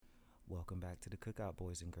Welcome back to the Cookout,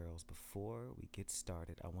 boys and girls. Before we get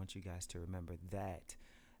started, I want you guys to remember that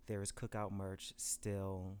there is Cookout merch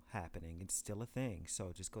still happening. It's still a thing.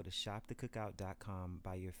 So just go to shopthecookout.com,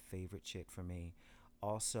 buy your favorite shit from me.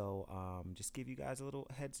 Also, just give you guys a little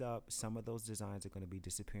heads up. Some of those designs are going to be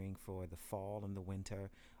disappearing for the fall and the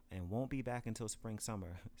winter and won't be back until spring,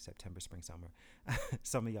 summer. September, spring, summer.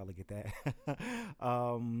 Some of y'all will get that.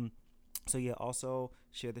 So yeah, also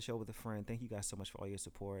share the show with a friend. Thank you guys so much for all your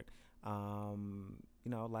support.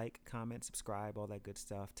 Like, comment, subscribe, all that good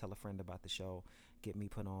stuff. Tell a friend about the show. Get me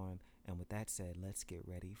put on. And with that said, let's get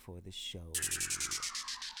ready for the show.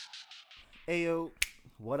 Ayo,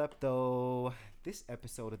 what up though? This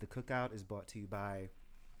episode of The Cookout is brought to you by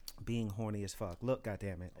being horny as fuck. Look,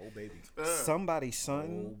 goddammit. Oh, baby. Somebody's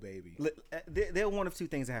son. Oh, baby. There are one of two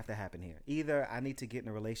things that have to happen here. Either I need to get in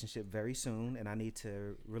a relationship very soon and I need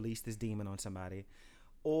to release this demon on somebody,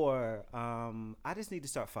 or I just need to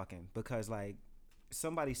start fucking because, like,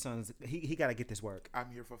 somebody's son's, he got to get this work. I'm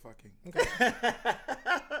here for fucking.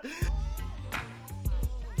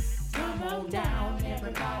 Come on down,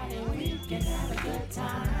 everybody, we can have a good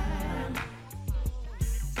time.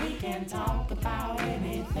 We can talk about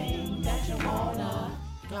anything that you wanna.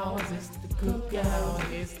 Cause it's the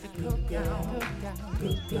cookout, it's the cookout,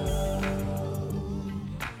 cookout,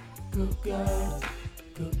 cookout,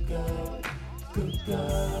 cookout,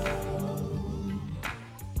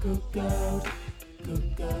 cookout,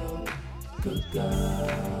 cookout,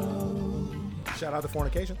 cookout. Shout out to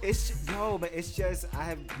fornication. It's just I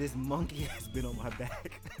have this monkey has been on my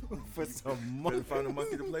back for some Better months. find a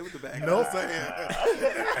monkey to play with the bag. Nope.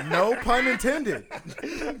 No pun intended.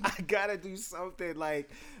 I gotta do something. Like,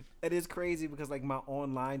 it is crazy because, like, my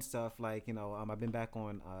online stuff, like, I've been back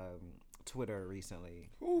on Twitter recently.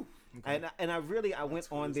 Ooh, okay. And I went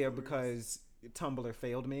on there because Tumblr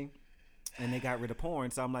failed me and they got rid of porn.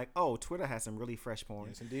 So I'm like, oh, Twitter has some really fresh porn.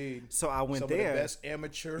 Yes, indeed. So I went Some there. of the best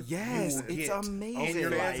amateur. Yes, you will it's get amazing. in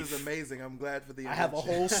your OnlyFans life. is amazing. I'm glad for the. I have a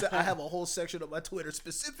whole section of my Twitter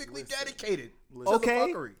specifically dedicated to the Okay,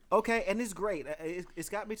 fuckery. okay, and it's great. It's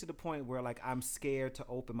got me to the point where, like, I'm scared to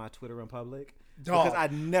open my Twitter in public Dog. because I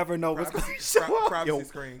never know what's going to show up. privacy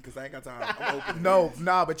screen because I ain't got time. I'm open. No,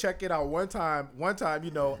 but check it out. One time,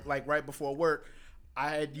 like right before work,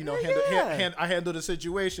 I had, I handled the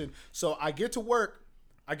situation. So I get to work,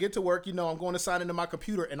 I'm going to sign into my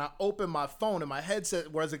computer and I open my phone and my headset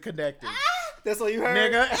wasn't connected. That's what you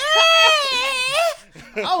heard? Nigga.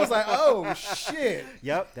 I was like, oh shit.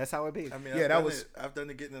 Yep, that's how it be. I mean, Yeah, I've done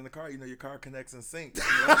it getting in the car. Your car connects and syncs.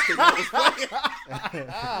 I think that was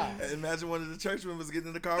funny. Imagine one of the church members getting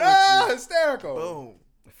in the car with you. Hysterical. Boom.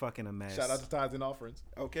 Fucking a mess. Shout out to tithes and offerings.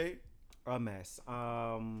 Okay. A mess.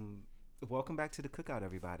 Welcome back to The Cookout,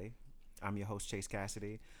 everybody. I'm your host, Chase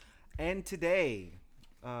Cassidy. And today,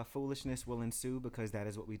 foolishness will ensue because that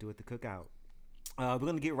is what we do at The Cookout. We're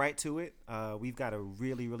going to get right to it. We've got a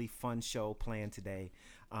really, really fun show planned today,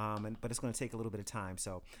 but it's going to take a little bit of time.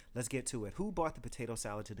 So let's get to it. Who bought the potato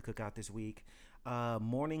salad to the Cookout this week?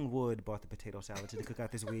 Morning Wood bought the potato salad to the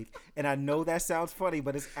Cookout this week. And I know that sounds funny,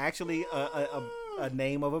 but it's actually a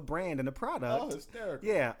name of a brand and a product. Oh, hysterical.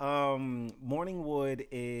 Yeah. Morning Wood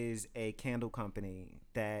is a candle company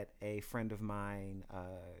that a friend of mine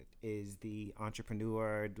is the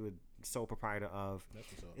entrepreneur, sole proprietor of.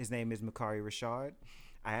 His name is Makari Rashad.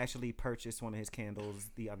 I actually purchased one of his candles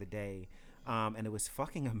the other day, and it was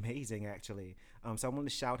fucking amazing, actually. So I want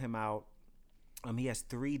to shout him out. He has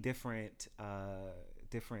 3 different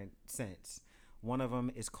scents. One of them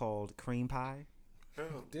is called cream pie.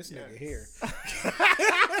 Oh, This yes. nigga here.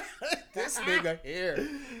 This nigga here.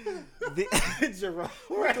 Jerome,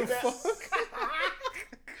 what the fuck?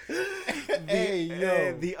 Hey,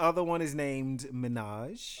 yo. The other one is named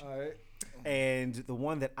Minaj. All right. And the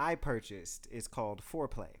one that I purchased is called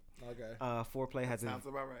Foreplay. Okay. Foreplay has Sounds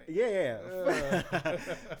about right. yeah.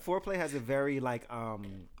 Foreplay has a very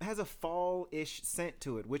has a fall-ish scent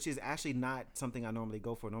to it, which is actually not something I normally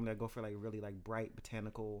go for. Normally I go for like really like bright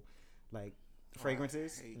botanical like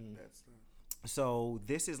fragrances. I hate that stuff. So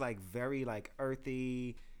this is like very like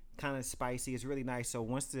earthy, kind of spicy. It's really nice. So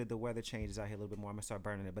once the weather changes out here a little bit more, I'm gonna start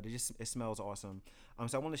burning it. But it smells awesome.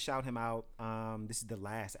 So I want to shout him out. This is the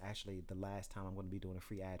last time I'm going to be doing a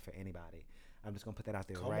free ad for anybody. I'm just gonna put that out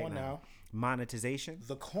there right on now. Monetization.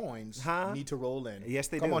 The coins Huh? need to roll in. Yes,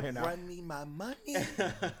 they Come do. on here now. Run me my money.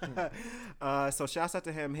 So shouts out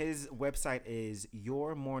to him. His website is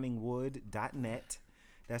yourmorningwood.net.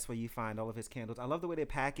 That's where you find all of his candles. I love the way they're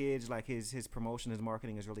packaged. Like his promotion, his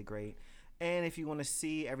marketing is really great. And if you want to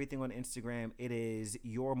see everything on Instagram, it is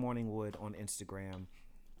Your Morning Wood on Instagram.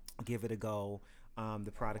 Give it a go.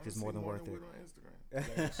 The product is more than worth it. On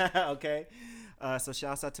Instagram. Okay. So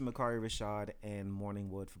shouts out to Makari Rashad and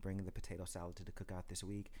Morningwood for bringing the potato salad to the cookout this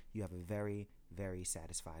week. You have a very, very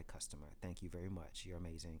satisfied customer. Thank you very much. You're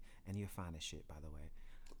amazing. And you're fine as shit, by the way.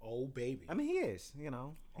 Oh, baby. I mean, he is. You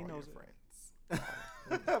know, he All knows your it.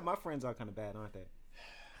 friends. My friends are kind of bad, aren't they?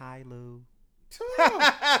 Hi, Lou.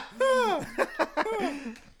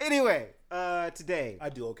 Anyway, today. I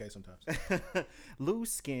do okay sometimes. Lou's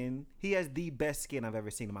skin, he has the best skin I've ever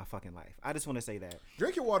seen in my fucking life. I just want to say that.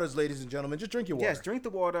 Drink your waters, ladies and gentlemen. Just drink your water. Yes, drink the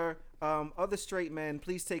water. Other straight men,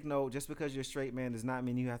 please take note. Just because you're a straight man does not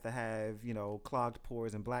mean you have to have, clogged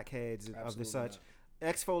pores and blackheads of the such.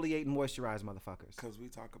 Exfoliate and moisturize, motherfuckers. Because we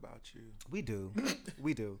talk about you. We do.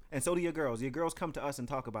 We do. And so do your girls. Your girls come to us and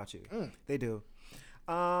talk about you. They do.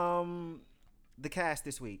 The cast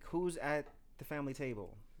this week. Who's at the family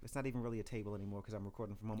table? It's not even really a table anymore because I'm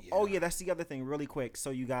recording from home. Yeah. Oh, yeah, that's the other thing really quick. So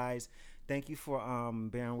you guys, thank you for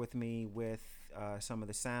bearing with me with some of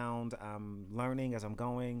the sound. I'm learning as I'm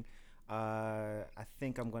going. I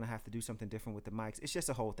think I'm going to have to do something different with the mics. It's just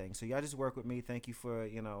a whole thing. So y'all just work with me. Thank you for,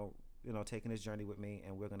 taking this journey with me,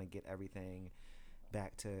 and we're going to get everything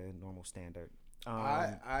back to normal standard.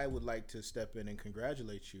 I would like to step in and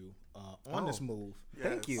congratulate you on this move. Yes.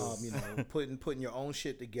 Thank you. Putting your own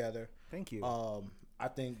shit together. Thank you. I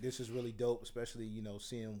think this is really dope, especially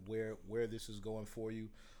seeing where this is going for you.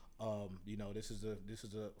 This is a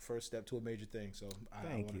first step to a major thing. So I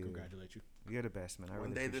want to congratulate you. You're the best, man. I One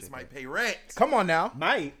really day this appreciate might that. pay rent. Come on now,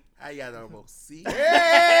 Might. I got almost see.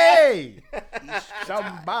 hey,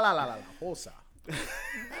 Shambalalala, hosa.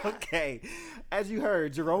 Okay, as you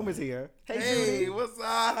heard, Jerome is here. Hey, Hey, Judy. what's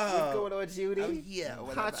up? What's going on, Judy? Oh, yeah.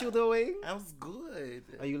 What How about? you doing? I was good.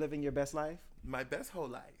 Are you living your best life? My best whole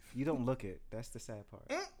life. You don't look it. That's the sad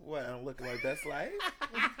part. What? I don't look at my best life?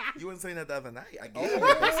 You weren't saying that the other night. I gave you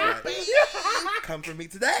my best life. Come for me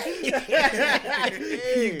today.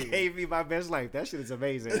 You gave me my best life. That shit is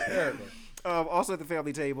amazing. Also at the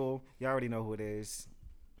family table, you already know who it is.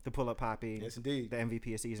 The Pull Up Poppy. Yes, indeed. The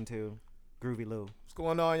MVP of season 2. Groovy Lou. What's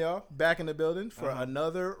going on, y'all? Back in the building for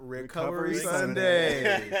another Recovery Recovery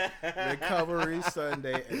Sunday. Recovery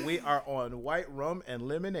Sunday. And we are on white rum and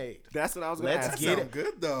lemonade. That's what I was going to Let's ask. get Sound it.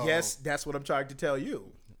 good though. Yes, that's what I'm trying to tell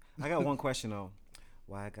you. I got one question, though.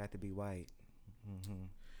 Why I got to be white?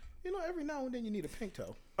 Every now and then you need a pink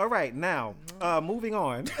toe. All right, now, moving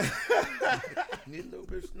on. Need a little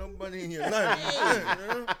bit of nobody in your life.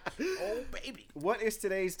 Oh, baby. What is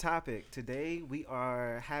today's topic? Today we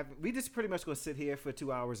just pretty much going to sit here for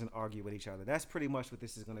 2 hours and argue with each other. That's pretty much what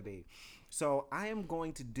this is going to be. So I am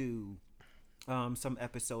going to do some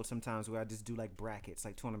episodes sometimes where I just do like brackets,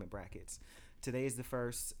 like tournament brackets. Today is the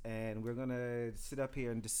first, and we're going to sit up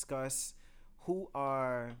here and discuss who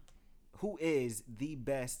is the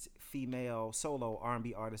best female solo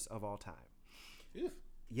R&B artist of all time. Yeah.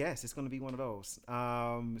 Yes, it's going to be one of those.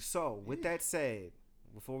 So, with that said,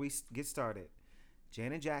 before we get started,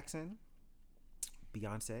 Janet Jackson,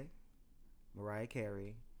 Beyonce, Mariah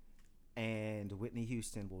Carey, and Whitney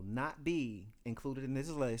Houston will not be included in this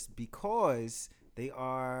list because they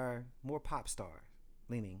are more pop star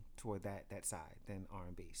leaning toward that side than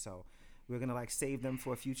R&B. So, we're going to save them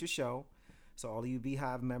for a future show. So all of you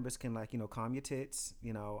Beehive members can calm your tits,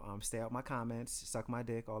 stay out my comments, suck my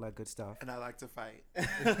dick, all that good stuff. And I like to fight.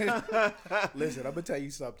 Listen, I'm gonna tell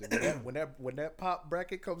you something. When that pop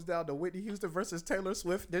bracket comes down to Whitney Houston versus Taylor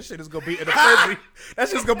Swift, this shit is gonna be in a frenzy.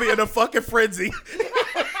 That's just gonna be in a fucking frenzy.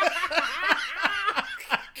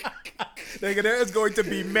 Nigga, there is going to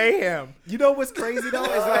be mayhem. You know what's crazy though?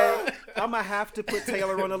 Is I'm gonna have to put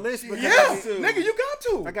Taylor on the list. Because Yes, nigga, you got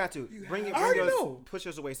to. I got to bring already yours, know. push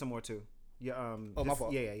yours away some more too. Yeah. My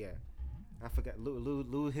fault. Yeah. I forgot.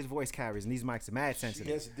 Lou, his voice carries, and these mics are mad sensitive.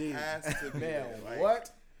 Yes, indeed. Has to be Man, there, like- what?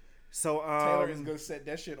 So Taylor is gonna set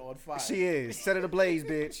that shit on fire. she is set it ablaze,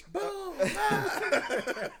 bitch.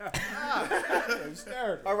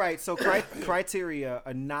 Hysterical. All right, so criteria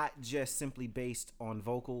are not just simply based on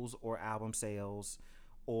vocals or album sales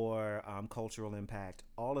or cultural impact.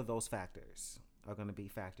 All of those factors are going to be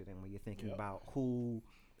factored in when you're thinking about who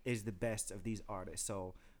is the best of these artists.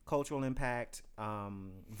 So cultural impact,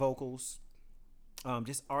 vocals,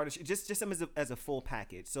 just artists, just them as a full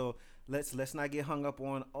package. So let's not get hung up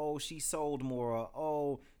on, oh, she sold more, or,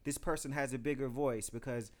 oh, this person has a bigger voice,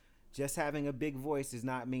 because just having a big voice does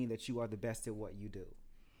not mean that you are the best at what you do.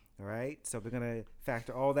 All right, so we're gonna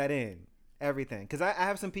factor all that in, everything, because I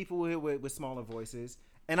have some people here with smaller voices,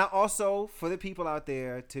 and I also, for the people out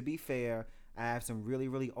there, to be fair, I have some really,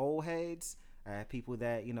 really old heads. I have people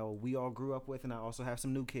that we all grew up with, and I also have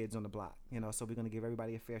some new kids on the block. So we're gonna give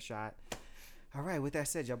everybody a fair shot. All right, with that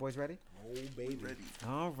said, y'all boys ready? Oh, baby. Ready.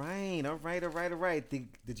 All right.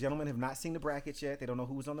 The gentlemen have not seen the brackets yet. They don't know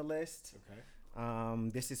who's on the list. Okay.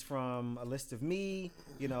 This is from a list of me,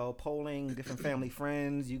 polling different family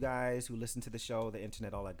friends, you guys who listen to the show, the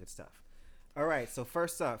internet, all that good stuff. All right, so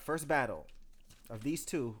first up, first battle of these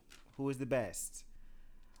two, who is the best?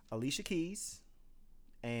 Alicia Keys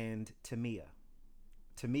and Tamia.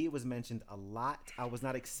 Tamia was mentioned a lot. I was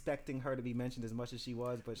not expecting her to be mentioned as much as she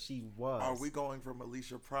was, but she was. Are we going from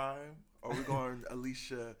Alicia Prime? Or are we going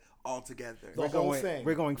Alicia altogether? The whole thing.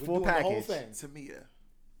 We're going full doing package. The whole thing. Tamia.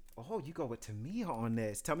 Oh, you go with Tamia on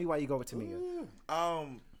this. Tell me why you go with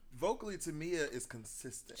Tamia. Vocally, Tamia is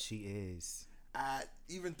consistent. She is.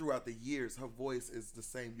 Even throughout the years, her voice is the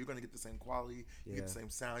same. You're going to get the same quality. You get the same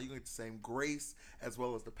sound. You're going to get the same grace as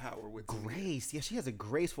well as the power with Tamia. Grace. Yeah, she has a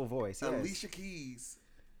graceful voice. Yes. Alicia Keys,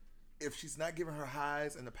 if she's not giving her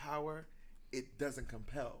highs and the power, it doesn't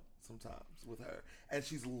compel sometimes with her. And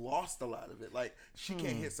she's lost a lot of it. Like, she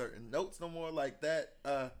can't hit certain notes no more like that.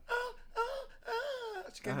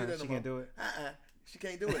 She can't do that no more. She can't do it? She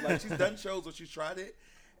can't do it. Like, she's done shows where she's tried it.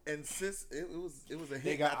 And sis, it was a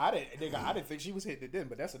hit. I didn't think she was hitting it then,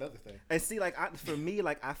 but that's another thing. And see, for me,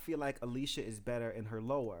 I feel like Alicia is better in her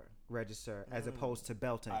lower register as opposed to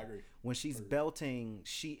belting. I agree. When she's belting,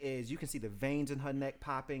 you can see the veins in her neck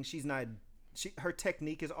popping. Her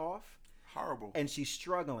technique is off. Horrible. And she's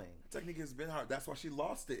struggling. Technique has been hard. That's why she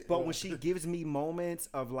lost it. But when she gives me moments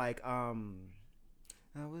of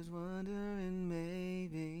I was wondering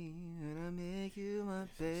maybe when I make you my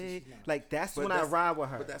babe. Like that's when I ride with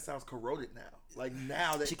her. But that sounds corroded now. Like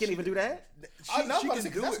now that she can't even do that. She can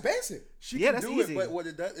do that's it. Basic. She can that's do easy. it, but what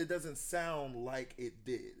it doesn't sound like it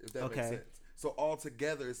did. If that makes sense. So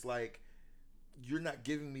altogether, it's like you're not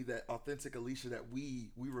giving me that authentic Alicia that we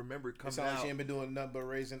remembered coming out. Like she ain't been doing nothing but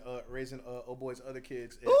raising old boy's other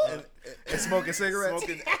kids and smoking cigarettes,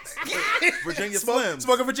 smoking Virginia Slims,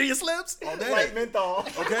 smoking Virginia Slims, all day. Like menthol.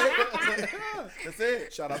 Okay, that's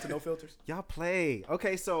it. Shout out to No Filters. Y'all play.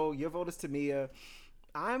 Okay, so your vote is Tamia.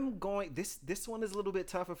 I'm going. This one is a little bit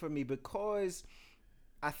tougher for me because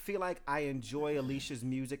I feel like I enjoy Alicia's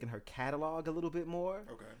music and her catalog a little bit more.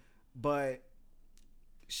 Okay, but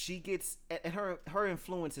she gets, and her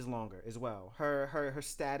influence is longer as well. Her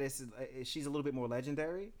status is, she's a little bit more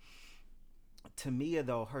legendary. Tamia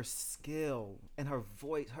though, her skill and her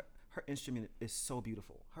voice, her instrument is so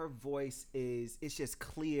beautiful. Her voice it's just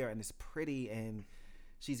clear and it's pretty and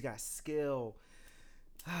she's got skill.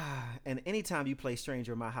 And anytime you play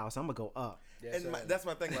Stranger in My House, I'm gonna go up. Yes, and that's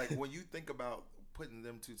my thing. Like when you think about putting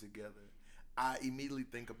them two together, I immediately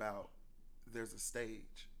think about there's a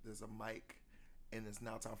stage, there's a mic, and it's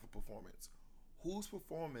now time for performance. Whose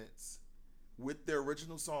performance with their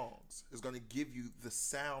original songs is going to give you the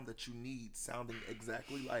sound that you need, sounding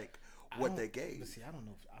exactly like what they gave? See, I don't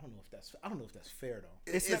know if that's fair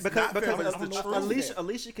though. It's not because fair, but it's the truth.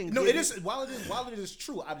 Alicia can. No, it is. While it is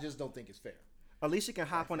true, I just don't think it's fair. Alicia can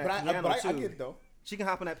hop on that But piano too. I get it though. She can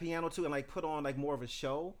hop on that piano too and put on more of a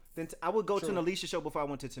show. Then I would go to an Alicia show before I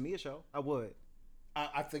went to Tamia show. I would.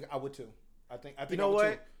 I think I would too. I think you know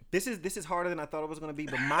what? This is harder than I thought it was going to be.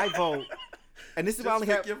 But my vote, and this is why I only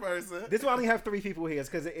have this is why I only have 3 people here,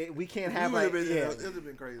 because we can't have it would have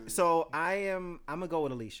been crazy. So I'm gonna go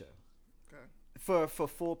with Alicia. Okay. For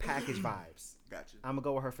full package vibes. Gotcha. I'm gonna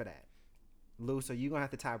go with her for that. Lou, so you're gonna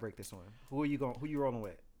have to tie break this one. Who you rolling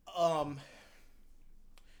with?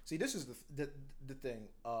 See, this is the thing.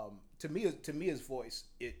 Tamia's voice,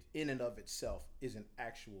 in and of itself, is an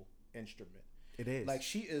actual instrument. It is. Like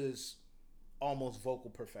she is almost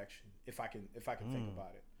vocal perfection, if I can think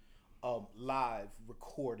about it. Live,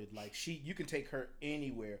 recorded, you can take her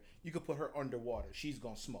anywhere. You could put her underwater. She's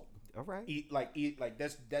gonna smoke. All right. Eat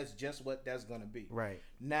that's just what that's gonna be. Right.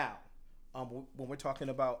 Now, when we're talking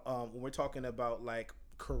about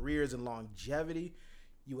careers and longevity,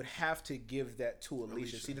 you would have to give that to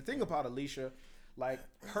Alicia. See, the thing about Alicia,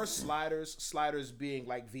 her sliders being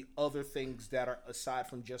the other things that are aside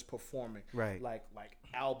from just performing, right? Like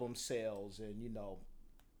album sales and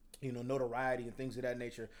notoriety and things of that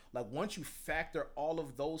nature. Once you factor all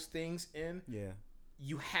of those things in,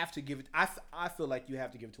 you have to give it. I feel like you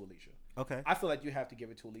have to give it to Alicia. Okay. I feel like you have to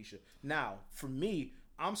give it to Alicia. Now, for me,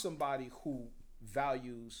 I'm somebody who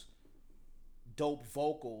values dope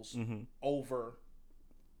vocals over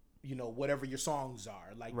whatever your songs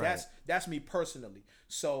are. Right. That's me personally.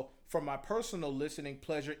 So for my personal listening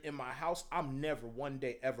pleasure in my house, I'm never one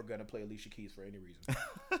day ever gonna play Alicia Keys for any reason.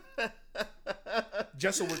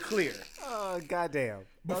 Just so we're clear. Oh, goddamn.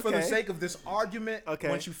 But for the sake of this argument,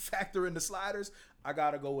 once you factor in the sliders, I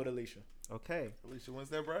gotta go with Alicia. Okay. Alicia wins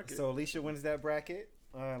that bracket. So Alicia wins that bracket.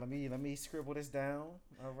 Let me scribble this down.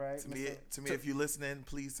 All right. To me, if you're listening,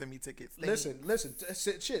 please send me tickets. Listen.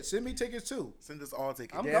 Shit, send me tickets too. Send us all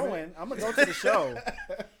tickets. I'm going to go to the show.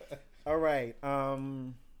 All right.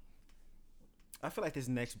 I feel like this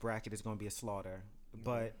next bracket is going to be a slaughter,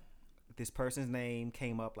 but this person's name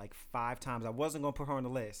came up like 5 times. I wasn't going to put her on the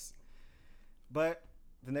list, but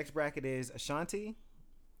the next bracket is Ashanti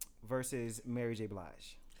versus Mary J.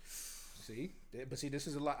 Blige. See, this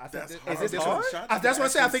is a lot. I think Is this hard? That's what I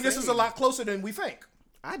say. I think this is a lot closer than we think.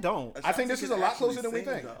 I don't. I think this is a lot closer than we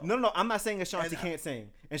think. No. I'm not saying Ashanti can't sing,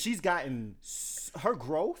 and she's gotten her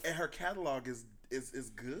growth, and her catalog is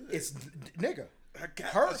good. It's nigga.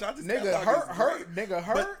 Her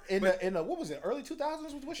in the what was it, early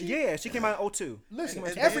 2000s? Was she? Yeah, she came out in 02. Listen,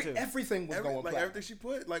 And everything was going like everything she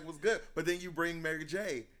put was good. But then you bring Mary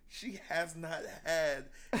J. She has not had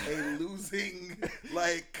a losing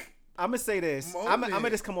like. I'm gonna say this. I'm gonna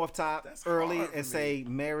just come off top early and me. say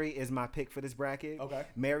Mary is my pick for this bracket. Okay.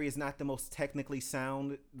 Mary is not the most technically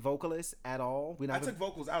sound vocalist at all. I took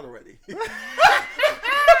vocals out already.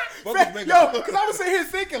 Yo, because I was sitting here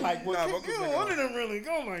thinking like, well, one of them really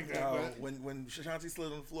go like that. When Ashanti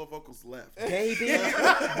slid on the floor, vocals left. Baby,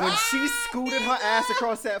 when she scooted her ass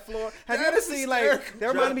across that floor, have you ever seen like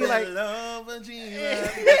that reminded me like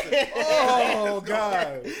oh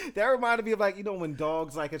god, that reminded me of like when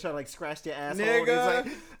dogs like are trying to like scratch their asshole. Nigga,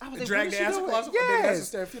 like, I was like, drag the ass across.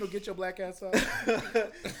 Yes. If you don't get your black ass up.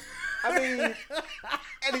 I mean,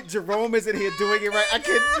 and Jerome isn't here doing it right. I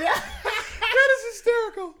can't. That is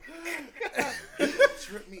hysterical.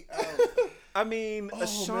 Trip me out. I mean,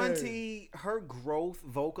 Ashanti, her growth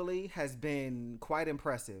vocally has been quite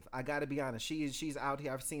impressive. I got to be honest. She's out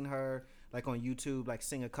here. I've seen her like on YouTube, like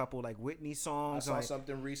sing a couple like Whitney songs. I saw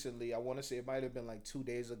something recently. I want to say it might have been like 2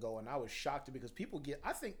 days ago, and I was shocked because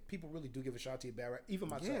I think people really do give Ashanti a bad rap. Even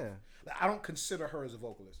myself. Yeah. Like, I don't consider her as a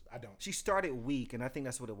vocalist. I don't. She started weak, and I think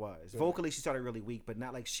that's what it was. Vocally, she started really weak, but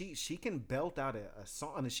not like she can belt out a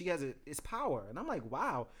song, and she has it's power. And I'm like,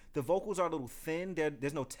 wow, the vocals are a little thin.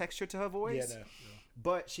 There's no texture to her voice. Yeah.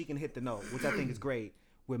 But she can hit the note, which I think is great.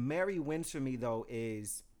 Where Mary wins for me though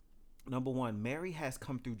is number one. Mary has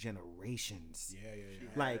come through generations.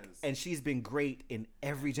 Yeah. And she's been great in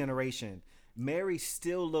every generation. Mary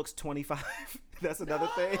still looks 25. That's another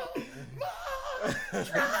thing.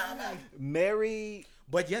 Mary.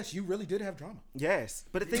 But yes, you really did have drama. Yes,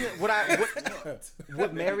 but the thing,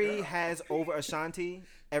 what Mary has over Ashanti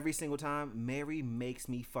every single time, Mary makes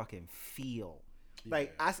me fucking feel.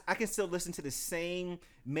 Like I can still listen to the same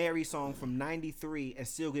Mary song from '93 and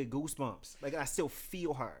still get goosebumps. Like I still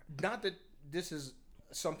feel her. Not that this is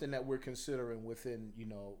something that we're considering within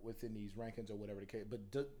these rankings or whatever the case.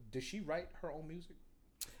 But does she write her own music?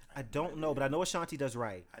 I don't know, but I know Ashanti does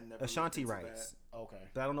write. Ashanti looked into writes. Okay.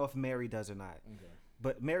 But I don't know if Mary does or not. Okay.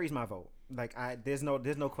 But Mary's my vote. Like there's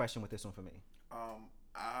no question with this one for me.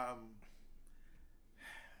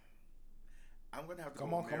 I'm gonna have to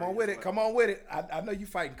come on with it. Come on with it. I know you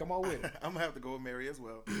fighting. Come on with it. I'm gonna have to go with Mary as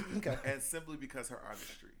well. Okay. And simply because her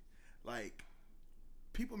artistry, like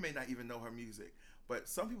people may not even know her music, but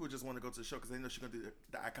some people just want to go to the show because they know she's gonna do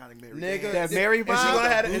the iconic Mary. Nigga, that Mary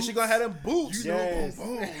vibe. And she gonna have them boots. Boom,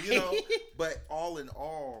 boom. But all in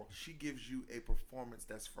all, she gives you a performance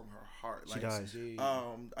that's from her heart. She does.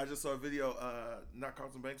 I just saw a video. Not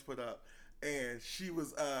Carlton Banks put up. And she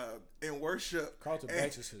was in worship. Carlton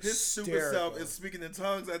Banks is his super self is speaking in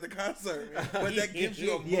tongues at the concert. But that gives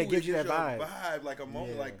you a mood. Yeah, gives you that vibe. Like a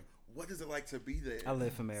moment. Like, what is it like to be there? I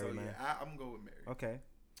live for Mary, man. Yeah, I'm going with Mary. Okay,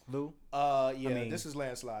 Lou. This is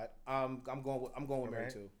landslide. I'm going with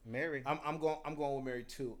Mary too. Mary. I'm going with Mary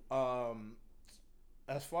too.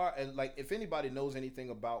 As far as like, if anybody knows anything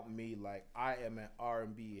about me, like I am an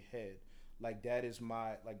R&B head. Like that's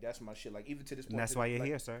my shit. Like even to this point, and that's why you're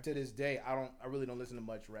here, sir. To this day, I really don't listen to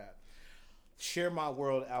much rap. Share My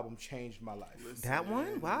World album changed my life. That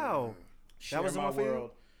one, wow. That was My World.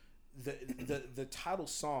 The title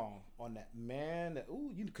song on that, man.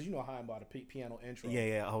 Because you know how I'm about a piano intro.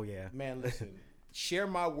 Yeah. Oh yeah. Man, listen. Share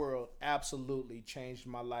My World absolutely changed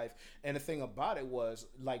my life. And the thing about it was,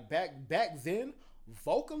 like back then,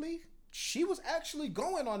 vocally, she was actually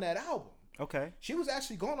going on that album. Okay. She was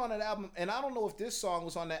actually going on that album, and I don't know if this song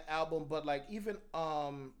was on that album, but like even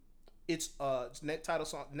its title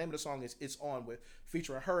song, name of the song is "It's On" with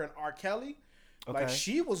featuring her and R. Kelly. Okay. Like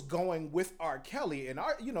she was going with R. Kelly, and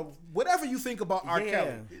whatever you think about R.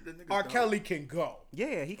 Kelly, R. Kelly can go.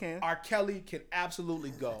 Yeah, he can. R. Kelly can absolutely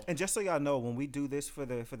go. And just so y'all know, when we do this for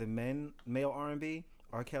the male R&B,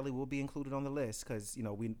 R. Kelly will be included on the list because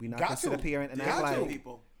we not gonna sit up here and act like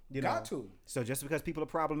people. You Got know? to. So just because people are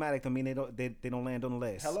problematic, don't mean they don't land on the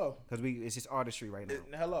list. Hello. Because it's just artistry right now.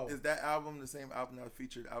 Hello. Is that album the same album that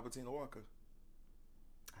featured Albertina Walker?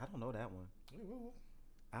 I don't know that one. Y'all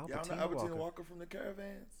Albertina know Albertina Walker. Walker from the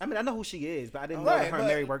Caravans? I mean, I know who she is, but I didn't know Right, that her and but-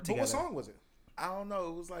 Mary worked but together. what song was it? I don't know.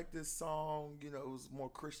 It was like this song, you know, it was more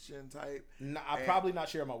Christian type. No, I And- probably not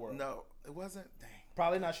Share My World. No, it wasn't. Dang.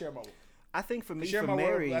 Probably not Share My World. I think for me, Share for My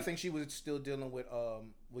Mary, World, I think she was still dealing with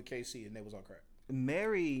KC and they was on crack.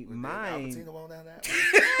 Mary, mine. Albertina won't down that.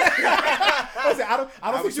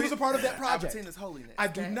 I don't think she was a part of that project. Albertina's holiness. I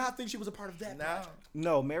do not think she was a part of that No. project.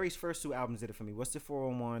 No, Mary's first 2 albums did it for me. What's the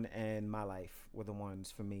 401 and My Life were the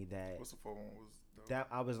ones for me that What's the 401 was dope. that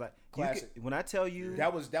I was like, Classic. when I tell you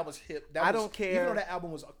That was hip. That I was, don't care. Even though that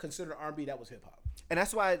album was considered R&B, that was hip hop. and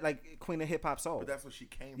that's why like Queen of Hip Hop Soul. But that's what she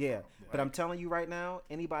came Yeah, from. but I'm telling you right now,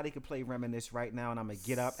 anybody could play Reminisce right now, and I'm gonna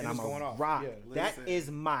get up and And I'm it's going gonna off. rock. Yeah. That Listen.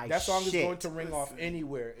 is my That song shit. is going to ring off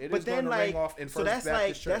anywhere. It But is going then to like, ring off in so First that's Baptist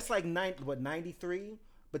like Church. that's like 93.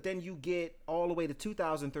 But then you get all the way to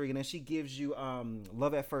 2003, and then she gives you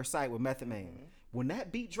Love at First Sight with Method Man. Mm-hmm. When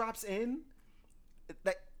that beat drops in,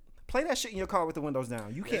 like play that shit in your car with the windows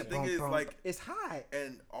down. You can't. the thing is, like- it's hot.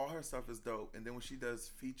 And all her stuff is dope. And then when she does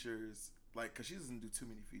features, like, because she doesn't do too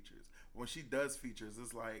many features. When she does features,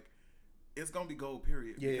 it's like, it's going to be gold,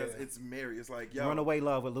 period. Yeah. Because it's Mary. It's like, yo. Runaway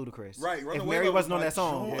Love with Ludacris. Right. If Runaway Mary Love wasn't on was that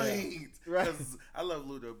song, my yeah. joint. Right. 'Cause I love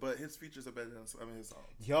Luda, but his features are better than some of his songs.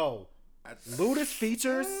 Yo, I- Luda's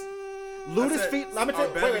features. I Luda's said feet. I'm gonna are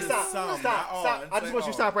tell better wait, than stop, some, stop, not all. stop. I'm I just saying want you to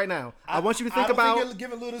all. stop right now. I want you to I think don't about. think you're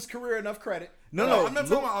giving Luda's career enough credit. No, I'm not Lu-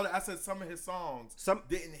 talking about all that. I said some of his songs Some-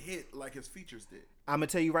 didn't hit like his features did. I'm gonna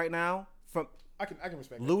tell you right now. From I can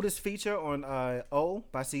respect that. Luda's feature on O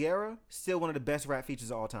by Sierra, still one of the best rap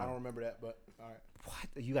features of all I time. don't remember that, but all right.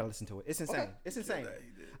 What? You gotta listen to it. It's insane. Okay. It's insane. that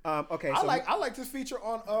he did. Okay, I so like this feature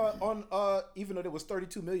on even though there was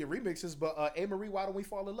 32 million remixes, but A. Marie, Why Don't We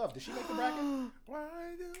Fall in Love? Did she make the bracket? Why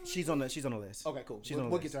do she's on the list. Okay, cool. She's We'll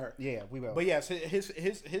on the get list. to her. Yeah, we will. But yes,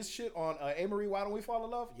 his shit on A. Marie, Why Don't We Fall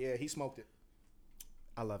in Love? Yeah, he smoked it.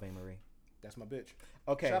 I love Marie. That's my bitch.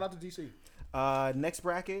 Okay. Shout out to DC. Next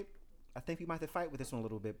bracket. I think we might have to fight with this one a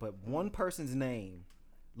little bit, but one person's name,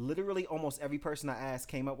 literally almost every person I asked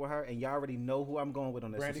came up with her, and y'all already know who I'm going with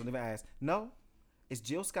on this Brandy? one. So let me ask. No, it's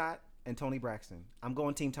Jill Scott and Tony Braxton. I'm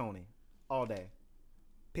going Team Tony all day.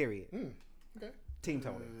 Period. Okay. Team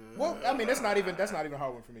Tony. Well, I mean, that's not even a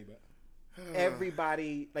hard one for me, but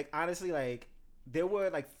Everybody, like honestly, like there were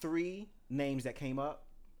like 3 names that came up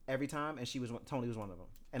every time, and Tony was one of them.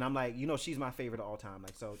 And I'm like, she's my favorite of all time.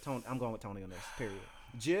 Like, so Tony, I'm going with Tony on this. Period.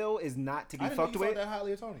 Jill is not to be I didn't know fucked you with. thought that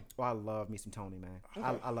highly of Tony. Well, I love me some Tony, man.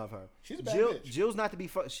 Okay. I love her. She's a bad bitch. Jill's not to be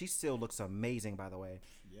fucked. She still looks amazing, by the way.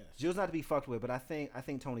 Yes. Jill's not to be fucked with, but I think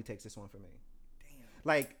Tony takes this one for me. Damn.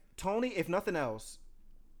 Like Tony, if nothing else,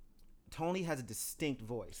 Tony has a distinct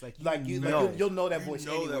voice. You'll know that voice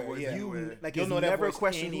know that anywhere. voice yeah. anywhere. like You'll it's know that never a voice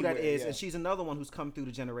question who that anywhere, is, yeah. and she's another one who's come through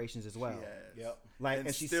the generations as well. Yes. Yep. Like, and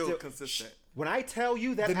and she's still consistent. When I tell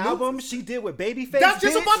you that The new- album she did with Babyface, That's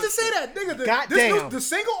just bitch, about to say that, nigga. Goddamn. The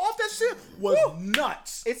single off that shit was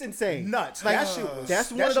nuts. it's insane. Nuts. Like, That shit was- that's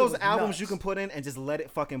that one of shit those was albums nuts. you can put in and just let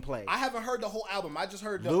it fucking play. I haven't heard the whole album. I just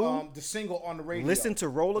heard Lou, the single on the radio. Listen to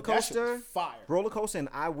Roller That shit was Coaster, fire. Roller Coaster, and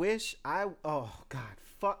I Wish oh god,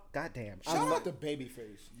 fuck, goddamn, I Shout love out to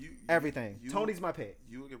Babyface. everything. Tony's my pick.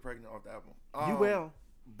 You will get pregnant off the album. You will.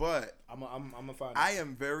 But I'm gonna find. I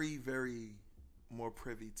am very, very more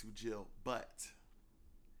privy to Jill, but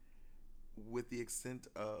with the extent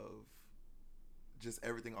of just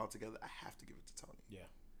everything all together, I have to give it to Tony. Yeah.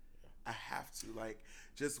 I have to, like,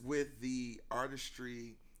 just with the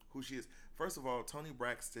artistry, who she is. First of all, Tony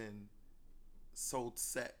Braxton sold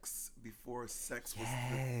sex before sex was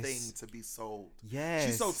the thing Yes. to be sold. Yes.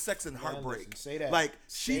 She sold sex and heartbreak. listen, say that. Like,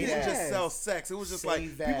 she Say didn't that. just sell sex. It was just Say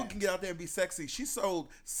like, that. people can get out there and be sexy. She sold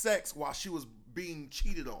sex while she was being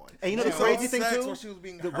cheated on. And you know She the sold crazy thing sex too, while she was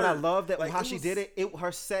being what I hurt. love that Like, how she was- did it.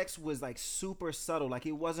 Her sex was like super subtle. Like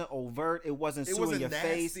it wasn't overt. It wasn't It suing wasn't your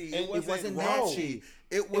face. nasty. It wasn't raunchy. nasty.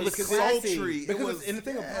 It was classy. sultry. Because It was, and the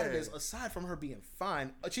thing about it is, aside from her being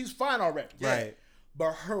fine, she's fine already. Right.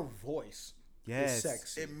 But her voice Yes. is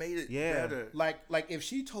sexy. it made it Yeah. better. Like if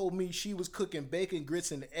she told me she was cooking bacon,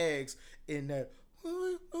 grits, and eggs in that.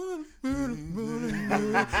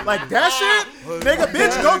 Like that shit, nigga,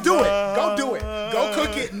 bitch, go do it, go do it, go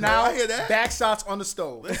cook it now. I hear that. Back shots on the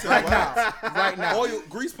stove, Listen, right what? now, right now. Oil,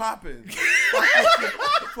 grease popping.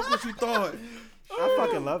 Fuck what you thought. I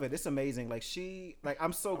fucking love it. It's amazing. Like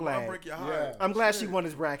I'm so I'll glad. break your heart. Yeah. I'm glad she won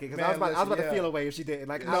this bracket because I was Man, about to listen, feel yeah. away if she didn't.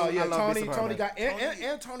 Like No, I love Tony. this Tony about her. got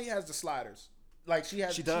and Tony has the sliders. Like she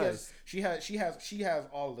has. She does. She has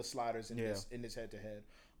all of the sliders in Yeah. this head to head.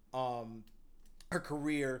 her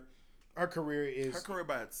career is her career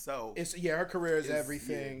by itself. her career is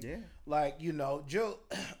everything. Yeah. Like, you know, Jill.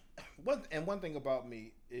 One thing about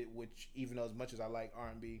me, which even though as much as I like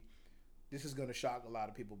R&B, this is gonna shock a lot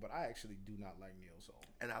of people, but I actually do not like neo soul.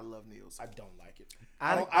 And I love neo soul. I don't like it.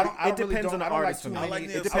 It depends on the artist. I like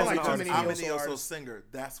neo It depends on the soul. artist. I'm a neo soul singer.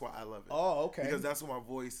 That's why I love it. Oh, okay. Because that's what my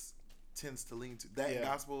voice tends to lean to. That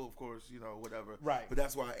gospel, of course, you know, whatever. Right. But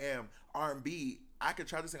that's why I am. R&B, I could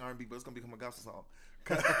try to sing R&B, but it's gonna become a gospel song.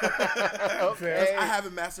 Okay. I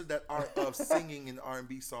haven't mastered that art of singing an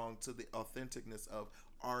R&B song to the authenticness of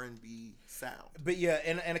R&B sound. But yeah,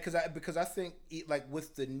 and because I think like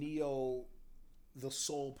with the neo, the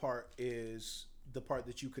soul part is the part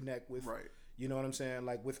that you connect with. Right. You know what I'm saying?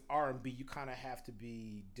 Like with R&B, you kind of have to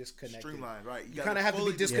be disconnected. Streamlined, right? You kind of have to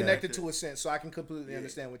be disconnected to a sense. So I can completely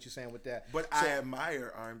understand what you're saying with that. But I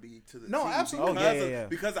admire R&B to the No, T absolutely.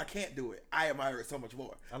 because I can't do it. I admire it so much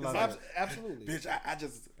more. I love It's it. Absolutely. Bitch, I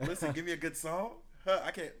just listen. Give me a good song.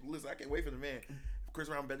 I can't wait for the man. Chris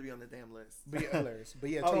Brown better be on the damn list. Be hilarious.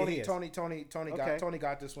 But yeah, Oh, yeah, Tony Okay.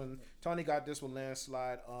 got this one. Tony got this one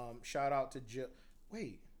landslide. Shout out to Jill.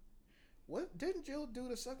 Wait, what? Didn't Jill do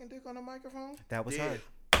the sucking dick on the microphone? That was her.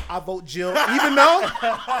 I vote Jill, even though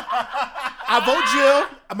I vote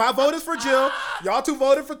Jill. My vote is for Jill. Y'all two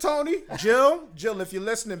voted for Tony. Jill, if you're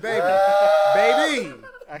listening, baby,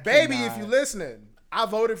 if you're listening, I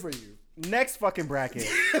voted for you. Next fucking bracket.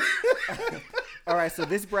 All right, so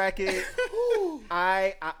this bracket,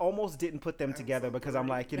 I almost didn't put them together because I'm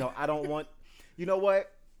like, you know, I don't want, you know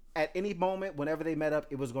what? At any moment, whenever they met up,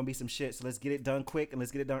 it was going to be some shit. So let's get it done quick and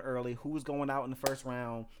let's get it done early. Who's going out in the first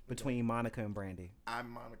round between Monica and Brandy? I'm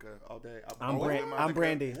Monica all day. I'm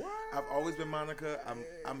Brandy. I've always been Monica.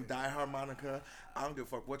 I'm diehard Monica. I don't give a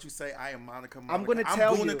fuck what you say. I am Monica. I'm gonna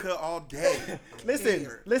tell you. Monica all day.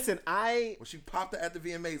 Listen. When she popped at the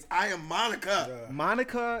VMAs, I am Monica.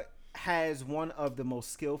 Monica has one of the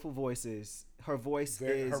most skillful voices. Her voice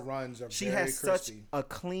her runs are she very has crispy. such a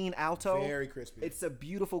clean alto. Very crispy. It's a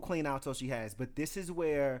beautiful clean alto she has. But this is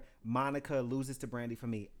where Monica loses to Brandy for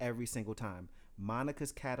me every single time.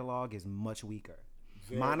 Monica's catalog is much weaker.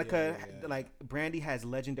 Monica, like Brandy has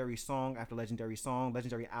legendary song after legendary song,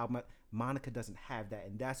 legendary album. Monica doesn't have that,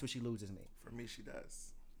 and that's where she loses me. For me, she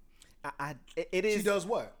does. It is. She does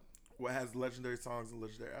what? What has legendary songs and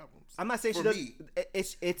legendary albums? I'm not saying for she does. me,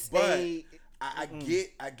 It's but a.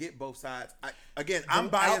 I get both sides. I'm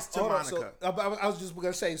biased to Monica. So, I was just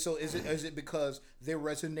gonna say. So is it because they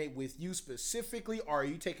resonate with you specifically, or are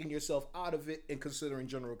you taking yourself out of it and considering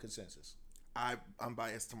general consensus? I'm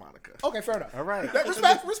biased to Monica. Okay, fair enough. All right.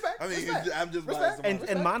 Respect. I mean, respect. I'm just Respect. biased to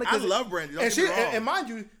Monica. And Monica, I love Brandy. Don't And get me wrong. and mind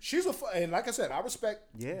you, she's and like I said, I respect.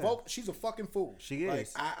 Yeah. She's a fucking fool. She Like,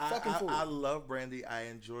 is. fucking fool. I love Brandy. I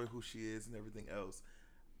enjoy who she is and everything else.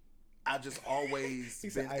 I just always He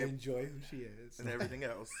been said, I enjoy who she is. and everything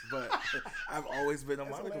else, but I've always been a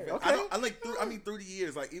Monica fan. hilarious. Okay. Through the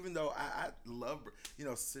years, like even though I love, you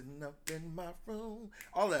know, sitting up in my room,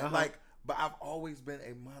 all that, like. But I've always been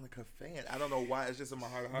a Monica fan. I don't know why. It's just in my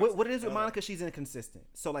heart of hearts. What it is with Monica, she's inconsistent.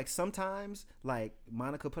 So like sometimes like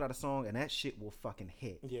Monica put out a song and that shit will fucking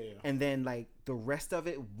hit. Yeah. And then like the rest of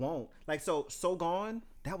it won't. Like so Gone,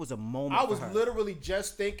 that was a moment. I was for her. literally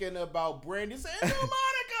just thinking about Brandy saying, "No,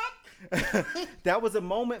 Monica." That was a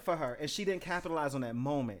moment for her, and she didn't capitalize on that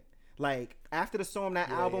moment. Like after the Storm, that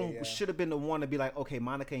album should have been the one to be like, okay,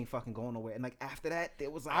 Monica ain't fucking going nowhere. And like after that, there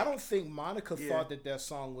was like, I don't think Monica thought that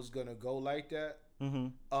song was gonna go like that.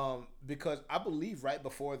 Mm-hmm. Because I believe right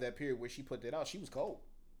before that period where she put that out, she was cold.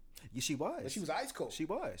 Yeah, she was. She was ice cold. She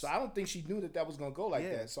was. So I don't think she knew that was gonna go like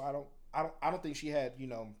that. So I don't think she had, you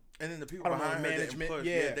know. And then the people I don't know, behind her management, didn't push.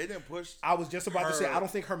 yeah. They didn't push. I was just about to say, her- I don't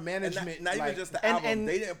think her management, not even like, just the album.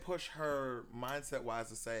 They didn't push her mindset wise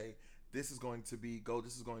to say this is going to be go.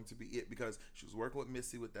 This is going to be it, because she was working with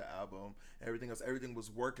Missy with the album. Everything else, everything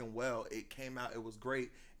was working well. It came out. It was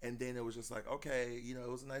great. And then it was just like, okay, you know,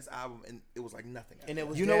 it was a nice album, and it was like nothing. and it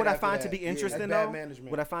was. You know what I after find to that. be interesting That's bad though?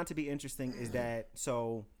 management. What I find to be interesting is that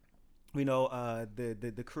so we know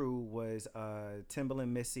the crew was Timbaland,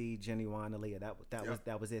 Missy, Genuine, Aaliyah.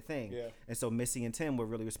 That was their thing. Yeah. And so Missy and Tim were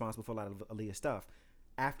really responsible for a lot of Aaliyah stuff.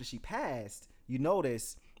 After she passed, you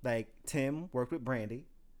notice like Tim worked with Brandy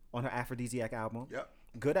on her Aphrodisiac album. Yep.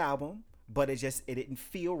 Good album, but it didn't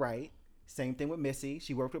feel right. Same thing with Missy.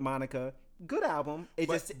 She worked with Monica. Good album.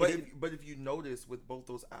 But if you notice with both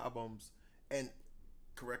those albums, and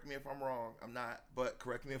correct me if I'm wrong. I'm not, but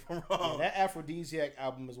correct me if I'm Yeah, wrong. that Aphrodisiac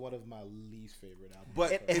album is one of my least favorite albums.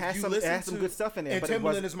 But It if has you some listen some to- good stuff in there. And but it Timbaland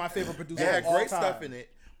wasn't- is my favorite producer. It had of all great time. stuff in it.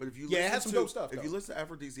 But if you Yeah, it listen had some to dope stuff, if though. you listen to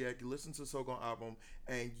Aphrodisiac, you listen to Sogon album,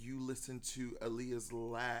 and you listen to Aaliyah's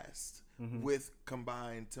last Mm-hmm. with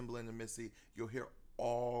combined Timbaland and Missy, you'll hear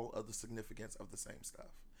all of the significance of the same stuff.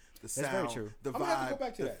 The very sound, true. the I'm gonna have to vibe, go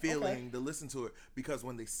back to the that. feeling, Okay. to listen to it. Because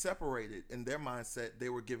when they separated, in their mindset, they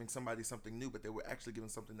were giving somebody something new, but they were actually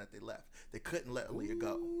giving something that they left. They couldn't let Aaliyah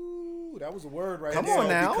go. Ooh, that was a word right Come there. on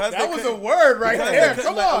now. Because That they was a couldn't- word right because there. they couldn't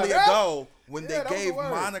Come let on, Aaliyah yeah. go. When Yeah, they that was a gave word.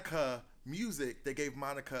 Monica music, they gave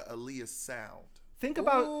Monica Aaliyah's sound. Think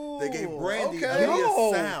about. Ooh, They gave Brandy okay. Aaliyah's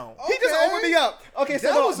No. sound. He just Okay. opened me up. Okay, That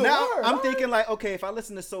so was a now word. I'm All thinking like, okay, if I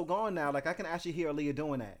listen to So Gone now, like I can actually hear Aaliyah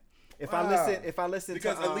doing that. If I listen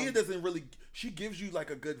Because to Aaliyah doesn't really, she gives you like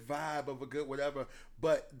a good vibe of a good whatever,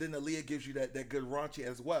 but then Aaliyah gives you that good raunchy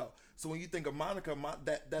as well. So when you think of Monica,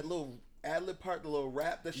 that little ad-lib part, the little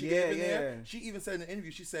rap that she Yeah, gave in there, yeah. she even said in the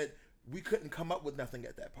interview, she said, we couldn't come up with nothing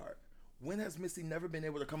at that part. When has Missy never been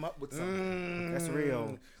able to come up with something? that's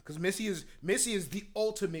real. Because Missy is the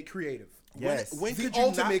ultimate creative. Yes. When The could you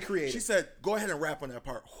ultimate not, creative. She said, go ahead and rap on that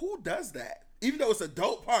part. Who does that? Even though it's a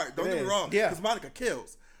dope part, don't It get me is. wrong. Yeah. Because Monica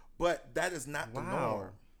kills. But that is not the Wow.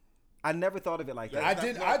 norm. I never thought of it like that. I That's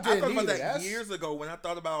didn't not- thought about either. that That's- years ago when I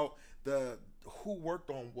thought about the who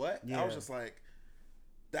worked on what. I Yeah. was just like,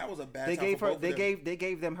 that was a bad. They time gave for her. both of They them.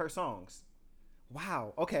 gave them her songs.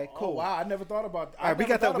 Wow. Okay. Oh Cool. wow, I never thought about that. All right, we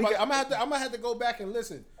got that- we got- I'm gonna have to go back and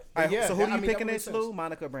listen. All right, Yeah, so who that- do I you mean, that picking would in, make sense. Slew?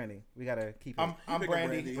 Monica or Brandy? We gotta keep it. I'm picking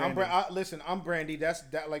Brandy. Brandy. Listen, I'm Brandy. That's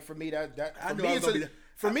that. Like for me, that I for knew me, I was it's gonna a, be-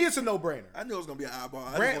 for me, it's a no brainer. I knew it was gonna be an eyeball.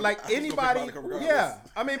 I Brand, just like wanted- I was gonna pick anybody, Monica regardless. yeah.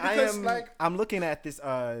 I mean, because like I'm looking at this.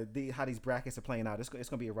 How these brackets are playing out. It's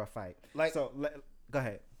gonna be a rough fight. Like- so. Go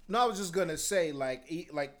ahead. no, I was just gonna say like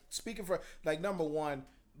speaking for like number one,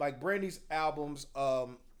 like Brandy's albums.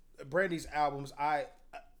 I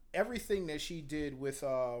everything that she did with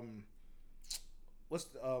what's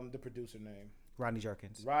the producer name? Rodney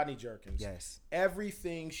Jerkins. Rodney Jerkins. Yes.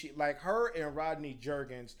 Everything she like her and Rodney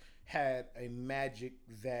Jerkins had a magic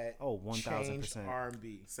that Oh, 1000%. changed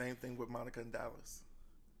R&B. Same thing with Monica and Dallas.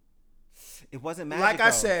 It wasn't magic. Like I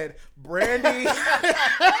though. said, Brandy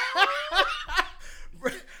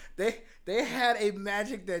they had a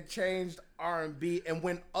magic that changed R&B, and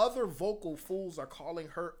when other vocal fools are calling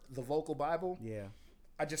her the vocal Bible, Yeah.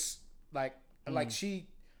 I just like she,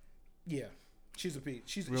 yeah, she's a piece.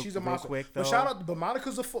 She's Real- she's a real monster. quick, but though. shout out, but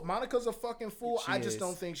Monica's a fucking fool. She I just is.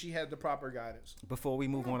 don't think she had the proper guidance. Before we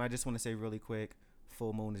move on, I just want to say really quick: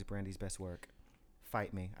 Full Moon is Brandy's best work.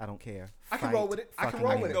 Fight me. I don't care. I can Fight roll with it. I can fucking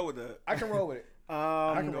roll me. with I it. can go with that. I can roll with it.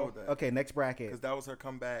 I can go with that. Okay, next bracket. Because that was her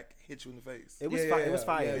comeback, hit you in the face. It was fire. It was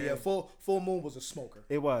fire. Yeah. Full Moon was a smoker.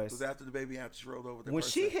 It It was. was after the baby after she rolled over the When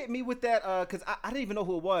person. she hit me with that, cause I didn't even know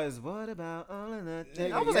who it was. What about all of that?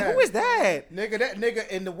 Nigga, I was yeah. like, who is that? Nigga,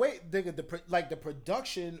 and the way, nigga, the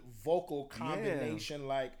production vocal combination,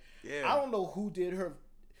 like, Yeah. I don't know who did her.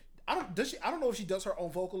 I don't know if she does her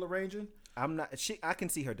own vocal arranging. I'm not. I can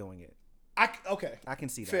see her doing it. Okay, I can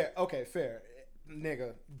see that. fair. Okay, fair.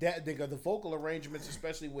 Nigga, the vocal arrangements,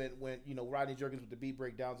 especially when Rodney Jerkins with the beat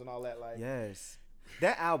breakdowns and all that, like, Yes.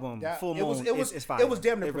 That album, that, Full it was Moon, it was is fire. it was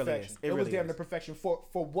damn near It really perfection. is. It was really damn is. near perfection for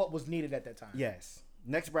what was needed at that time. Yes.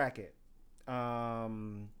 Next bracket.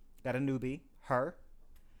 Got a newbie, her,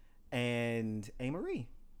 and A. Marie.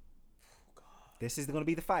 This is going to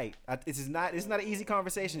be the fight. This is not an easy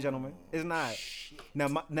conversation, gentlemen. It's not.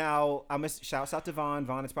 Now I'm shouts out to Vaughn.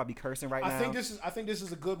 Vaughn is probably cursing right now. I think this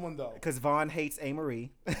is a good one though. Because Vaughn hates A.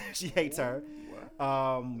 Marie. She hates her.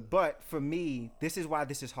 But for me, this is why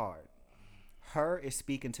this is hard. Her is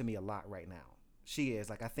speaking to me a lot right now. She is.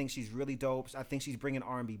 Like, I think she's really dope. I think she's bringing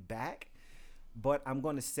R&B back. But I'm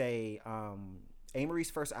going to say A. Marie's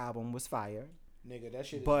first album was fire. Nigga, that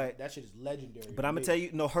shit is legendary. But I'm going to tell you,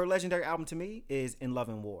 no, her legendary album to me is In Love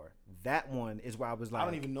and War. That one is where I was like, I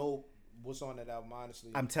don't even know what's on that album, honestly.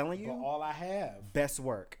 I'm telling you. But all I have. Best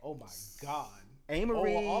work. Oh my God. A.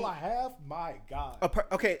 Marie. All I have, my God.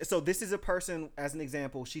 Okay, so this is a person, as an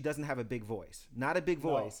example, she doesn't have a big voice. Not a big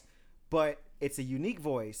voice, but it's a unique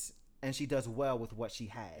voice, and she does well with what she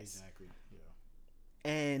has. Exactly.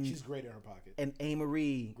 Yeah. And She's great in her pocket. and A.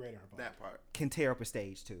 Marie Great in her pocket. That part. can tear up a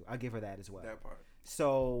stage too. I'll give her that as well. That part.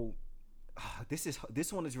 So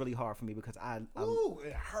this one is really hard for me because Ooh,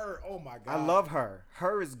 and her. Oh my God. I love her.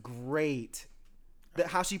 Her is great.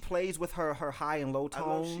 How she plays with her high and low I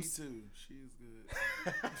love she tones. too. She is good.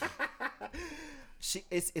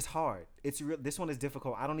 It's hard. It's real. This one is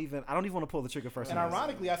difficult. I don't even want to pull the trigger first. And on this.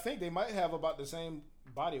 ironically, I think they might have about the same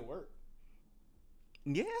body of work.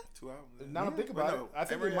 Yeah. 2 albums. Now I'm thinking about it. I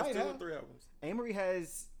think Amory it might has 2 or have. 3 albums. Amory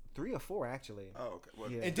has 3 or 4 actually. Oh, okay.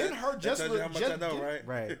 Well, Yeah. And didn't her that just tells you how much I know, right?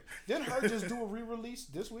 Right. didn't her just do a re-release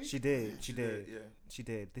this week? She did. She did. Yeah. She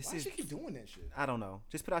did. This Why is. she keep doing that shit? I don't know.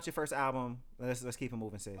 Just put out your first album. Let's keep it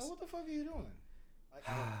moving, sis. Like, what the fuck are you doing?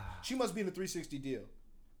 Like, she must be in the 360 deal,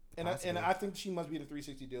 and Possibly. I think she must be in the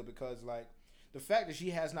 360 deal because like the fact that she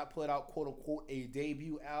has not put out quote unquote a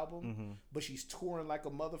debut album, but she's touring like a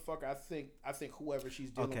motherfucker. I think whoever she's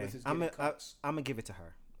dealing with is getting cuts. I'm gonna give it to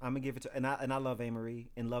her. I'm gonna give it to, and I love Amory.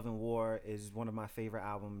 And Love and War is one of my favorite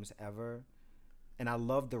albums ever, and I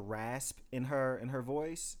love the rasp in her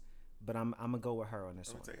voice. But I'm gonna go with her on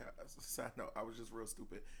this one. Take a side note. I was just real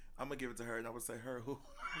stupid. I'm gonna give it to her, and I would say her who.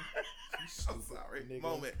 I'm sorry, nigga.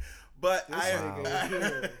 moment. But This I. nigga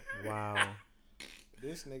here. Wow.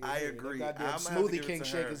 This nigga. I here. agree. That goddamn I'ma have to Smoothie give it King to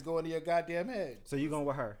shake her. is going to your goddamn head. So you going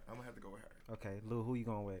with her? I'm gonna have to go with her. Okay, Lou. Who you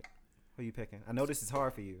going with? Who you picking? I know this is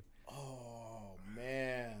hard for you. Oh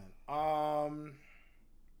man.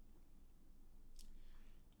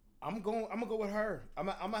 I'm gonna go with her. I'm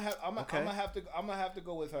gonna have to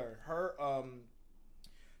go with her. Her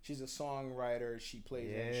she's a songwriter. She plays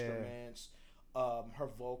Yeah. instruments. Her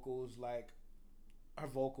vocals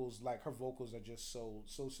are just so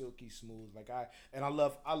silky smooth.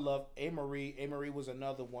 I love Amory. Amory was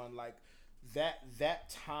another one like that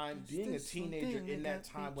time being a this teenager something in that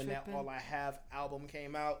that got me time when that tripping? All I Have album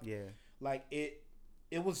came out. Yeah. Like it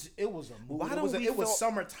was a mood. Why It don't was we fall-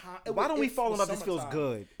 summertime. Why don't we fall in love? This feels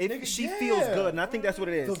summertime. good. Nigga, She yeah. feels good, and I think that's what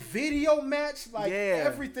it is. The video match, like Yeah.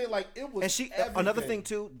 everything, like it was. And she everything. another thing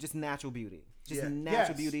too, just natural beauty. Just Yeah. natural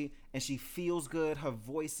Yes. beauty, and she feels good. Her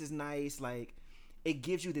voice is nice. Like it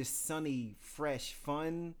gives you this sunny, fresh,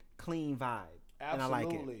 fun, clean vibe, and I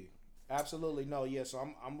like it. Absolutely. No, yeah. So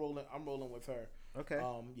I'm rolling with her. Okay.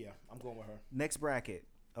 Yeah, I'm going with her. Next bracket.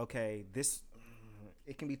 Okay, this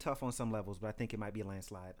it can be tough on some levels, but I think it might be a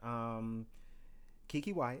landslide.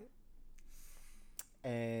 Keke Wyatt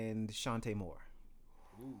and Shantae Moore.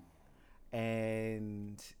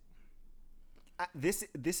 And this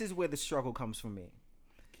is where the struggle comes from me.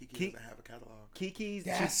 Keke doesn't have a catalog. Keke's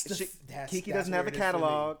That's Keke that's doesn't have where a it is for me.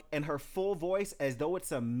 catalog, and her full voice, as though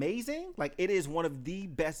it's amazing, like it is one of the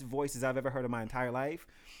best voices I've ever heard in my entire life.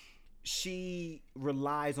 She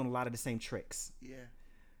relies on a lot of the same tricks. Yeah.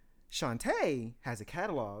 Shantae has a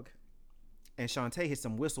catalog, and Shantae hits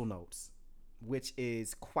some whistle notes, which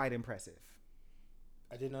is quite impressive.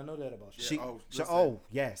 I did not know that about you. She, listen.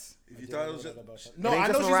 yes. If you thought it was just No, It ain't I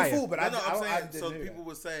just know she's Mariah. a fool, but no, I I'm saying didn't so hear that. people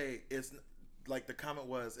would say it's like the comment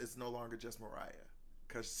was it's no longer just Mariah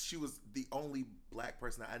because she was the only black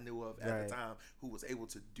person that I knew of at Right. the time who was able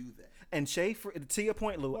to do that. And Shay, to your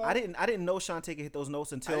point, Lou, I didn't know Shantae could hit those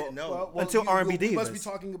notes until didn't know. until R&B we must divas. be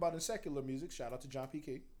talking about in secular music. Shout out to John P.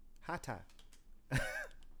 Key. Hot tie.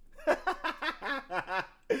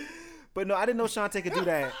 But no, I didn't know Shantae could do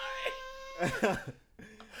that.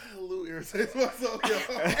 Lou irritates myself, yo.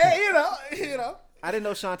 Hey, you know. I didn't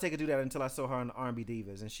know Shantae could do that until I saw her on R&B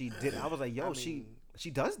Divas, and she did. I was like, yo, she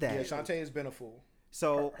does that. Yeah, Shantae has been a fool.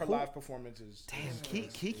 So Her live performances. damn,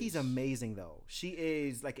 Kiki's amazing though. She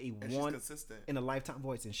is like a And she's one consistent. in a lifetime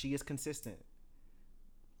voice, and she is consistent.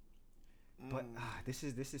 But this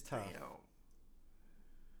is tough. Damn.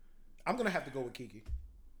 I'm gonna have to go with Keke.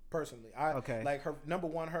 Personally, Okay. Like her number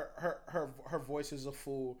one, her voice is a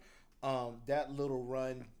fool. That little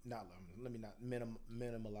run, let me not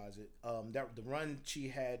minimalize it. That the run she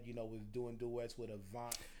had, with doing duets with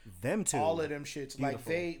Avant, Them two, all of them shits,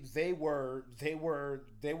 beautiful. like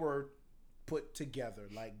they were put together.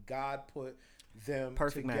 Like God put them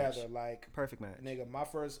Perfect together. match. Like perfect match. nigga, my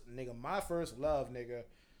first love, nigga.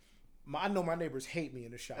 I know my neighbors hate me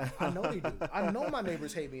in the shower. I know they do. I know my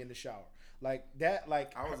neighbors hate me in the shower. Like that.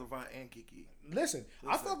 Like I was Avant and Kiki. listen,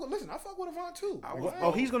 I fuck with Avant too. I was-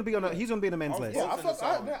 Oh, he's gonna be in the men's list. Yeah, both in the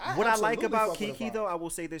song. What I like absolutely about fuck with Kiki Avant. though, I will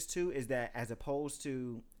say this too, is that as opposed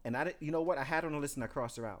to, and you know what, I had her on the list and I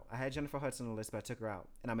crossed her out. I had Jennifer Hudson on the list, but I took her out,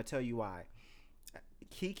 and I'm gonna tell you why.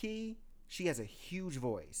 Kiki, she has a huge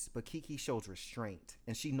voice, but Kiki shows restraint,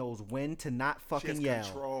 and she knows when to not fucking yell.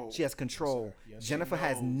 control. She has control. Yes, Jennifer she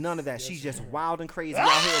has knows. none of that. Yes, She's sir. just wild and crazy out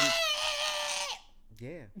here.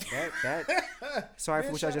 Yeah, that. Sorry for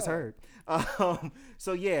Man, what I shut just up. heard.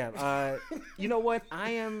 So yeah, you know what?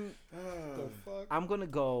 The fuck? I'm gonna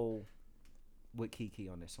go with Kiki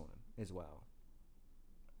on this one as well.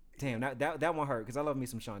 Damn, that one hurt because I love me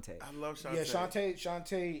some Shantae. I love Shantae. Yeah,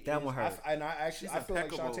 Shantae. That is, one hurt. I feel like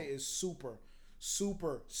impeccable. Shantae is super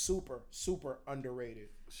underrated.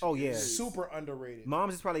 Oh yeah, Super underrated.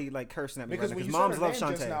 Moms is probably like cursing at me Because right when now you because said moms her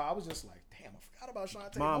love name just Shantae. now, I was just like, Damn, I forgot about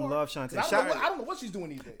Shantae Mom Moore. loves Shantae. 'Cause I don't know what she's doing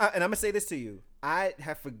these days. And I'm gonna say this to you.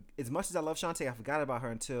 As much as I love Shantae, I forgot about her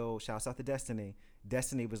until shouts out to Destiny.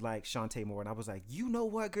 Destiny was like Shantae Moore, and I was like, you know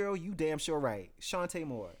what, girl? You damn sure right. Shantae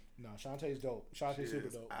Moore. No, Shantae's dope. Shantae's super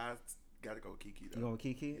dope. I gotta go Kiki though. You going with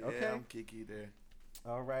Kiki? Yeah, Okay. I'm Kiki there.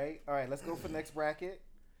 All right. Let's go for the next bracket.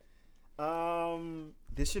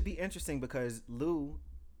 This should be interesting because Lou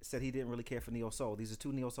said he didn't really care for neo soul. These are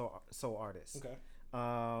two neo soul artists. Okay.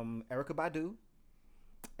 Erykah Badu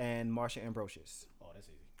and Marsha Ambrosius. Oh, that's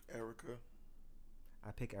easy. Erica.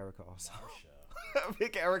 I pick Erykah also. Marsha. I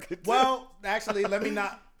pick Erykah too. Well, actually, let me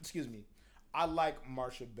not. Excuse me. I like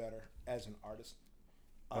Marsha better as an artist.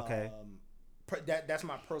 Okay. That's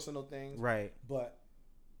my personal thing. Right. But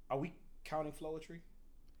are we counting Floetry?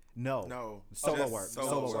 No. Just Solo work.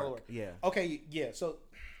 Solo work. Yeah. Okay, yeah. So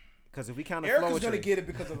Because if we count Erica's Floetry, gonna get it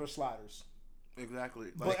because of her sliders. Exactly.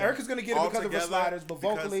 But Erica's gonna get it because of her sliders, but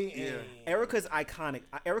vocally, Erica's iconic.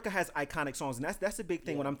 Erica has iconic songs, and that's a big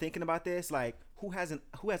thing when I'm thinking about this. Like, who has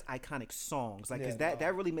iconic songs? Like, because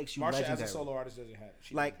that really makes you Marsha legendary. as a solo artist doesn't have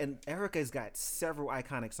it. Like, and Erica's got several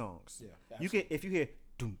iconic songs. Yeah, you can if you hear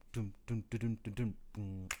dum dum dum dum dum dum dum,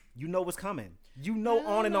 boom, you know what's coming. You know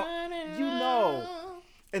on and on. You know,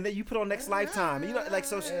 and then you put on Next Lifetime. And you know, like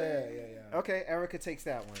so. Yeah. Okay, Erica takes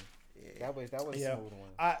that one. That was a smooth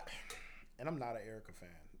one. And I'm not an Erica fan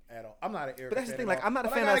at all. I'm not an Erica fan. But that's the thing. Like, I'm not a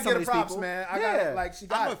but fan I of some of these props, people. Man, I gotta, like, she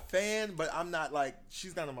got I'm a fan, but I'm not like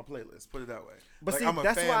she's not on my playlist. Put it that way. But like, see, I'm a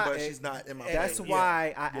that's fan, why but she's not in my. That's playlist.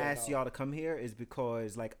 why I asked y'all to come here is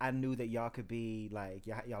because like I knew that y'all could be like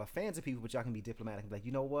y'all are fans of people, but y'all can be diplomatic and be like,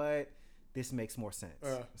 you know what, this makes more sense.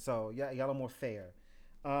 So y'all are more fair.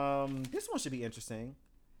 This one should be interesting.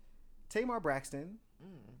 Tamar Braxton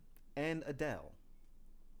and Adele.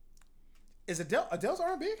 Is Adele's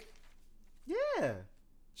R&B? Yeah,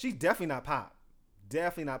 she's definitely not pop.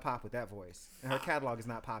 Definitely not pop with that voice, and her catalog is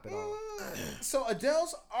not pop at all. So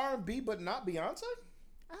Adele's R&B, but not Beyonce?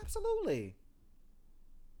 Absolutely,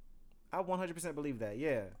 I 100% believe that.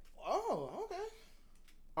 Yeah. Oh, okay.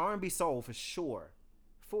 R&B soul for sure,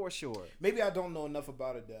 Maybe I don't know enough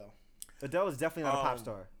about Adele. Adele is definitely not a pop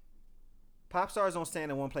star. Pop stars don't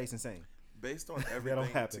stand in one place and sing. Based on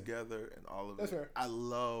everything together and all of That's it, fair. I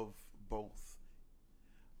love both.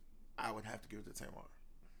 I would have to give it to Tamar.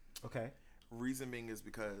 Okay. Reason being is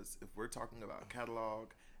because if we're talking about catalog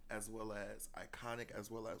as well as iconic as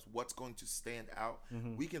well as what's going to stand out,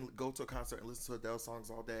 we can go to a concert and listen to Adele songs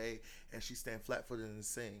all day and she stand flat-footed and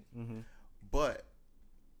sing. But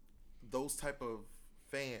those type of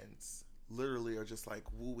fans literally are just like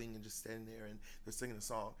wooing and just standing there and they're singing the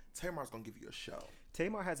song. Tamar's gonna give you a show.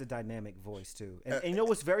 Tamar has a dynamic voice too, and you know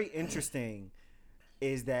what's very interesting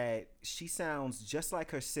is that she sounds just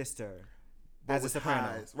like her sister as a soprano.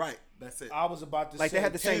 Highs. Right, that's it. I was about to Like, say. they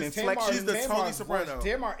have the same inflection. She's the Tony Soprano.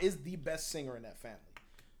 Tamar is the best singer in that family.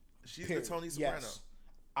 She's Period. the Tony Soprano. Yes.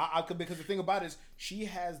 I could, because the thing about it is she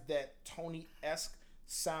has that Tony-esque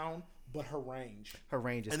sound, but her range.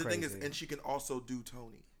 is And the crazy. thing is, and she can also do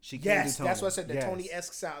Tony. She can Yes, do Tony. that's what I said. The Yes.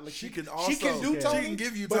 Tony-esque sound. Like She she can do also- Tony. she can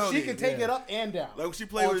give you but Tony. she can take it up and down. Like when she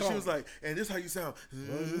played on with it, she Tony. was like, and this is how you sound.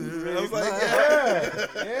 I was like, yeah.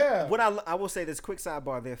 Yeah. What I will say, this quick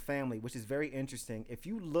sidebar, their family, which is very interesting. If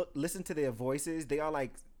you listen to their voices, they are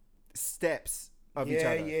like steps of each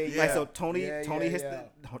other. Like, so Tony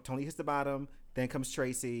hits the bottom, then comes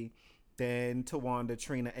Tracy, then Tawanda,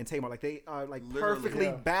 Trina, and Tamar. Like, they are like Literally,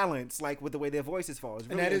 perfectly balanced, like with the way their voices fall. It's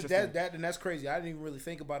And really that is interesting. and that's crazy. I didn't even really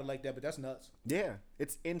think about it like that, but that's nuts. Yeah,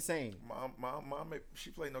 it's insane. Mom,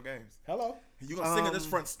 she played no games. Hello. You gonna sing in this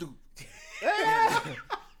front stoop?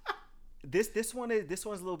 This one's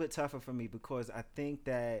a little bit tougher for me because I think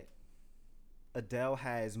that Adele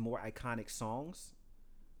has more iconic songs.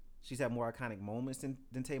 She's had more iconic moments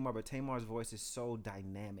than Tamar, but Tamar's voice is so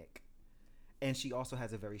dynamic, and she also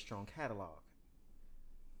has a very strong catalog.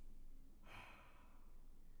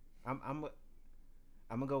 I'm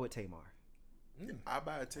gonna go with Tamar. I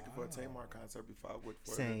buy a ticket for a Tamar concert before I would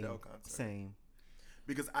for Same, an Adele concert. same.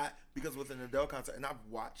 Because with an Adele concert, and I've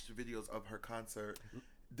watched videos of her concert,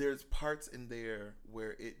 there's parts in there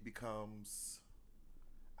where it becomes,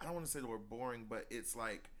 I don't want to say the word boring, but it's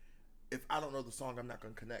like, if I don't know the song, I'm not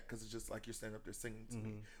going to connect because it's just like you're standing up there singing to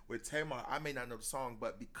me. With Tamar, I may not know the song,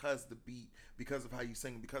 but because the beat, because of how you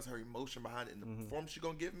sing, because her emotion behind it and the performance she's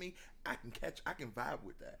going to give me, I can vibe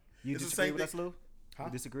with that. You It's the disagree same with us, thing- Lou? You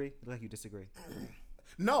disagree? Like you disagree?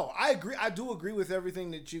 No, I agree. I do agree with everything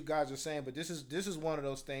that you guys are saying, but this is one of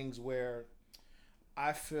those things where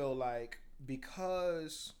I feel like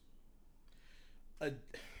because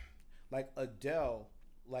like Adele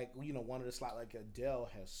like one of the slide like Adele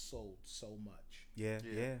has sold so much. Yeah.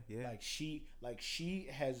 Like she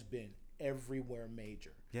has been everywhere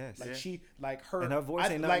major. Yes. Like Yeah. she like her And her voice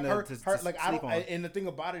ain't like nothing her to like I sleep don't. on. And the thing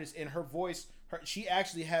about it is, in her voice, she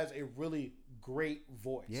actually has a really great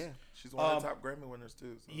voice. Yeah. She's one of the top Grammy winners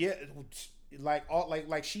too. So. Yeah,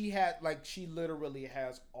 she literally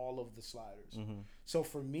has all of the sliders. So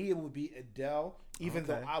for me, it would be Adele. Even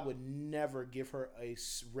though I would never give her a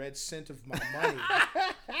red cent of my money,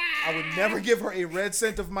 I would never give her a red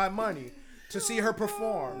cent of my money to see her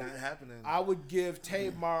perform. Not happening. I would give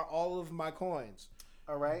Tamar all of my coins.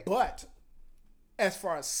 All right. But as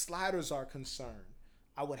far as sliders are concerned,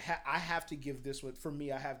 I have to give this one. For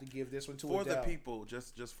me, I have to give this one to for Adele. the people,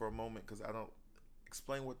 just for a moment, because I don't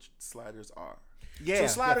explain what sliders are. Yeah. So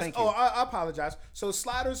sliders. thank you. I apologize. So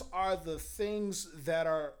sliders are the things that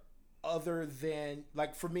are other than,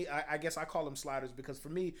 like, for me. I guess I call them sliders because for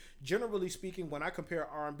me, generally speaking, when I compare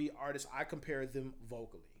R&B artists, I compare them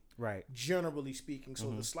vocally. Right. Generally speaking,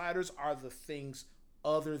 so the sliders are the things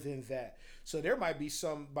other than that. So there might be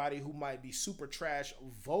somebody who might be super trash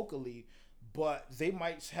vocally, but they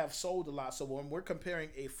might have sold a lot. So when we're comparing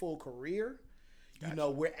a full career,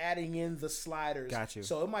 we're adding in the sliders. Got you.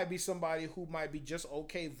 So it might be somebody who might be just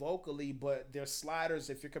okay vocally, but their sliders,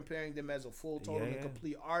 if you're comparing them as a full, total, and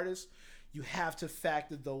complete artist, you have to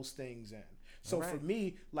factor those things in. So for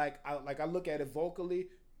me, I look at it vocally.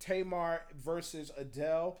 Tamar versus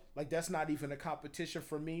Adele, like that's not even a competition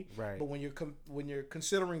for me. Right. But when you're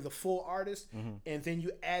considering the full artist, and then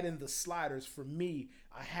you add in the sliders, for me,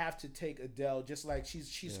 I have to take Adele. Just like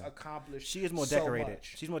she's accomplished. She is more so decorated.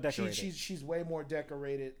 much. She's more decorated. She's way more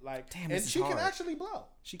decorated. Like, Damn, and this is she can hard. actually blow.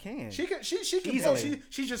 She can. She can blow. Easily.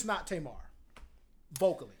 She's just not Tamar,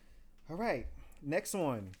 vocally. All right. Next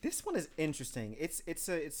one. This one is interesting. It's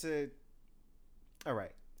a. All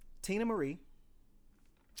right. Tina Marie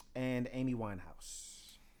and Amy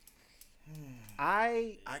Winehouse.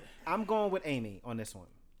 I'm going with Amy on this one.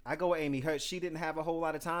 I go with Amy. She didn't have a whole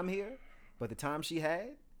lot of time here, but the time she had,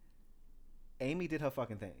 Amy did her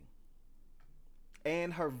fucking thing.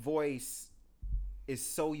 And her voice is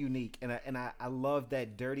so unique, and I love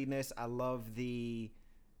that dirtiness. I love the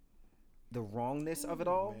wrongness of it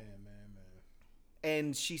all. Man.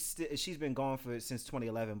 And she's been gone since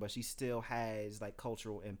 2011, but she still has like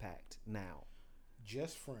cultural impact now.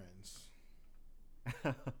 Just Friends.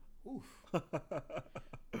 Oof.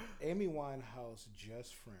 Amy Winehouse,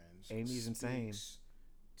 Just Friends. Amy's insane. speaks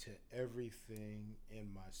to everything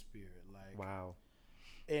in my spirit. Like, Wow.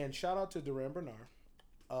 and shout out to Duran Bernard.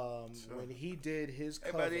 When he did his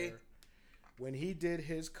cover, buddy. when he did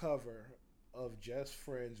his cover of Just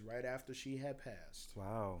Friends right after she had passed.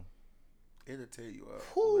 Wow. It'll tear you up.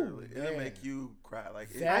 Whew, Literally. It'll man. make you cry. Like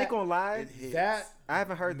That- I ain't gonna lie. it hits. That I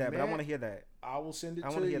haven't heard that, but I Man. want to hear that. I will send it I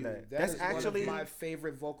to wanna you. hear that. That's That's actually- one of my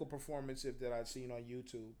favorite vocal performances that I've seen on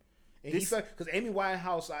YouTube. And This- because Amy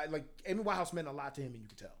Winehouse, Amy Winehouse meant a lot to him, and you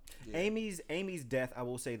could tell. Yeah. Amy's death, I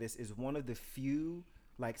will say this, is one of the few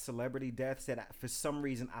like celebrity deaths that for some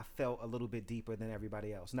reason I felt a little bit deeper than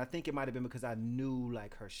everybody else. And I think it might have been because I knew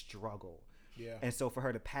like her struggle. Yeah. And so for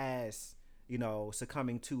her to pass,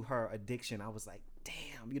 succumbing to her addiction, I was like,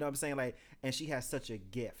 damn, you know what I'm saying? Like, and she has such a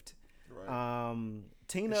gift. Right.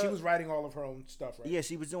 Tina, She was writing all of her own stuff, right? yeah,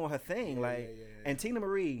 she was doing her thing. Yeah. And Tina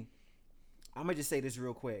Marie, I'm gonna just say this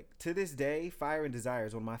real quick. To this day, "Fire and Desire"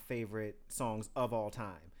 is one of my favorite songs of all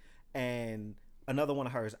time. And another one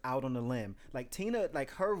of hers, "Out on the Limb." Like Tina,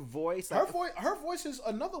 like her voice, Her voice is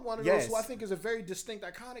another one of those who I think is a very distinct,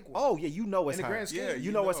 iconic one. Oh yeah, you know it's In the her. grand scheme, Yeah,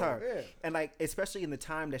 you know it's know. her. Yeah. And like especially in the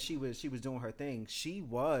time that she was doing her thing, she's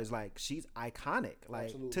iconic. Like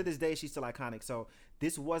Absolutely. to this day, she's still iconic. So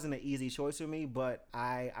this wasn't an easy choice for me, but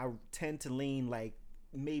I tend to lean like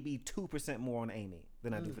maybe 2% more on Amy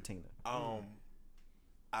than I do for Tina.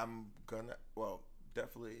 I'm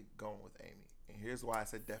definitely going with Amy. And here's why I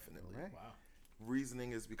said definitely. All right. Wow.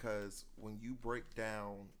 Reasoning is because when you break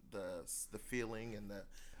down the feeling and the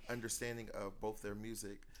understanding of both their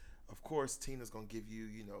music, of course Tina's gonna give you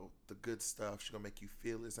the good stuff. She's gonna make you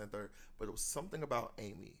feel this and third. But it was something about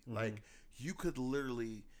Amy. Like you could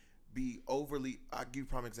literally be overly. I'll give you a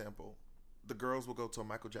prime example. The girls will go to a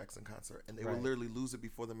Michael Jackson concert and they will Right. literally lose it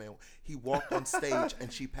before the man. He walked on stage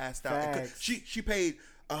and she passed out. And Facts. she paid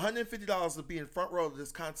 $150 to be in front row of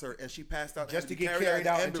this concert and she passed out Just and to had get be carried in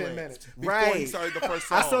an out in 10 ambulance minutes. before he Right. started the first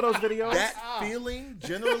song. I saw those videos. That feeling,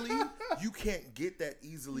 generally, you can't get that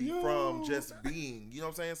easily from just being. You know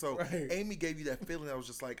what I'm saying? So Right. Amy gave you that feeling that was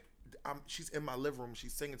just like, she's in my living room.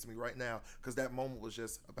 She's singing to me right now because that moment was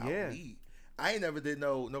just about Yeah. me. I ain't never did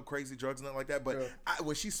no crazy drugs, nothing like that. But Yeah.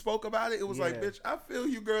 when she spoke about it, it was like, Yeah. bitch, I feel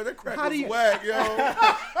you, girl. That crack How was do you- whack, yo.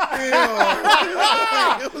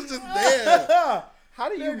 Damn. It was just there. How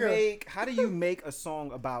do you Nigga. make a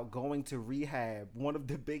song about going to rehab? One of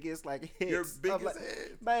the biggest like hits. Your of, biggest like,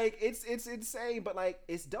 hit. Like it's insane, but like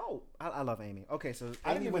it's dope. I love Amy. Okay, so I didn't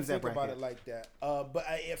Amy even wins that think about bracket. it like that. But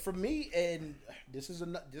for me, and this is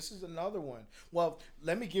another one. Well,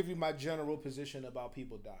 let me give you my general position about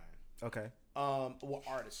people dying. Okay. Well,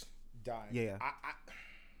 artists dying. Yeah.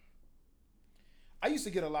 I used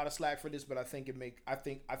to get a lot of slack for this, but I think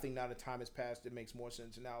now the time has passed, it makes more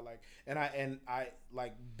sense now. Like, and I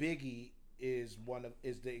like Biggie is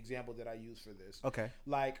the example that I use for this. Okay.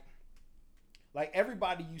 Like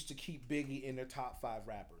everybody used to keep Biggie in their top 5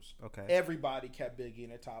 rappers. Okay. Everybody kept Biggie in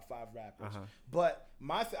their top 5 rappers. But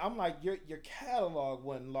I'm like, your catalog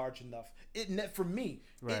wasn't large enough. For me,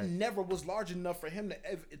 Right. it never was large enough for him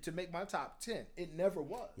to make my top 10. It never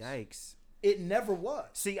was. Yikes. It never was.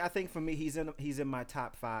 See, I think for me, he's in my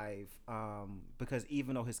top 5 because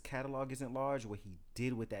even though his catalog isn't large, what he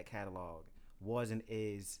did with that catalog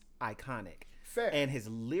is iconic. Fair. And his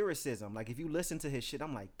lyricism, like if you listen to his shit,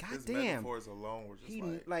 I'm like, God His damn. metaphors alone were just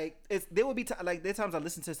There will be like there are times I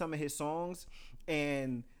listen to some of his songs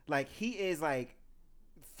and like he is like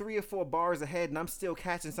 3 or 4 bars ahead and I'm still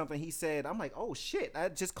catching something he said. I'm like, oh shit, I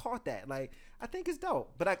just caught that. Like I think it's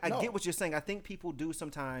dope. But I get what you're saying. I think people do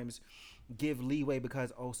sometimes give leeway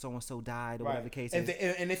because so and so died or whatever the case is.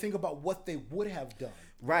 And they think about what they would have done.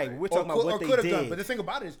 Right. We're talking about what they could have did. done. But the thing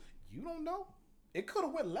about it is, you don't know. It could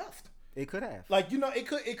have went left. It could have. Like,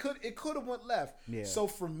 it could have went left. Yeah. So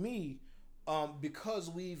for me, because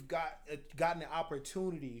we've gotten the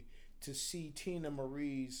opportunity to see Tina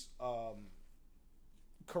Marie's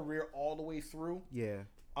career all the way through, Yeah.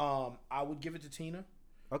 I would give it to Tina.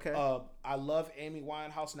 Okay. I love Amy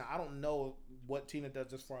Winehouse. Now I don't know what Tina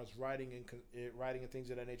does as far as writing and things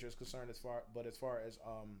of that nature is concerned. As far as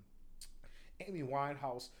Amy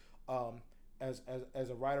Winehouse, as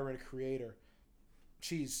a writer and a creator,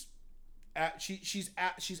 she's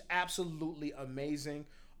absolutely amazing.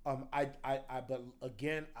 But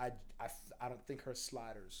again, I don't think her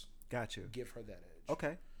sliders Got you. give her that edge.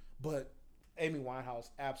 Okay. But Amy Winehouse,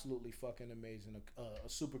 absolutely fucking amazing. A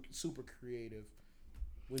super creative.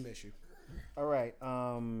 We miss you. All right.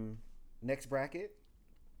 Next bracket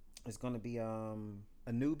is going to be a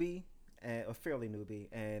newbie, and a fairly newbie,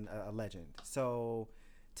 and a legend. So,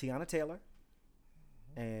 Tiana Taylor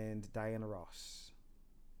and Diana Ross.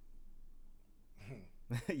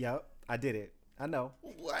 Yep, I did it. I know.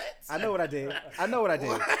 What? I know what I did. I know what I did.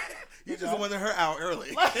 What? You just wanted her out early.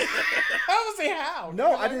 I would say how.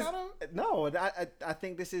 No, Like, I just no. I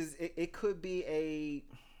think this is. It could be a.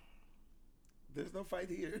 There's no fight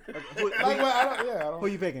here. Like, well, I don't. Who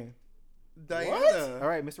you picking? Diana. All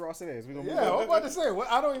right, Mr. Ross, it is. We're gonna move Yeah, on. I'm about to say. What?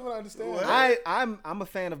 I don't even understand. What? I'm a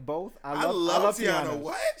fan of both. I love Tiana.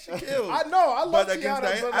 What? She killed. I know. I love But against Tiana.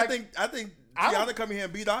 Diana, But like, I think I Tiana don't- come here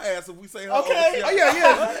and beat our ass if we say her. okay. over Oh Tiana.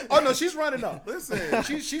 yeah. Oh no, she's running up. Listen.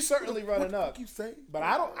 She's certainly running up. You say? But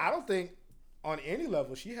I don't think on any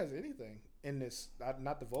level she has anything in this.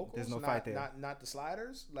 Not the vocals. There's no fight there. Not the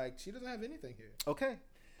sliders. Like she doesn't have anything here. Okay.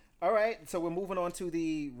 All right. So we're moving on to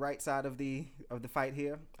the right side of the fight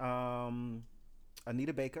here.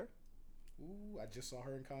 Anita Baker. Ooh, I just saw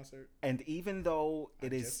her in concert. And even though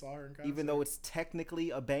it is, just saw her in concert. even though it's technically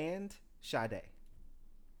a band, Sade.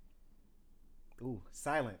 Ooh,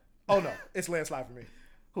 silent. Oh no, it's landslide for me.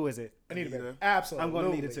 Who is it? Anita Anita. Baker. Absolutely. I'm going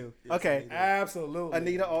to Anita too. Yes, Okay. Anita. Absolutely.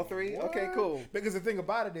 Anita, all three? What? Okay, cool. Because the thing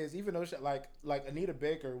about it is, even though like Anita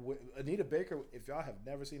Baker, if y'all have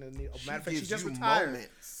never seen Anita, matter of fact, she just retired.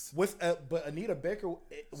 Moments. But Anita Baker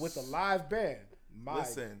with a live band, my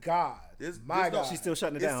Listen, God, there's my no- God, She's still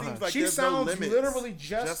shutting it It down, seems huh? like she there's sounds no limits. literally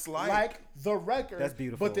just like the record. That's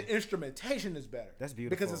beautiful. But the instrumentation is better. That's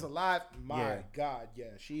beautiful. because it's a live. My Yeah. God, yeah,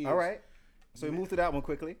 she is. All right. So we moved to that one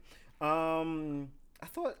quickly. I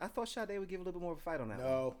thought Sade would give a little bit more of a fight on that one.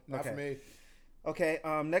 No, not Okay. for me. Okay,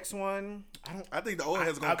 next one. I think the old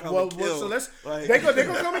heads gonna come well, and kill. so let's. Like, They gonna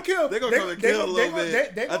come and kill. They're gonna come and kill a little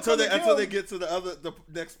bit They gonna until come and until kill. they get to the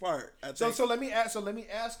next part. I think. So let me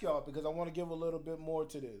ask y'all, because I want to give a little bit more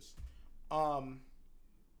to this.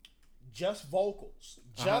 Just vocals.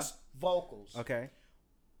 Just vocals. Okay,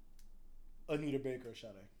 Anita Baker or Sade?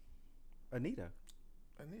 Anita.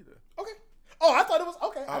 Anita. Okay. Oh, I thought it was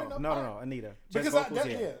okay. I Oh, didn't know. No, Anita. Just Because vocals,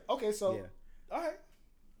 yeah. Okay, so Yeah. all right.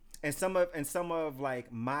 And some of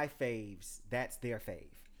like my faves, that's their fave.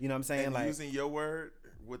 You know what I'm saying? And like using your word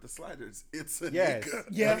with the sliders, it's Anika. Yes.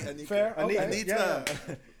 Yeah, Anika. fair. Okay. Anita.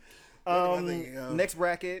 Yeah. am I thinking of? Next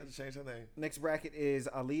bracket. I had to change her name. Next bracket is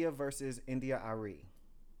Aaliyah versus India Arie.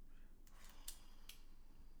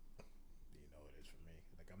 You know it is for me.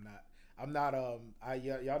 Like I'm not.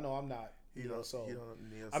 Y'all know I'm not neo soul.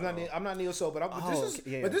 I'm not neo soul.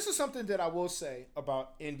 But this is something that I will say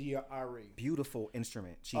about India Arie. Beautiful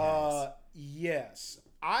instrument she has. Yes,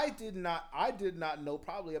 I did not know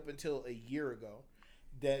probably up until a year ago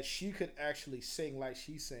that she could actually sing like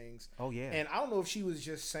she sings. Oh yeah. And I don't know if she was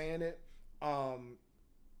just saying it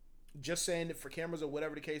for cameras or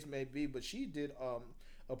whatever the case may be, but she did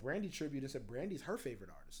a Brandy tribute and said Brandy's her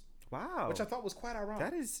favorite artist. Wow. Which I thought was quite ironic.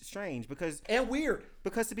 That is strange and weird.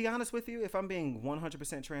 Because to be honest with you, if I'm being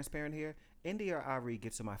 100% transparent here, India Arie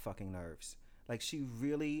gets on my fucking nerves. Like, she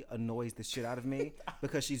really annoys the shit out of me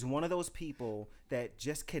because she's one of those people that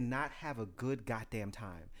just cannot have a good goddamn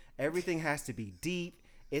time. Everything has to be deep.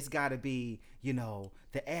 It's got to be, the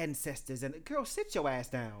ancestors. And girl, sit your ass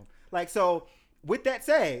down. Like, so with that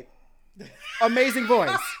said, amazing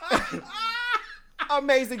voice.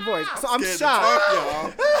 Amazing voice. So I'm shocked.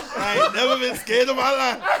 I ain't never been scared in my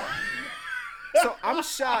life. So I'm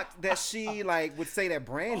shocked that she would say that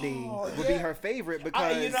Brandy would be her favorite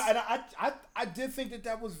because I did think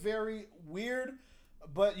that was very weird,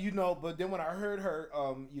 but then when I heard her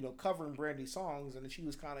covering Brandy songs and she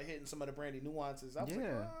was kind of hitting some of the Brandy nuances, I was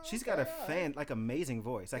she's got amazing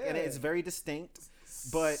voice, and it's very distinct.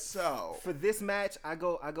 But so for this match, I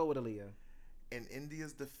go with Aaliyah. In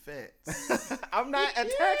India's defense, I'm not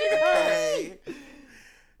attacking her.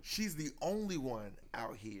 She's the only one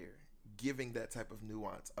out here giving that type of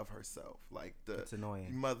nuance of herself, like That's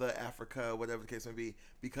annoying. Mother Africa, whatever the case may be,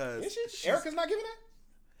 because Erica's not giving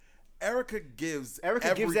that. Erica gives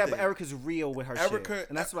that, but Erica's real with her shit,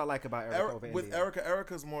 and that's what I like about Erica over with India.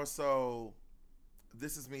 Erica's more so,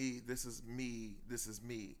 this is me, this is me, this is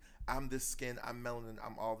me. I'm this skin, I'm melanin,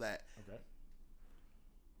 I'm all that. Okay.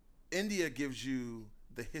 India gives you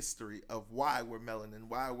the history of why we're melanin,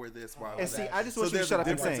 why we're this, why we're that. See, I just want you to shut up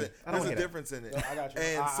and sing. There's a difference in it. No, I got you.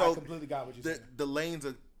 And I completely got what you said. The lanes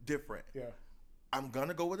are different. Yeah. I'm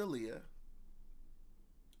gonna go with Aaliyah.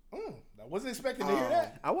 I wasn't expecting to hear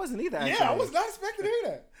that. I wasn't either. Yeah, I was not expecting to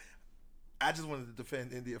hear that. I just wanted to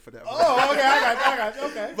defend India for that. Oh, okay, I got you.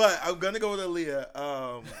 Okay. But I'm gonna go with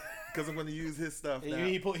Aaliyah because I'm gonna use his stuff now.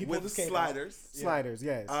 He pulled with his sliders. Sliders,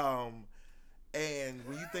 yes. And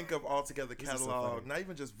when you think of Altogether catalog, so not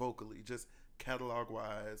even just vocally, just catalog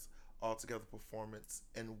wise, Altogether performance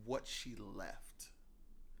and what she left.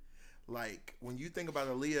 Like when you think about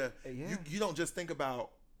Aaliyah, you don't just think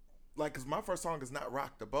about because my first song is not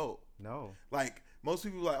Rock the Boat. No. Like most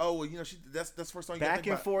people are like, oh well, that's the first song you Back think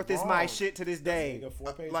and about. forth is my shit to this day. A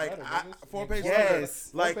 4-page Like letter. 4-page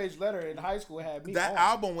Yes. letter. 4-page letter in high school had me. That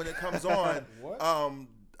album when it comes on, What?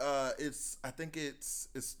 I think it's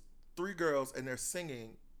 3 girls and they're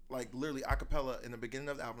singing literally a cappella in the beginning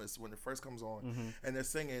of the album. Is when it first comes on, and they're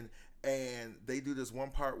singing, and they do this one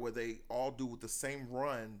part where they all do the same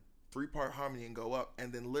run, 3-part harmony, and go up,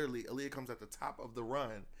 and then literally Aaliyah comes at the top of the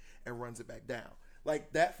run and runs it back down.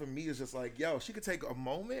 Like that for me is just yo, she could take a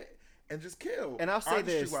moment and just kill. And I'll say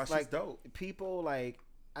this, while she's dope. People I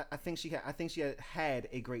think she had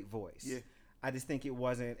a great voice. Yeah. I just think it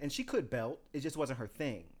wasn't, and she could belt. It just wasn't her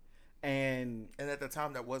thing. And at the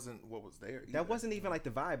time, that wasn't what was there. Either. That wasn't even the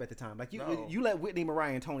vibe at the time. Like No. you let Whitney,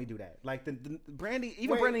 Mariah, and Tony do that. Like the Brandy,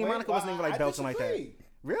 even Wait, Brandy and Monica wasn't even belting like that. disagree.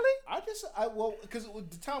 Really? Because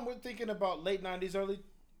at the time we're thinking about late 90s, No,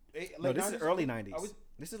 this 90s? is early 90s.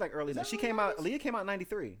 This is early 90s. She came out. 90s? Aaliyah came out in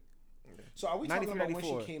 93. So are we talking 93, about when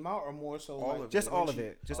 94. she came out, or more so All of it. Just When all of she-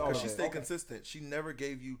 it. Just all of She it. stayed consistent. She never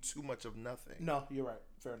gave you too much of nothing. No, you're right.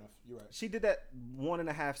 Fair enough. You're right. She did that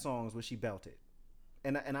 1.5 songs where she belted.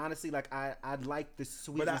 And honestly, I like the But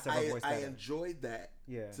sweetness of her voice I better. enjoyed that.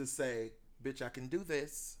 Yeah. To say, bitch, I can do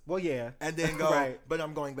this. Well, yeah. And then go, Right. but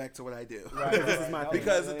I'm going back to what I do. Right, This is my thing.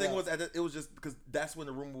 Because Yeah, the thing yeah. was, it was just because that's when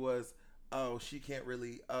the rumor was, oh, she can't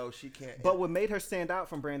really, she can't. But what made her stand out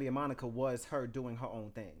from Brandy and Monica was her doing her own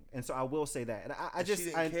thing. And so I will say that. And I And just she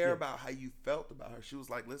didn't care yeah. about how you felt about her. She was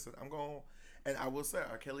like, listen, I'm going. And I will say,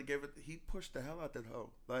 R. Kelly he pushed the hell out that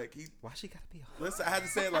hoe. Like Why she gotta be a listen, I had to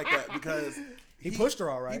say it like that because He pushed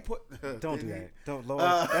her all right. He put. Don't do didn't he? that. Don't Lord.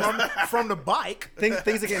 from the bike. Things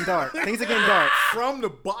are getting dark. Things are getting dark. From the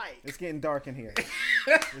bike. It's getting dark in here.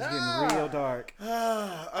 It's getting real dark.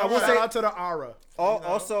 I will Shout say- out to the Aura.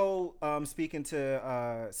 Also, speaking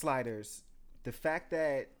to Sliders, the fact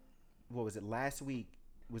that last week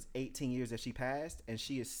was 18 years that she passed and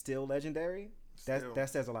she is still legendary. Still.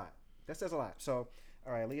 That says a lot. That says a lot. So,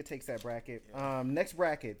 all right, Leah takes that bracket. Next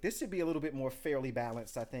bracket. This should be a little bit more fairly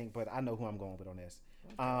balanced, I think, but I know who I'm going with on this.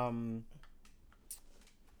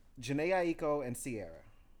 Janae Aiko and Ciara.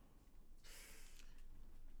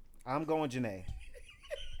 I'm going Janae.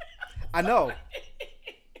 I know.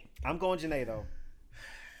 I'm going Janae though.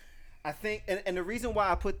 I think, and the reason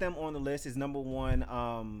why I put them on the list is number one.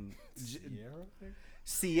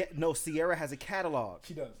 Ciara has a catalog.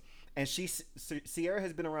 She does, and Ciara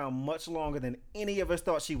has been around much longer than any of us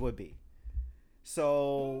thought she would be.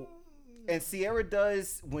 So, and Ciara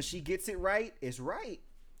does when she gets it right, it's right.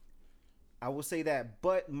 I will say that,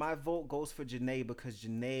 but my vote goes for Janae because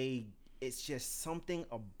Janae, it's just something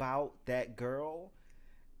about that girl,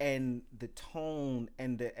 and the tone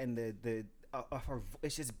and the of her.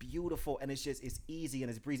 It's just beautiful, and it's easy and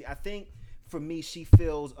it's breezy. I think for me, she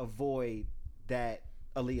fills a void that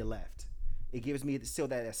Aaliyah left. It gives me still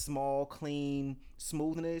that small, clean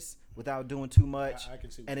smoothness without doing too much, I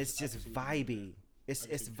can see and it's just vibey. It's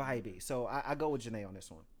vibey. So I go with Janae on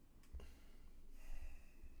this one.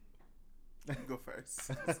 You go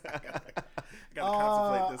first. I gotta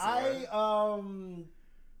contemplate this one.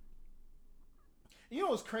 You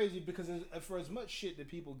know, it's crazy because for as much shit that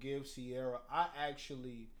people give Ciara, I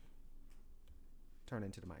actually turn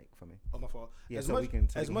into the mic for me. Oh, my fault. Yeah, as so much, we can.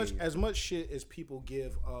 As much shit as people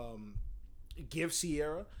give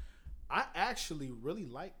Ciara, I actually really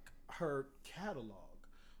like her catalog.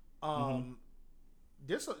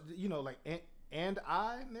 This, you know, like and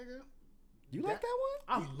I, nigga. You like that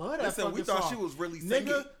one? I love that. Listen, fucking we thought song. she was really singing.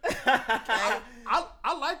 Nigga,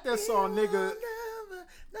 I like that song, nigga.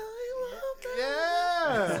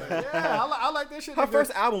 Yeah, I like that shit. Her nigga.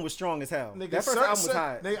 first album was strong as hell. Nigga, that first album was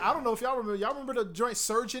hot. Nigga, I don't know if y'all remember. Y'all remember the joint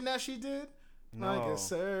Surgeon that she did? No. Like a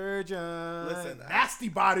surgeon. Listen, nasty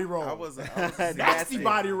body roll. I was nasty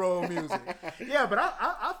body roll music. Yeah, but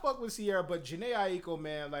I fuck with Ciara, but Janae Aiko,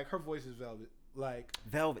 man, like her voice is velvet. Like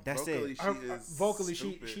velvet, that's vocally, it. Vocally,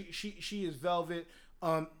 she is velvet.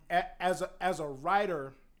 As a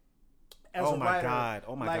writer, oh my god,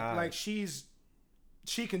 like she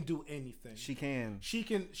can do anything. She can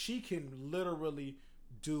literally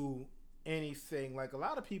do anything. Like a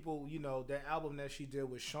lot of people, you know, that album that she did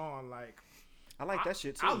with Sean, like I like that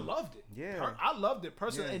shit too. I loved it. Yeah, I loved it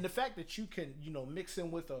personally, yeah. and the fact that you can, you know, mix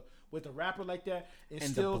in with a rapper like that and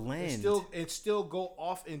still go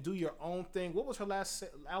off and do your own thing. What was her last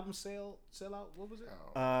album? Sell out? What was it?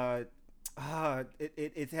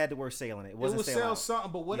 It had the word "sale" in it. It was sale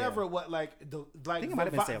something, but whatever. Yeah. What like the I think it might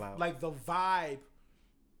have been Sale Out. Like the vibe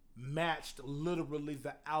matched literally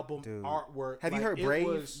the album artwork. Have you heard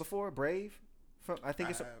Brave before? Brave. I think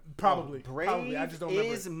it's probably Brave. Probably. I just don't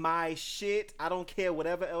remember. Is my shit. I don't care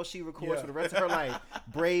whatever else she records for the rest of her life.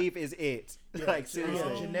 Brave is it. Yeah. Like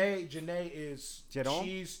seriously. Janae is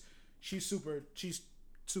she's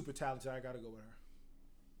super talented. I gotta go with her.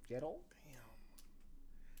 Jadon?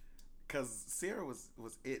 Because Ciara was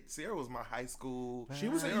it. Ciara was my high school. She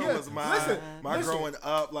was was my growing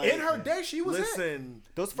up. Like in her day, she was listen.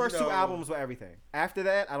 Those first two albums were everything. After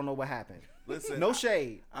that, I don't know what happened. Listen, no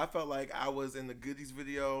shade. I felt like I was in the Goodies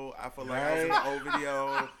video. I felt like I was in the old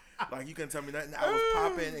video. Like you couldn't tell me nothing. I was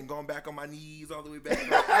popping and going back on my knees all the way back.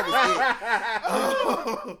 Like, I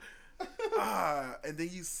was it. And then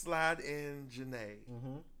you slide in Janae,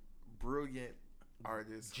 brilliant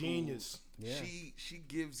artist, genius. Yeah. She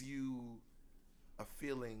gives you a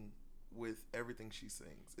feeling with everything she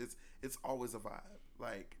sings. It's always a vibe.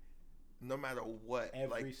 Like no matter what,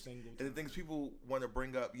 every single time. And the things people want to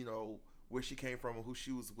bring up, you know, where she came from and who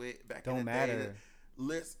she was with back don't in the matter.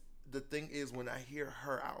 day. The thing is, when I hear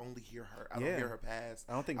her, I only hear her. I don't hear her past.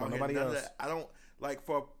 I don't think about nobody else. I don't like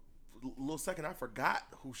for a little second. I forgot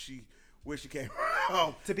where she came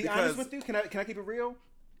from. To be honest with you, can I keep it real?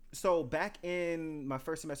 So back in my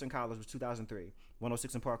first semester in college was 2003.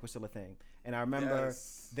 106 in Park was still a thing, and I remember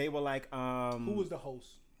they were like, who was the host?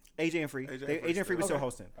 AJ and Free. AJ and Free was still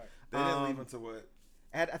hosting. Right. They didn't leave until what?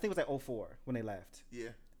 I think it was like 04 when they left. Yeah.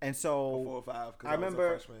 And so 04 or 05. I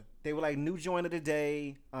remember they were like new joint of the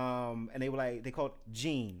day, and they were like they called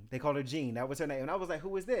Jean. They called her Jean. That was her name, and I was like,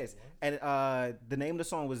 who is this? What? And the name of the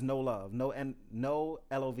song was No Love, no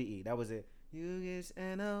LOVE. That was it. You get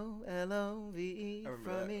NOLOVE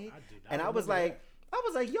from me, and I was like,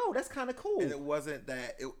 yo, that's kind of cool. And it wasn't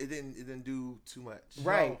that it didn't do too much.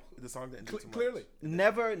 Right. No, the song didn't do too much. Clearly,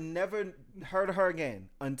 never heard of her again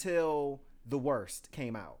until The Worst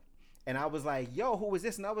came out. And I was like, yo, who is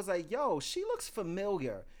this? And I was like, yo, she looks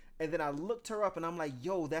familiar. And then I looked her up and I'm like,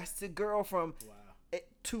 yo, that's the girl from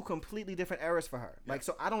two completely different eras for her. Yeah. Like,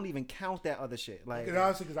 so I don't even count that other shit. Like,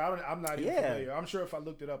 honestly, because I'm not even familiar. I'm sure if I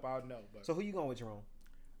looked it up, I'd know. But. So who you going with, Jerome?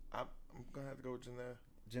 I'm going to have to go with Janae.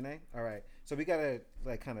 Janae? All right. So we got to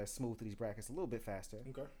like kind of smooth through these brackets a little bit faster.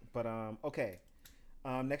 Okay. But, okay.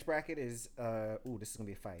 Next bracket is this is gonna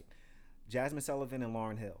be a fight. Jasmine Sullivan and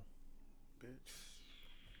Lauryn Hill. Bitch.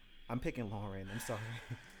 I'm picking Lauryn. I'm sorry.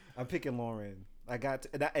 I'm picking Lauryn.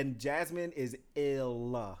 And Jasmine is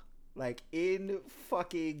ill, like in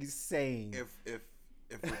fucking sane.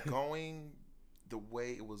 If we're going the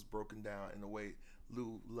way it was broken down and the way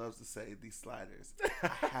Lou loves to say these sliders,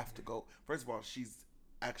 I have to go. First of all, she's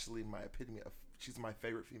actually my epitome of. She's my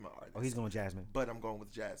favorite female artist. Oh, he's going Jasmine. But I'm going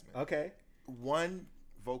with Jasmine. Okay. One,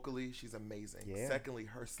 vocally, she's amazing. Yeah. Secondly,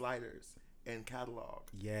 her sliders and catalog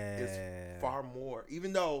is far more.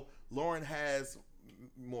 Even though Lauryn has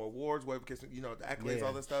more awards, whatever case, you know, the accolades,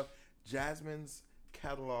 all that stuff. Jasmine's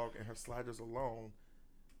catalog and her sliders alone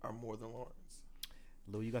are more than Lauryn's.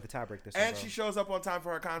 Lou, you got the tiebreak this And one, she shows up on time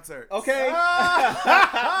for her concert. Okay.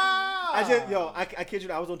 I kid you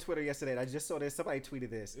not, I was on Twitter yesterday and I just saw this. Somebody tweeted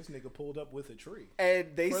this. This nigga pulled up with a tree. And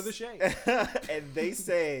they for the shade. And they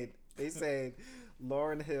said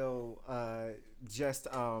Lauryn Hill just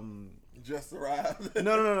arrived.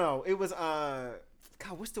 No. It was God,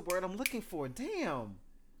 what's the word I'm looking for? Damn.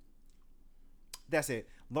 That's it.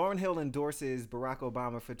 Lauryn Hill endorses Barack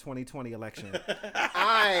Obama for 2020 election.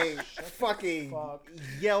 I fucking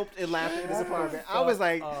yelped and laughed in this apartment. I was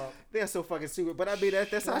like, they're so fucking stupid. But I mean,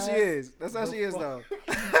 that's how she is. That's how she is, though.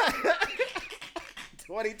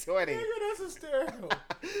 2020. Nigga, that's hysterical.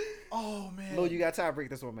 Oh, man. Lou, you got to tiebreak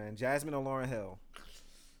this one, man. Jasmine or Lauryn Hill?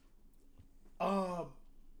 I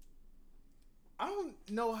don't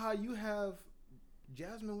know how you have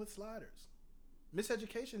Jasmine with sliders.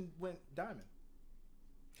 Miseducation went diamond.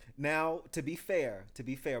 Now, to be fair,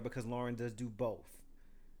 because Lauryn does do both,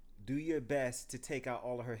 do your best to take out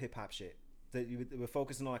all of her hip hop shit. We're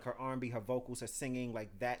focusing on like her R&B, her vocals, her singing,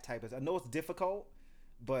 like that type of. I know it's difficult,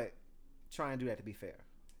 but try and do that to be fair.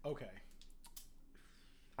 Okay.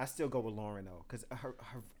 I still go with Lauryn though, because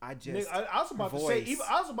I was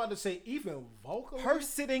about to say even vocally. Her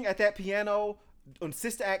sitting at that piano on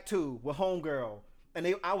Sister Act 2 with Homegirl,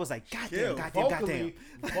 and I was like, goddamn.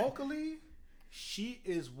 Vocally. She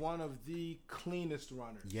is one of the cleanest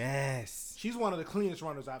runners. Yes. She's one of the cleanest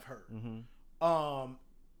runners I've heard. Mm-hmm.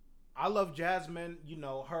 I love Jasmine.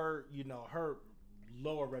 Her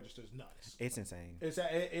lower register's nuts. It's insane.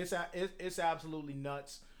 It's absolutely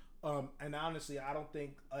nuts. And honestly, I don't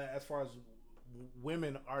think as far as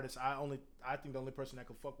women artists, I think the only person that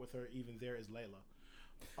could fuck with her even there is Layla.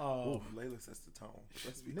 Layla sets the tone.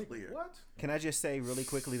 Let's be clear. What? Can I just say really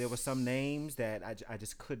quickly, there were some names that I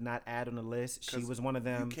just could not add on the list. She was one of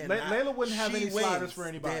them. Layla wouldn't have any sliders for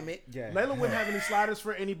anybody. Damn it. Yeah. Layla wouldn't have any sliders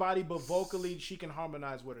for anybody, but vocally she can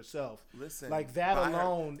harmonize with herself. Listen, like that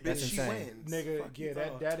alone, that's she insane. wins. Nigga. Yeah,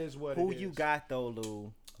 that is what. Who it is. you got though,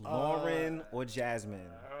 Lou? Lauryn or Jasmine?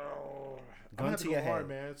 I'm gonna have to go your head. Lauryn,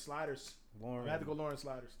 man. Sliders. Lauryn. I have to go Lauryn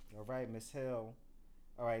sliders. All right, Miss Hill.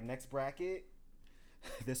 All right, next bracket.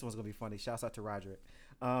 This one's gonna be funny. Shouts out to Roderick.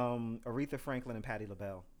 Aretha Franklin and Patti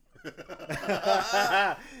LaBelle.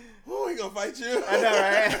 Who he gonna fight you? I know,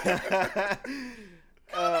 right?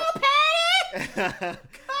 Come on, Patti!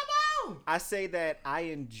 Come on! I say that I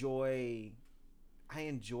enjoy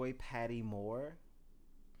Patti more,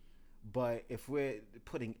 but if we're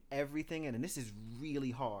putting everything in, and this is really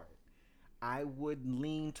hard, I would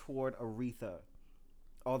lean toward Aretha.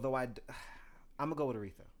 Although I'm gonna go with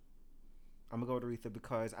Aretha.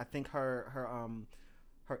 Because I think her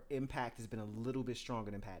impact has been a little bit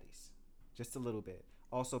stronger than Patty's, just a little bit.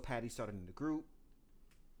 Also, Patti started in the group.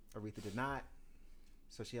 Aretha did not,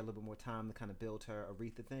 so she had a little bit more time to kind of build her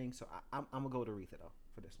Aretha thing. So I'm gonna go with Aretha though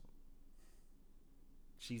for this one.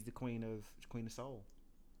 She's the queen of soul.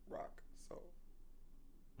 Rock soul.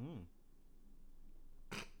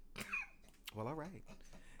 Well, all right.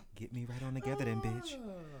 Get me right on together then, bitch.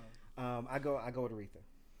 I go with Aretha.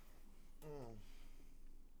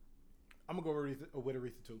 I'm gonna go with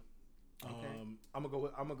Aretha too. Okay. I'm gonna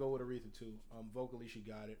go with Aretha too. Vocally, she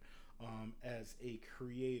got it. As a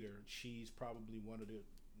creator, she's probably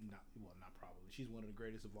she's one of the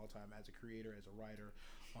greatest of all time as a creator, as a writer,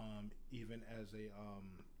 even as a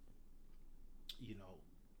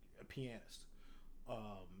pianist.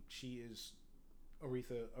 She is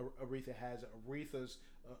Aretha has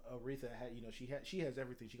she has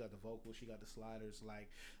everything. She got the vocals, she got the sliders.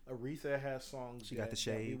 Like Aretha has songs she got the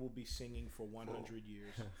shade. That we will be singing for 100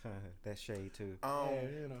 years. That shade too.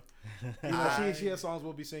 She has songs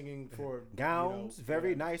we'll be singing for gowns,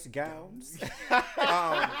 very nice gowns.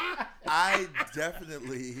 I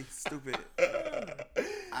definitely stupid.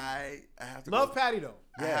 I have to love Patti though.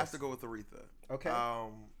 I have to go with Aretha. Okay.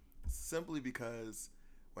 Simply because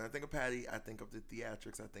When I think of Patty, I think of the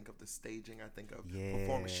theatrics. I think of the staging. I think of Yeah.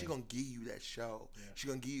 performance. She gonna give you that show. Yeah. She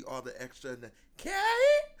gonna give you all the extra. And the,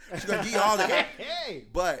 She gonna give you all that. Hey.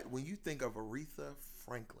 But when you think of Aretha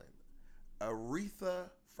Franklin,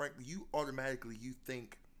 you automatically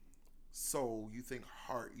think soul, you think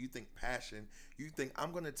heart, you think passion, you think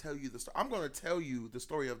I'm gonna tell you the story. I'm gonna tell you the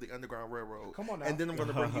story of the Underground Railroad. Come on now. And then I'm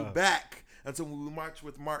gonna bring you back until we march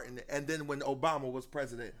with Martin, and then when Obama was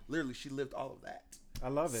president, literally she lived all of that. I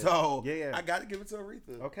love it. So yeah. I gotta give it to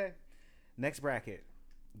Aretha. Okay. Next bracket.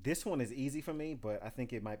 This one is easy for me, but I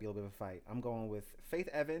think it might be a little bit of a fight. I'm going with Faith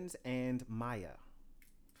Evans and Maya.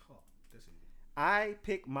 Oh, that's easy. I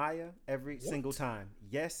pick Maya every single time.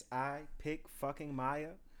 Yes, I pick fucking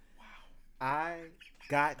Maya. Wow. I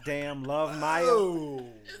goddamn love Maya. Oh.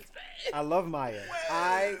 I love Maya.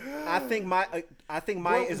 I think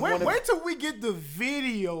Maya is one of. Wait till we get the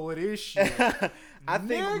video of this shit. I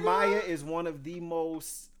think Maya is one of the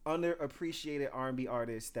most underappreciated R&B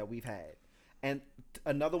artists that we've had, and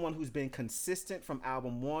another one who's been consistent from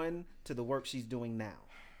album 1 to the work she's doing now.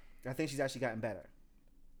 I think she's actually gotten better.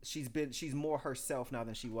 She's more herself now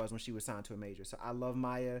than she was when she was signed to a major. So I love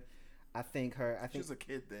Maya. I think she was a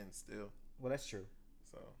kid then still. Well, that's true.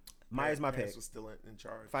 So Maya's my pick. Was still in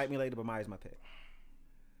charge. Fight me later, but Maya's my pick.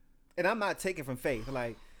 And I'm not taking from Faith.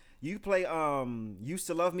 Like, you play Used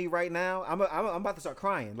to Love Me right now, I'm about to start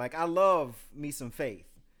crying. Like, I love me some Faith,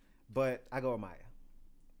 but I go with Maya.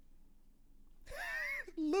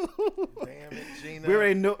 Lou. Damn it, Gina. We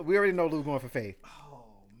already know Lou going for Faith. Oh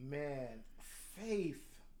man, Faith.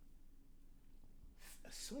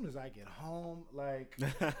 As soon as I get home, like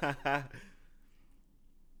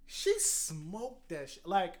she smoked that shit.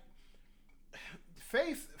 Like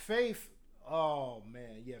Faith. Oh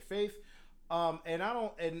man, yeah, Faith. And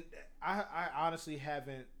I honestly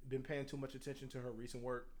haven't been paying too much attention to her recent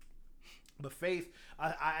work. But Faith,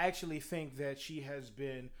 I actually think that she has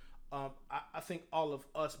been. I think all of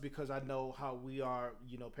us, because I know how we are,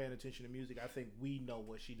 paying attention to music. I think we know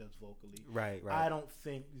what she does vocally. Right. I don't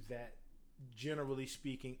think that, generally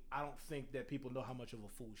speaking, I don't think that people know how much of a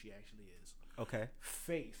fool she actually is. Okay.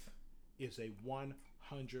 Faith is a 100%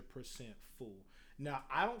 fool. Now,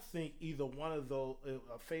 I don't think either one of those,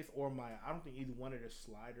 Faith or Maya, I don't think either one of their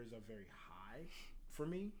sliders are very high for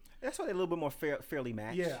me. That's why they're a little bit more fairly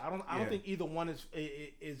matched. Yeah, I don't think either one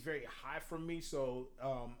is very high for me. So,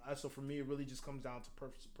 so for me, it really just comes down to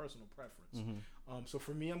personal preference. Mm-hmm. So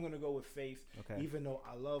for me, I'm gonna go with Faith, even though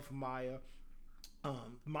I love Maya.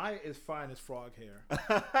 Maya is fine as frog hair.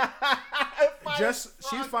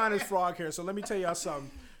 She's fine as frog hair. So let me tell y'all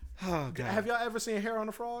something. Oh, God. Have y'all ever seen hair on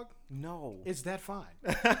a frog? No. It's that fine.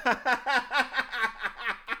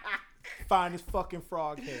 Fine as fucking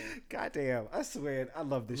frog hair. Goddamn. I swear, I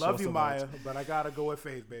love this show Love you, so Maya, much. but I gotta go with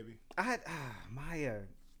Faith, baby. Maya.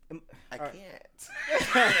 I can't.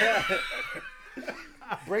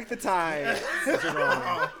 Break the tie,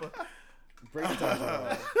 Jerome. Break the tie,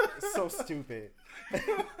 Jerome. So stupid.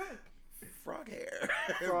 Frog hair.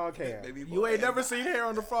 Frog hair. You ain't never seen hair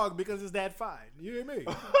on the frog because it's that fine. You hear me?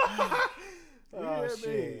 Oh,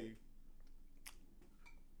 shit.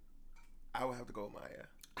 I would have to go with Maya.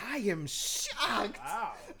 I am shocked.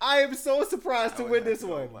 Wow. I am so surprised to win this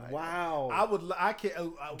one. Maya. Wow. I can't.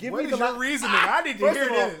 Give what me is the your reasoning? I need to First hear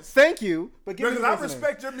of all, this. Thank you, but give Because me I the reasoning.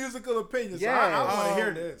 respect your musical opinion. Yeah. So I want to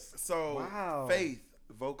hear this. So Wow. Faith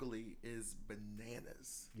vocally is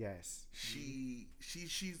bananas. Yes.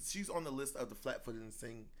 She's on the list of the flat-footed and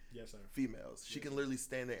sing Yes, sir. females. She can literally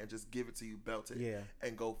stand there and just give it to you, belt it,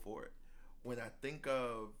 and go for it. When I think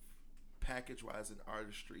of package-wise and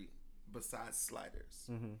artistry, besides sliders,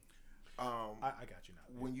 I got you now.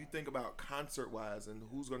 when you think about concert-wise and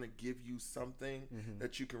who's going to give you something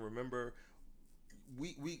that you can remember,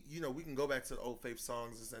 we can go back to the old Faith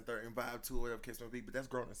songs and third and vibe to it, whatever case may be, but that's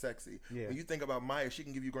Grown and Sexy. Yeah. When you think about Maya, she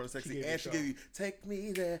can give you Grown and Sexy, and she give give you Take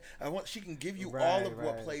Me There. She can give you Right, all of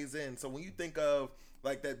what right. plays in. So when you think of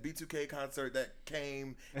like that B2K concert that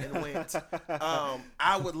came and went,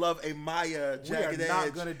 I would love a Maya Jagged We Edge. are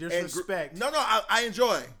not going to disrespect. No, I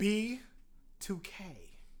enjoy. B2K.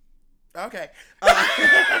 Okay.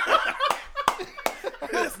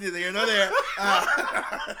 That's neither here nor there.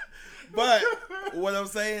 But what I'm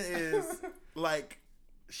saying is, like,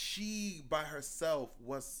 she by herself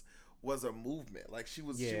was a movement. Like she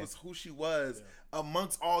was who she was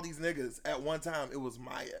amongst all these niggas at one time. It was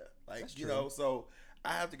Maya. Like, That's you true. know, so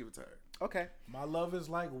I have to give it to her. Okay. My love is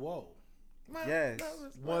like whoa. Yes.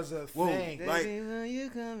 Was a Whoa. thing. Like- will you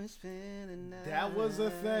come and spend a night? That was a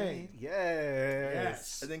thing. Yes.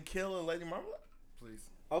 Yes. And then Kill and Lady Marmalade, please.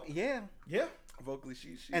 Okay. Yeah. Yeah. vocally, she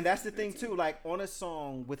and that's the thing too. Like on a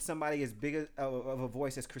song with somebody as big of a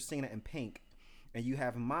voice as Christina and Pink, and you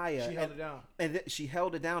have Maya. She held it down. And she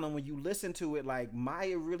held it down. And when you listen to it, like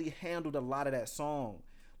Maya really handled a lot of that song.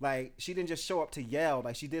 Like she didn't just show up to yell.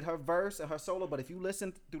 Like she did her verse and her solo. But if you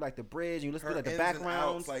listen through like the bridge, you listen to like the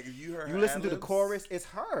backgrounds, like if you heard you listen to the chorus, it's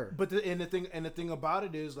her. But the thing about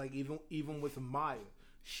it is like even with Maya,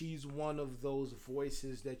 she's one of those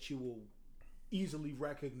voices that you will easily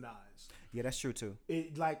recognize. Yeah, that's true too.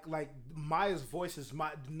 It like Maya's voice is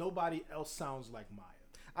nobody else sounds like Maya.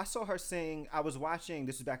 I saw her sing. I was watching.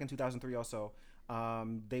 This was back in 2003 also.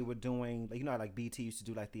 They were doing, like, you know, like BT used to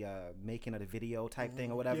do like the making of the video type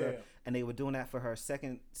thing or whatever, Yeah. and they were doing that for her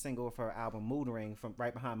second single for her album Mood Ring, from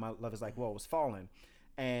right behind My Love Is Like Whoa Was Falling,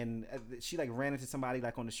 and she like ran into somebody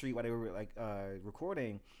like on the street while they were like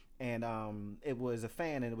recording, and it was a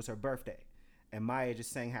fan and it was her birthday, and Maya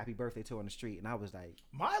just sang happy birthday to her on the street, and I was like,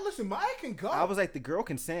 Maya can go. I was like, the girl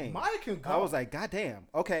can sing. Maya can go. I was like, God damn,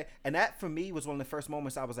 okay. And that for me was one of the first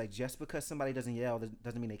moments I was like, just because somebody doesn't yell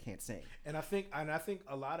doesn't mean they can't sing. And I think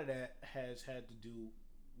a lot of that has had to do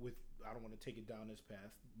with, I don't want to take it down this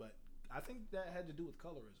path, but I think that had to do with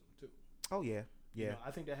colorism too. Oh yeah, yeah. You know,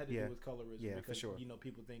 I think that had to do with colorism. Yeah, because, for sure. You know,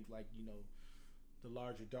 people think like, you know, the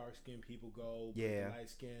larger dark skinned people go, Yeah. the light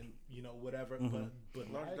skinned, you know, whatever. Mm-hmm. But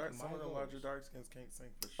some of the goes. larger dark skins can't sing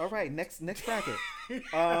for shit. All right, next bracket.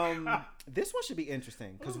 This one should be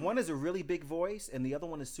interesting because one is a really big voice and the other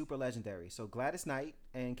one is super legendary. So Gladys Knight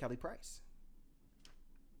and Kelly Price.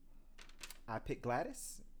 I picked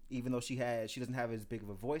Gladys, even though she doesn't have as big of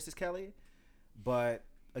a voice as Kelly, but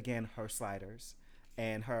again, her sliders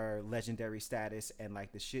and her legendary status and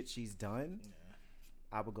like the shit she's done. Yeah.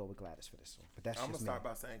 I would go with Gladys for this one, but that's I'm just gonna start me.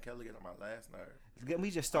 by saying Kelly get on my last nerve. Can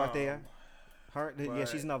we just start there? Yeah,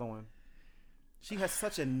 she's but- another one. She has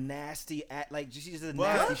such a nasty she's a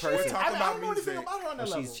But nasty we're person. talking I about don't know anything music. about her on that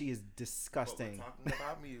Well, level. she is But we're disgusting. talking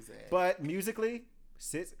about music. But musically,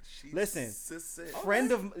 She's listen, sick.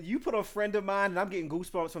 you put a friend of mine, and I'm getting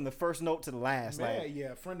goosebumps from the first note to the last. Man, Like,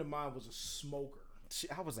 yeah, a friend of mine was a smoker.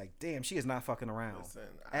 I was like, damn, she is not fucking around Listen,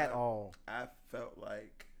 at all. I felt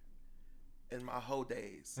like in my whole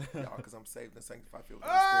days, y'all, because I'm saved and sanctified, filled with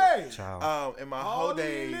the Hey! Spirit. Child. In my whole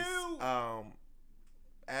days, Hallelujah.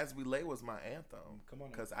 As We Lay was my anthem. Come on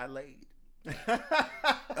now. Because I laid.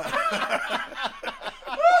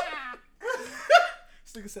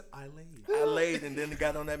 This nigga said, I laid. I laid and then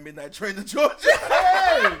got on that midnight train to Georgia.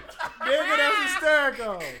 Hey! Nigga, that's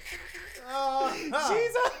hysterical.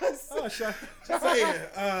 Jesus. Oh, shout Saying,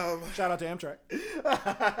 out to Amtrak.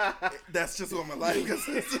 that's just what my life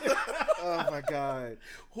consists of. Oh my God.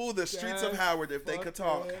 Who the streets of Howard, if they could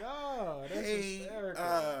talk. Oh, that's Hey,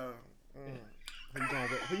 hysterical.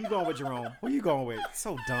 Who you going with, Jerome? Who you going with?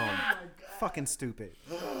 So dumb. Fucking stupid.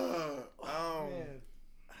 Man.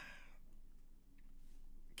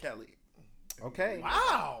 Kelly. Okay.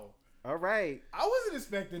 Wow. All right. I wasn't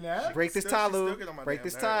expecting that. Break this Still- tie, she still Lou. get on my Break damn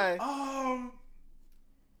this nerves. tie. I'm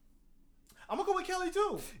gonna go with Kelly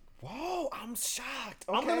too. Whoa, I'm shocked.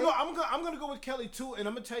 I'm Okay. gonna go with Kelly too, and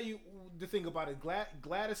I'm gonna tell you the thing about it.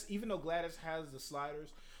 Gladys, even though Gladys has the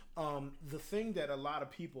sliders, the thing that a lot of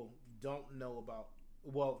people don't know about,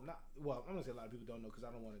 I'm gonna say a lot of people don't know because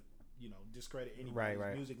I don't want to, discredit anybody's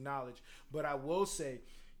Right. music knowledge, but I will say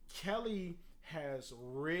Kelly has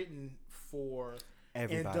written for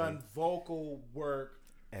Everybody. and done vocal work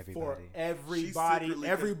for Everybody.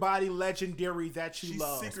 everybody legendary that you She's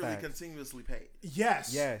love. secretly Facts. continuously paid.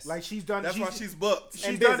 Yes, like she's done. That's why she's booked. She's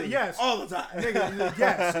and done busy. it, yes, all the time. Nigga,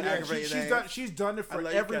 yes, Aggravating she's ass. done. She's done it I for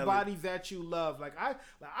love you, everybody that you love. Like I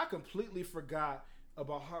completely forgot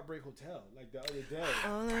about Heartbreak Hotel. Like the other day,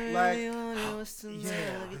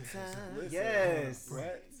 Yes.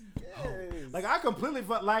 Right? like I completely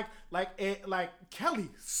like Kelly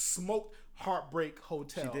smoked Heartbreak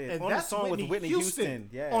Hotel. She did. And On the that's song with Whitney Houston,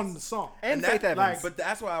 yes. on the song. And that- Faith Evans. But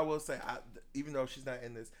that's why I will say, even though she's not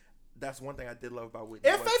in this, that's one thing I did love about Whitney.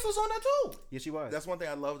 And Faith was on that too. Yeah, she was. That's one thing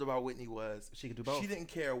I loved about Whitney was She could do both. She didn't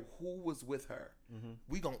care who was with her.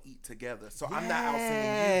 We gonna eat together. So I'm not Yes. out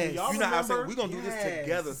singing Do you. y'all You're not out remember- singing. We gonna do this Yes.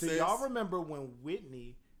 together, Do sis. y'all remember when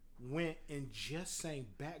Whitney went and just sang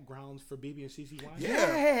backgrounds for BB and CeCe Winans?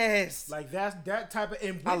 Yes. Like that type of,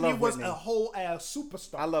 and I Whitney love was Whitney. a whole ass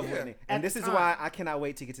superstar. I love Yeah. Whitney. At And this the is time. why I cannot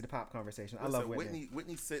wait to get to the pop conversation. I love Listen, Whitney.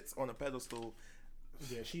 Whitney sits on a pedestal.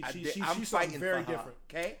 Yeah, I'm she's fighting something very for her, different.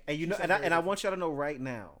 Okay. And you know, She's and very I want y'all to know right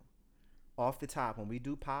now, off the top, when we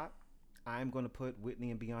do pop, I'm going to put Whitney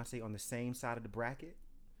and Beyonce on the same side of the bracket,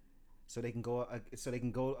 so they can go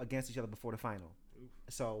against each other before the final.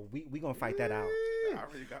 So we gonna fight that out. I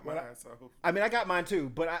already got mine. So I mean, I got mine too,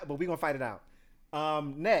 but we gonna fight it out.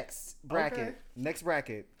 Next bracket. Okay. Next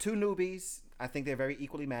bracket. Two newbies. I think they're very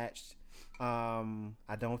equally matched.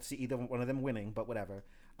 I don't see either one of them winning, but whatever.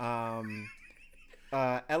 Ella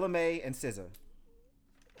May and SZA.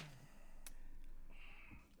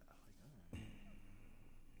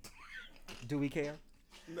 Do we care?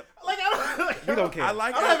 Like I don't. We don't care. I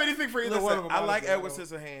like. I don't have anything for either one of them. I like honestly. Edward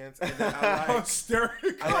Scissorhands. And then I like. Hysterical.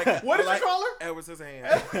 I like, What did I like you call her? Edward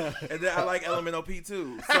Scissorhands. And then I like Elemental P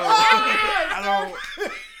too. So I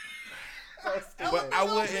don't. But I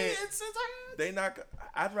wouldn't. They not.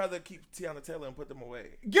 I'd rather keep Tiana Taylor and put them away.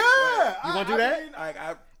 Yeah. You want to do that? Like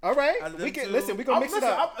All right. I them We can two. listen. We're gonna mix it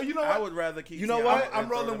up. You know I what? would rather keep. You know Tiana what? and I'm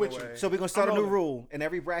throw rolling them with you. away. So we're gonna start a new rolling. rule. In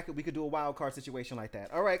every bracket, we could do a wild card situation like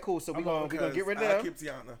that. All right, cool. So we're gonna get rid of I them, keep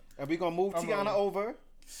Tiana. and we're gonna move I'm Tiana rolling. over.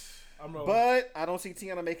 I'm rolling. But I don't see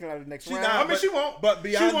Tiana making it out of the next She round. not. I mean, but- she won't. but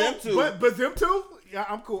beyond She won't, them two. But them two. Yeah,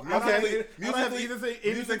 I'm cool. I don't have Musically, either thing.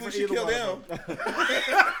 Anything musically, for she either killed one of them.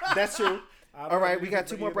 That's true. I don't All right, have we anything got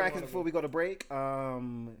for two more either brackets one of before them. we go to break.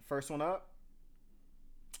 First one up.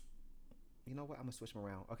 You know what? I'm gonna switch them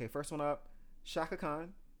around. Okay, first one up, Shaka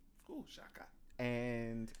Khan Ooh, Shaka.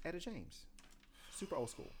 and Etta James. Super old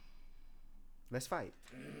school. Let's fight.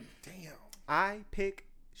 Damn. I pick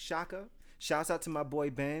Shaka. Shouts out to my boy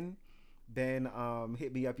Ben. Ben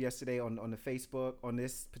hit me up yesterday on the Facebook on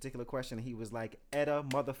this particular question. He was like, Etta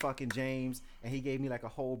motherfucking James. And he gave me like a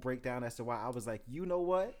whole breakdown as to why. I was like, you know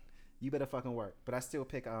what? You better fucking work. But I still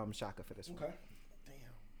pick Shaka for this one. Okay.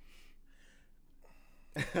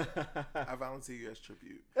 I volunteer you as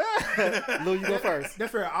tribute. Lou, you go first.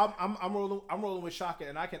 That's fair. I'm rolling with Shaka,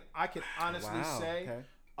 and I can honestly Wow, say,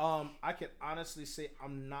 okay. I can honestly say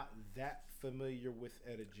I'm not that familiar with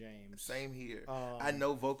Etta James. Same here. I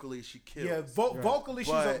know vocally she kills. Yeah, vocally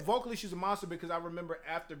But- she's a monster because I remember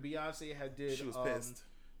after Beyonce had did She was pissed.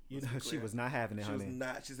 She was not having it, She was honey.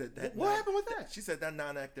 not. She said that. What happened with that? She said that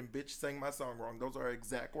non-acting bitch sang my song wrong. Those are her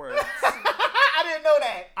exact words. I didn't know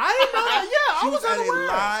that. I didn't know that. Yeah, She I was at a unaware.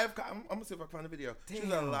 live. I'm gonna see if I can find the video. She was at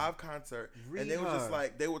a Damn. live concert, and they were just Read her.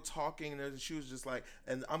 like they were talking, and she was just like,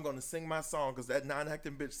 "And I'm gonna sing my song because that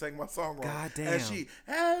non-acting bitch sang my song wrong." God damn. And she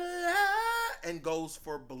and goes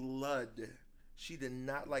for blood. She did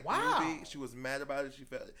not like Wow. the movie. She was mad about it. She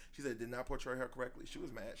felt. She said it did not portray her correctly. She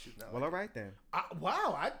was mad. She's not. Well, like all right then.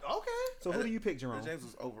 Wow. Okay. So who do you pick, Jerome? James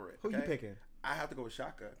was over it. Who you okay? picking? I have to go with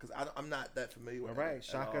Shaka because I'm not that familiar with All her right, at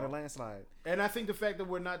Shaka all. the landslide. And I think the fact that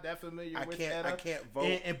we're not that familiar I with can't- Etta, I can't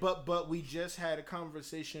vote. but we just had a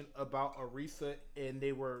conversation about Aretha, and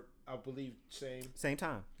they were, I believe, same. Same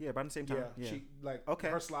time. Yeah, about the same time. Yeah, Yeah. she like Okay.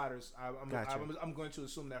 her sliders. Gotcha. I'm going to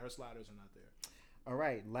assume that her sliders are not there. All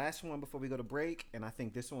right, last one before we go to break, and I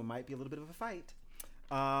think this one might be a little bit of a fight.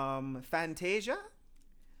 Fantasia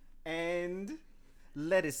and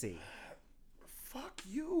Lettucey. Fuck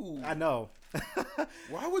you. I know.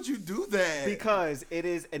 Why would you do that? Because it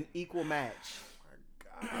is an equal match.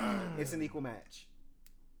 God. It's an equal match.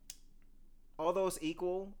 Although it's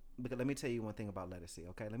equal, because let me tell you one thing about Lettucey,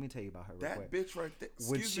 okay? Let me tell you about her real That quick. bitch right there.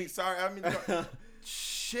 When Excuse she- me. Sorry. I mean,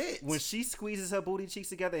 shit. When she squeezes her booty cheeks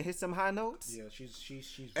together and hits some high notes, Yeah,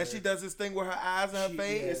 she's and very, she does this thing with her eyes and her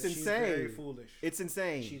face. It's she's insane. Very foolish. it's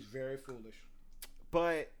insane. She's very foolish.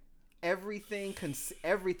 But everything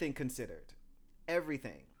considered,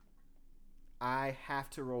 everything, I have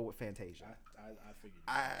to roll with Fantasia. I figured.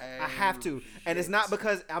 I have to, and it's not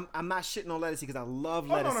because I'm not shitting on Lettucey because I love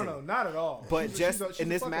Oh, Lettucey. no, not at all. But She's just she's in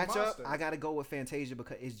this fucking matchup, monster. I gotta go with Fantasia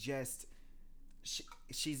because it's just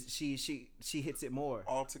she hits it more.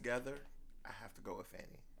 All together, I have to go with Fanny.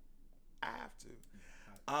 I have to.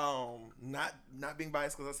 Not being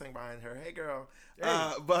biased because I sang behind her. Hey, girl.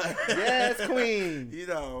 But Yes, queen. you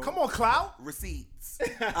know, Come on, Clout. receipts.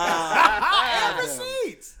 I have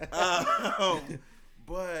receipts.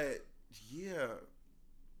 But yeah,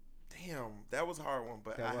 damn, that was a hard one.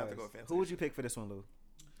 But I have to go with Fantasia. Who would you pick for this one, Lou?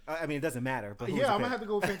 I mean, it doesn't matter. But who would Yeah, you I'm gonna pick? have to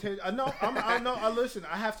go with Fantasia. I know. Listen,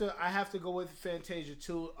 I have to go with Fantasia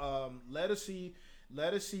too. Lettucey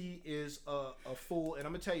is a fool, and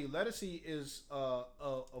I'm gonna tell you, Lettucey is a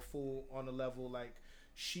fool on the level like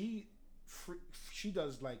she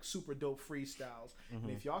does like super dope freestyles. Mm-hmm.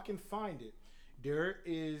 And if y'all can find it, there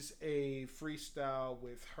is a freestyle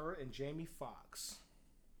with her and Jamie Foxx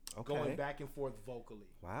Okay. going back and forth vocally.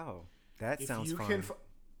 Wow, that If sounds you fun. can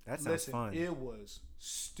That sounds Listen, fun. it was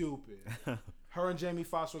stupid. Her and Jamie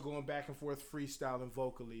Foxx were going back and forth freestyling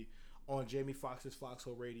vocally on Jamie Foxx's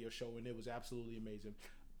Foxhole radio show, and it was absolutely amazing.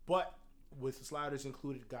 But with the sliders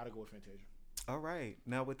included, gotta go with Fantasia. All right.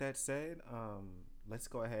 Now, with that said, let's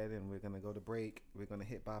go ahead and we're gonna go to break. We're gonna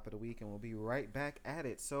hit Bop of the Week, and we'll be right back at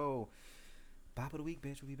it. So, Bop of the Week,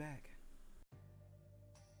 bitch, we'll be back.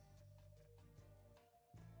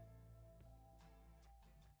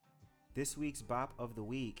 This week's bop of the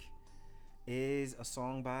week is a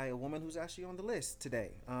song by a woman who's actually on the list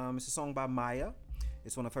today. It's a song by Maya.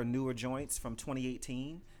 It's one of her newer joints from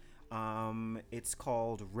 2018. It's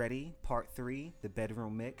called Ready Part 3, the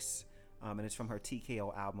bedroom mix, and it's from her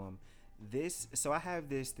TKO album. So I have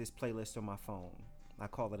this playlist on my phone. I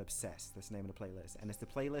call it Obsessed. That's the name of the playlist, and it's the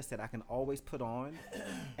playlist that I can always put on,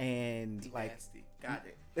 and like, Nasty. Got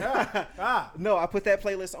it. no, I put that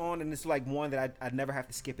playlist on, and it's like one that I never have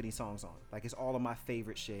to skip any songs on. Like, it's all of my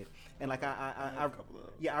favorite shit, and like I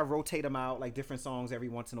rotate them out, like different songs every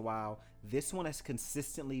once in a while. This one has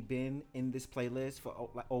consistently been in this playlist for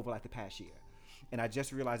over the past year. And I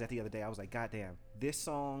just realized that the other day. I was like, God damn, this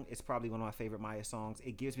song is probably one of my favorite Maya songs.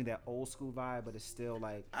 It gives me that old school vibe, but it's still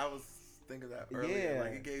like, I was thinking that earlier. Yeah.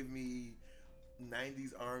 Like, it gave me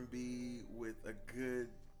 90s R&B with a good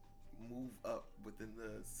move up within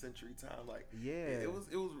the century time. Like, yeah, it was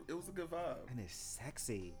a good vibe. and it's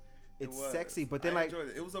sexy. It's was. sexy, but then I like, enjoyed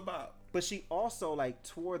it. It was a bop. but she also, like,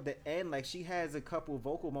 toward the end, like, she has a couple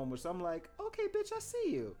vocal moments. I'm like, okay, bitch, I see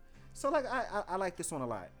you. So like, I like this one a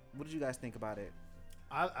lot. What did you guys think about it?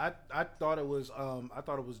 I thought it was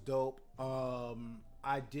dope.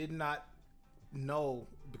 I did not know,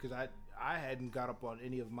 because I hadn't got up on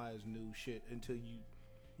any of Maya's new shit until you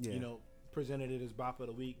presented it as bop of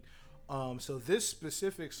the week. So this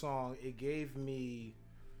specific song, it gave me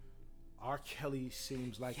R. Kelly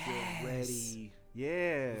Seems Like You're Ready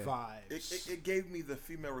vibes. It gave me the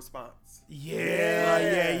female response. Yeah.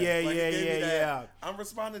 I'm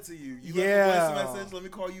responding to you. You left a voice message. Let me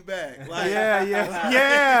call you back. Like,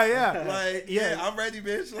 yeah. Like, yeah, I'm ready,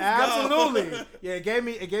 bitch. Let's Absolutely. go. Yeah, it gave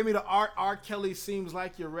me the R. Kelly Seems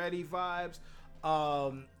Like You're Ready vibes.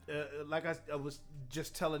 Like I was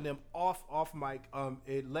just telling them off mic,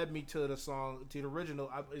 it led me to the song, to the original.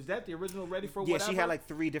 Is that the original Ready for Whatever? Yeah, she had like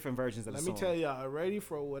 3 different versions of the song. Let me tell you, Ready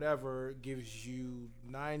for Whatever gives you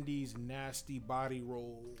 90s nasty body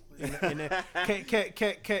roll and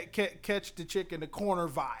catch the chick in the corner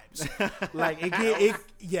vibes. Like,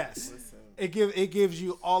 yes. Listen. It gives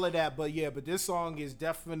you all of that, but this song is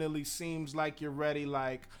definitely Seems Like You're Ready.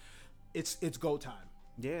 Like, it's go time.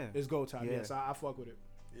 Yeah, It's go time. Yeah. Yes, I fuck with it.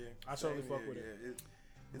 Yeah, I certainly fuck with it.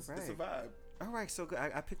 It's Right. a vibe. All right, so good.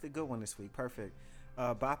 I picked a good one this week. Perfect.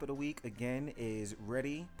 Bop of the week again is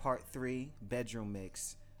Ready Part 3 Bedroom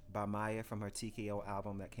Mix by Maya from her TKO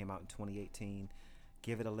album that came out in 2018.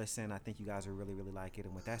 Give it a listen. I think you guys will really, really like it.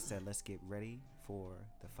 And with that said, let's get ready for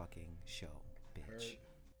the fucking show, bitch. Right.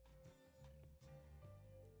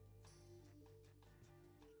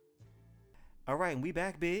 All right, and we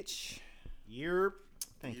back, bitch. Yerp.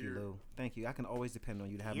 Thank you, Yerp. Lou. Thank you. I can always depend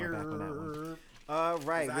on you to have my back on that one. Yerp.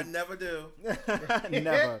 Right. I never do.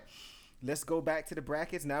 Never. Let's go back to the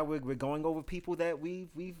brackets. Now we're going over people that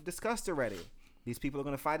we've discussed already. These people are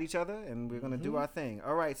going to fight each other, and we're going to do our thing.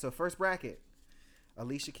 All right, so first bracket.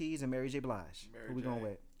 Alicia Keys and Mary J. Blige. Who we going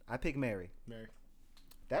with? I pick Mary. Mary.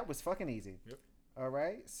 That was fucking easy. Yep. All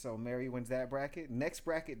right, so Mary wins that bracket. Next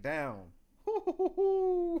bracket down.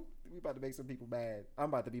 We about to make some people mad. I'm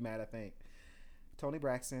about to be mad, I think. Toni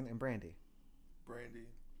Braxton and Brandy. Brandy.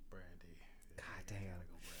 God damn.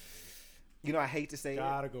 You know, I hate to say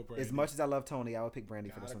Gotta it. go Brandy. As much as I love Toni, I would pick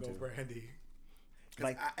Brandy for this Gotta one go too. Brandy.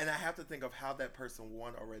 Like, I have to think of how that person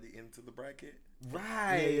won already into the bracket.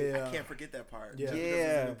 right. Yeah. I can't forget that part. Yeah. Just because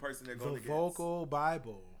it's a new person they're going The against. vocal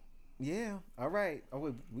Bible. Yeah. All right. Oh,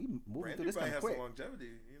 we moving Brandy through this might kind of have quick. some longevity,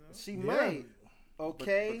 you know. She Yeah. might. But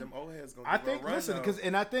Okay. them old heads gonna I give her think, a run, listen, though. because,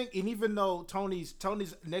 and I think, and even though Tony's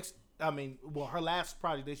next, her last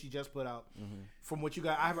project that she just put out, from what you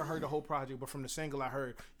got, I haven't heard the whole project, but from the single I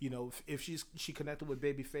heard, if she connected with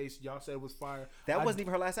Babyface, y'all said it was fire. That wasn't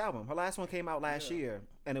even her last album. Her last one came out last year,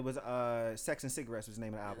 and it was Sex and Cigarettes was the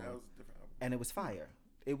name of the album, that was a different album. and it was fire.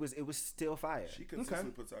 It was still fire. She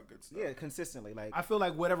consistently puts out good stuff. Yeah, consistently. Like, I feel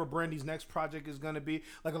like whatever Brandy's next project is gonna be,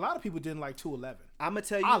 like, a lot of people didn't like 211. I'm gonna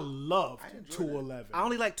tell you, I loved I enjoyed 211. I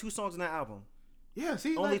only like 2 songs on that album. Yeah,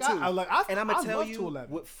 see, Only like, 2. and I'm gonna tell love you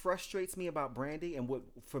 211. what frustrates me about Brandy and what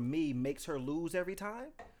for me makes her lose every time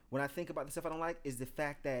when I think about the stuff I don't like is the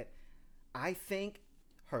fact that I think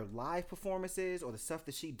her live performances or the stuff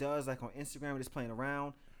that she does like on Instagram just playing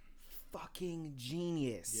around, fucking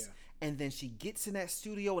genius. Yeah. And then she gets in that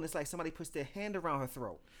studio and it's like somebody puts their hand around her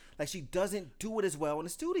throat. Like she doesn't do it as well in the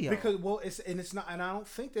studio. Because it's not, and I don't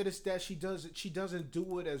think that it's that she doesn't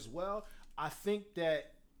do it as well. I think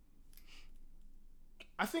that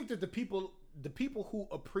the people who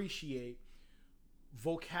appreciate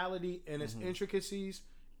vocality and its intricacies,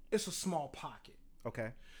 it's a small pocket. Okay.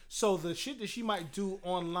 So the shit that she might do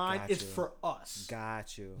online Got is you. for us.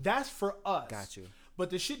 Got you. That's for us. Got you. But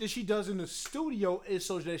the shit that she does in the studio is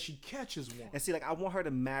so that she catches one. And see, like, I want her to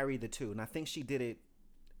marry the two, and I think she did it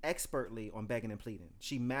expertly on Begging and Pleading.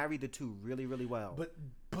 She married the two really, really well.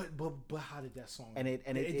 But how did that song? And it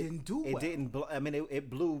didn't do well. It didn't. I mean, it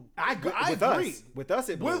blew. I with agree. Us. With us,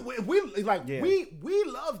 it blew. We like Yeah. we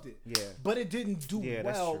loved it. Yeah. But it didn't do Yeah,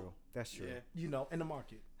 well. that's true. You know, in the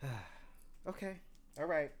market. Okay. All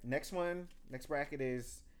right. Next bracket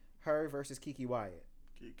is her versus Kiki Wyatt.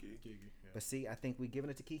 Kiki. But see, I think we're giving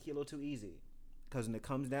it to Kiki a little too easy, because when it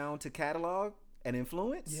comes down to catalog and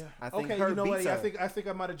influence, Yeah. I think okay, her you know what? beats her. I think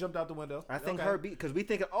I might have jumped out the window. I think Okay. her beat, because we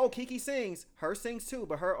think, oh, Kiki sings, her sings too,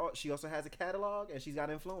 but she also has a catalog and she's got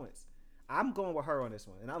influence. I'm going with her on this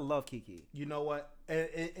one, and I love Kiki. You know what?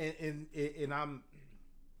 And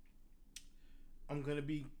I'm gonna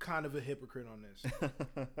be kind of a hypocrite on this.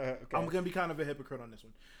 Okay. I'm gonna be kind of a hypocrite on this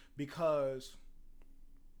one because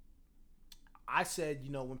I said,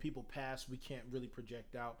 you know, when people pass, we can't really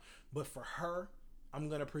project out. But for her, I'm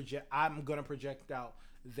gonna project out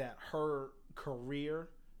that her career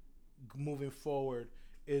moving forward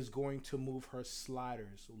is going to move her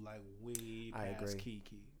sliders like way past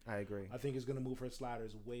Kiki. I agree. I think it's going to move her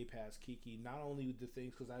sliders way past Kiki. Not only with the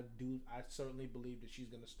things, because I certainly believe that she's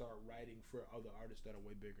going to start writing for other artists that are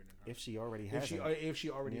way bigger than her. If she already has, if she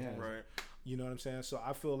already has, Right. You know what I'm saying? So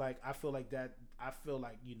I feel like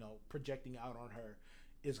you know, projecting out on her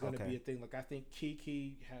is going to be a thing. Like I think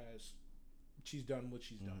Kiki she's done what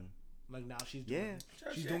she's done. Like now she's doing,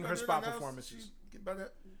 she's doing her spot performances. Get by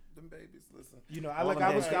that, them babies. Listen, You know, I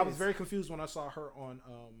was very confused when I saw her on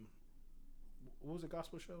what was the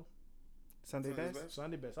gospel show? Sunday Best.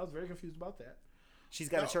 Sunday Best. I was very confused about that. She's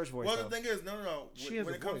got a church voice. Well, though. the thing is, no. She has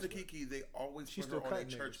When a it comes voice, to Kiki, they always She's put her still on a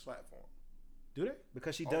cutting church niggas. platform Do they?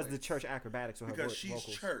 Because she does the Always. church acrobatics with her because she's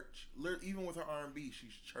vocals. church. Even with her R&B,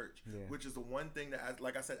 she's church. Yeah. Which is the one thing that,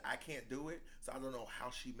 like I said, I can't do it, so I don't know how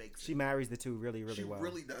she makes She it. marries the two really, really She well.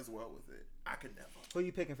 really does well with it. I could never. Who are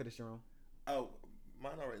you picking for this, Jerome? Oh,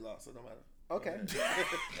 mine already lost, so no matter. Okay. Go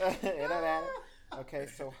ahead. It don't matter. Okay,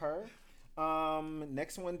 so her.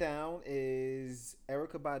 Next one down is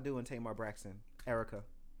Erykah Badu and Tamar Braxton. Erykah.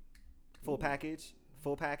 Full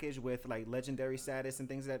package with like legendary status and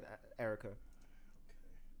things that Erykah.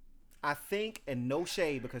 I think, and no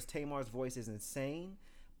shade because Tamar's voice is insane,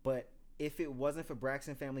 but if it wasn't for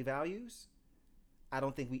Braxton Family Values, I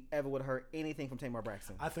don't think we ever would have heard anything from Tamar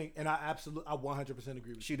Braxton. I think, and I 100% agree with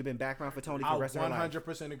you. She'd have been background for Tony for I the rest of her life.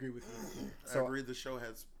 100% agree with you. I agree the show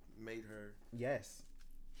has made her. Yes.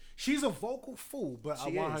 She's a vocal fool, but I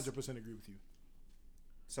She 100% is. agree with you.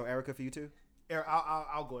 So Erykah for you too?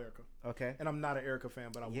 I'll go Erykah. Okay. And I'm not an Erykah fan,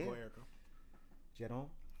 but I will go Erykah. Jedon?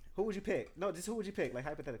 Who would you pick? No, just who would you pick? Like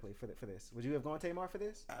hypothetically for this, would you have gone Tamar for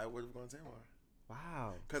this? I would have gone Tamar.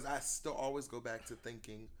 Wow. Because I still always go back to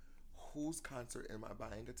thinking, whose concert am I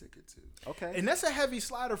buying a ticket to? Okay. And that's a heavy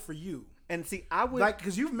slider for you. And see, I would Like,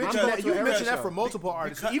 because you've mentioned going that. to You've an mentioned Erykah that for show. multiple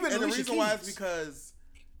artists. Even and the Alicia reason why is Keys. because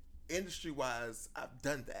industry-wise, I've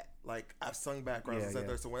done that. Like, I've sung backgrounds and stuff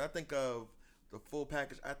there. So when I think of the full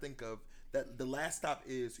package, I think of that the last stop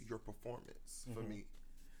is your performance for me.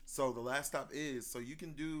 So the last stop is, so you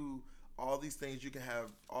can do all these things. You can have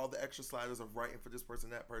all the extra sliders of writing for this person,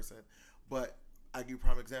 that person. But I give you a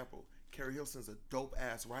prime example. Carrie Hilson's a dope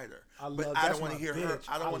ass writer, but I don't want to hear her.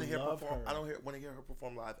 I don't want to hear perform. I don't want to hear her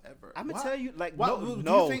perform live ever. I'm gonna tell you, like, Why-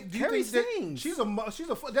 no, do you Carrie think that sings. she's a.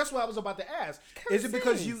 That's what I was about to ask. Carrie Is it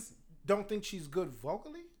because you sings. don't think she's good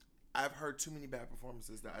vocally? I've heard too many bad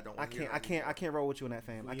performances that I don't. Want to hear I can't roll with you on that,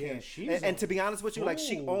 fam. I Yeah, can't. she's And to be honest with you, like,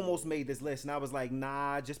 she fool. almost made this list, and I was like,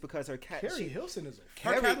 nah, just because her cat. Carrie Hilson is a Her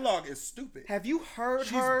Carrie- catalog is stupid. Have you heard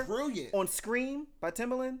She's her brilliant. on Scream by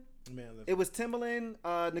Timbaland? man. It was Timbaland,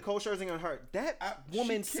 Nicole Scherzinger, and her. That She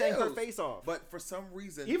woman sang her kills. face off. But for some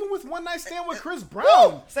reason, Even with One Night Stand with Chris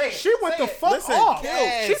Brown, Say it. she went Say the it. fuck Listen, off.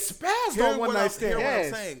 yes. She spazzed hear on One what Night I'm- Stand. hear what Yes,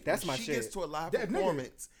 I'm saying. that's When my she shit. gets to a live That nigga-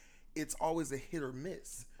 performance, it's always a hit or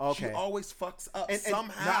miss. Okay. She always fucks up And-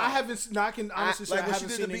 somehow. Now I haven't. Now I can honestly say like I when she haven't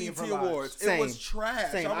did seen the any of her BET lives. Awards. Same. It was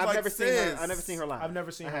trash. Same. I was I've like, never seen her. sis. I've never seen her live. I've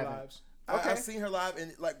never seen I her haven't. lives. Okay. I've seen her live,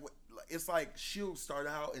 and like it's like she'll start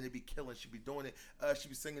out and it'd be killing. She'd be doing it. She'd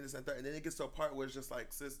be singing this and that, and then it gets to a part where it's just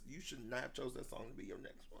like, sis, you should not have chose that song to be your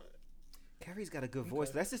next one. Carrie's got a good voice.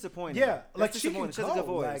 That's disappointing. Yeah, That's like she can disappointing. She has a good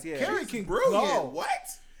go. voice. Like, Yeah. Carrie She's can brilliant. go. What?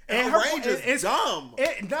 And And her her range it's is dumb.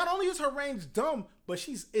 Not only is her range dumb, but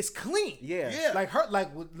it's clean. Yeah. Yeah. Like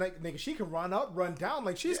nigga, she can run up, run down.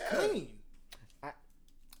 Like she's Yeah. clean.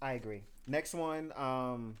 I agree. Next one,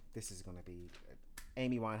 this is gonna be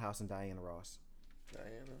Amy Winehouse and Diana Ross.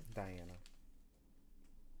 Diana.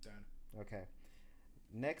 Done. Okay.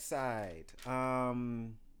 Next side.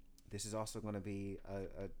 This is also gonna be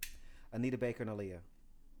Anita Baker and Aaliyah.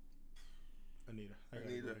 Anita. I gotta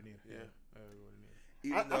Anita. go with Anita. Yeah. I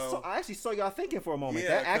gotta go with Anita. I actually saw y'all thinking for a moment.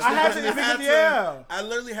 Yeah, That 'cause actually I had to even- yeah. I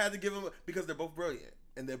literally had to give them because they're both brilliant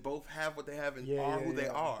and they both have what they have and Yeah, are yeah, who they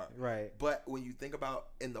yeah. are. Right. But when you think about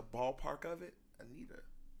in the ballpark of it, Anita,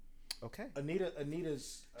 Okay.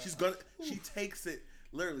 Anita's. she takes it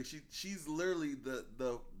literally. She's literally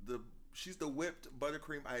she's the whipped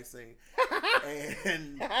buttercream icing,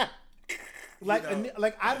 and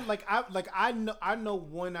I know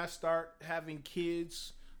when I start having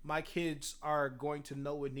kids, my kids are going to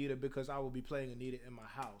know Anita because I will be playing Anita in my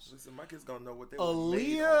house. listen, my kids gonna know what they were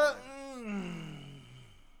made Aaliyah, on.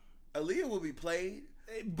 Aaliyah will be played,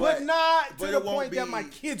 but not but to the it won't point that be- my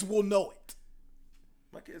kids will know it.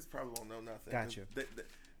 My kids probably won't know nothing. Gotcha.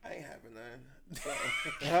 I ain't having none.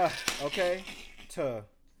 So, Okay. Tuh.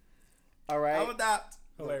 All I'll right. adopt.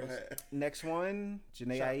 Hilarious. Go ahead. Next one,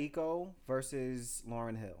 Janae Aiko versus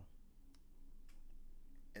Lauryn Hill.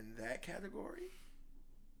 In that category,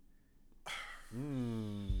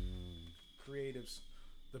 Creatives,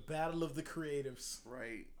 the battle of the creatives.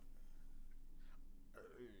 right?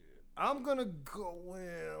 I'm gonna go with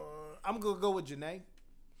Janae.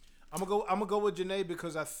 I'm gonna go with Janae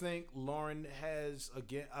because I think Lauren has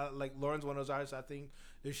like Lauren's one of those artists. I think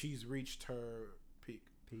that she's reached her peak.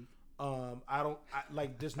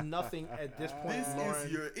 There's nothing at this point. This Lauren,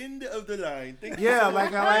 is your end of the line. Thank you yeah, so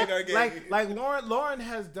much for playing our game. like Lauren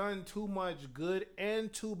has done too much good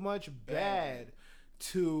and too much bad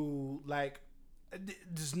to like.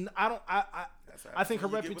 I think her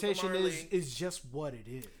You get with the reputation Marley. is just what it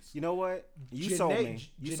is. You know what? You Janae- sold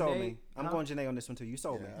me. You sold Janae- me. I'm huh? going Janae on this one too. You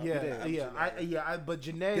sold me. Yeah. You Yeah, did. yeah, but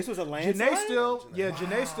Janae. This was a Janae landslide? still, Janae. yeah, Wow.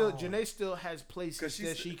 Janae still has places 'Cause she's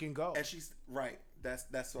that she can go. And she's right. That's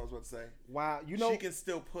what I was about to say. Wow. You know. She can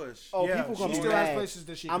still push. Oh, Yeah, people gonna she be still mad. has places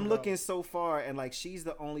that she I'm can looking go. so far, and like she's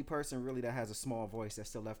the only person really that has a small voice that's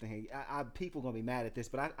still left in here. People gonna be mad at this,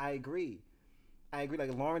 but I agree. I agree.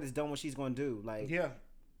 Like Lauren has done what she's gonna do. Like, Yeah,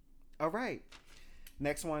 all right.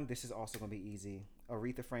 Next one. This is also gonna be easy.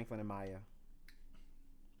 Aretha Franklin and Maya.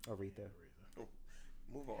 Aretha.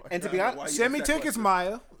 Move on. And to be Why honest, you send me asked that tickets, question?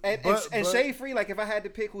 Maya. And But- shade free. Like if I had to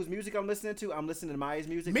pick whose music I'm listening to, I'm listening to Maya's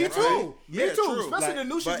music. Me That's too. right. Me Yeah, too. true. Especially Like, the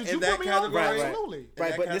new shit but that in you that put me on. category- Right. Absolutely. In Right,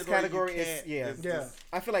 that but this you category is can't- yeah. Yeah.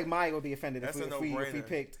 I feel like Maya would be offended if That's a we no-brainer.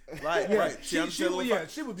 picked. Right, Yeah, right.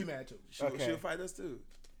 she would be mad too. Okay. She'll fight us too.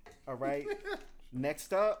 All right.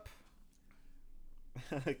 Next up,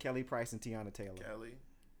 Kelly Price and Tiana Taylor. Kelly.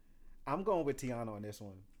 I'm going with Tiana on this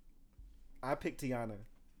one. I picked Tiana.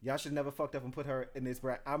 Y'all should never fucked up and put her in this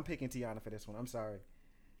bracket. I'm picking Tiana for this one. I'm sorry.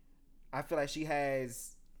 I feel like she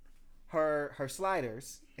has her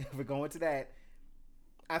sliders. If we're going to that,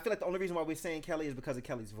 I feel like the only reason why we're saying Kelly is because of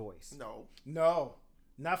Kelly's voice. No,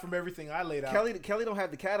 not from everything I laid out. Kelly don't have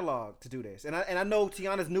the catalog to do this, and I know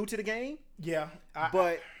Tiana's new to the game, Yeah,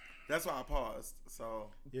 but That's why I paused. So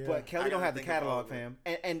yeah. but Kelly I don't gotta have the think of all catalog, of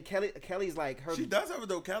it. fam. And Kelly's like her. she does have a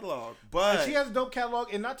dope catalog, but And she has a dope catalog,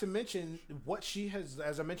 and not to mention what she has,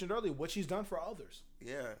 as I mentioned earlier, what she's done for others.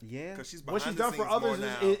 Yeah. because she's What she's behind the done for scenes more others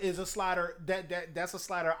now. is a slider that's a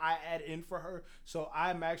slider I add in for her. So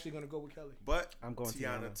I'm actually gonna go with Kelly. But I'm going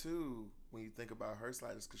Tiana Tiana. too. When you think about her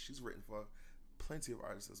sliders, because she's written for plenty of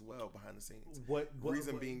artists as well behind the scenes. What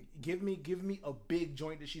Reason being- give me a big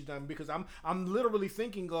joint that she's done, because I'm literally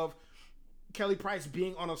thinking of Kelly Price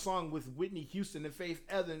being on a song with Whitney Houston and Faith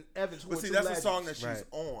Evans. Who But are see, two that's legends. a song that she's Right.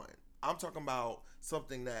 on. I'm talking about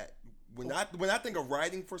something that when I think of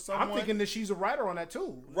writing for someone, I'm thinking that she's a writer on that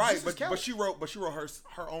too. right, Just as Kelly. but she wrote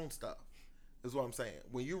her own stuff. Is what I'm saying.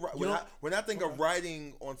 When you write, You know- when I think of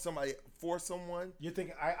writing on somebody for someone, You're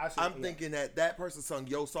thinking I see, I'm yeah. thinking that person sung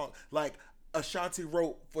your song like Ashanti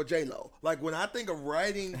wrote for J-Lo. Like when I think of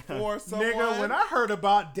writing for someone, Nigga, when I heard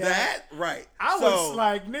about that right, I So- was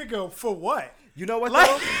like, nigga, for what? You know what Like-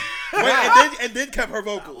 though? Wait, and then kept her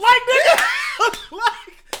vocals. Like, nigga,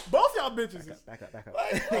 like both y'all bitches. Is, Back up. I'm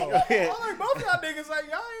like both y'all niggas. Like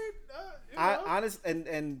y'all ain't. You know. I honest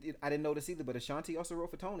and I didn't know this either, but Ashanti also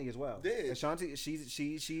wrote for Tony as well. Did. Ashanti?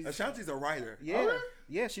 She's Ashanti's a writer. yeah, Oh, really?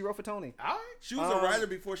 yeah. She wrote for Tony. All right. She was a writer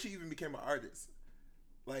before she even became an artist.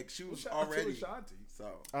 Like she was Shout out to already. Ashanti.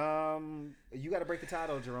 So You got to break the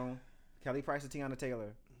title, Jerome. Kelly Price and Tiana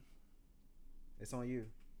Taylor. It's on you.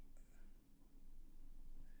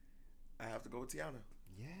 I have to go with Tiana.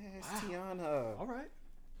 Yes, Wow. Tiana. All right.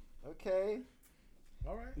 Okay.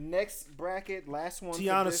 All right. Next bracket, last one. for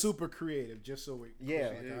Tiana's this- super creative. Just so we. Yeah.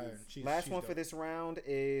 like, all right, Last she's one for dope. this round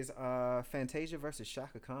is Fantasia versus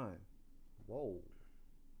Shaka Khan. Whoa.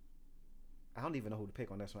 I don't even know who to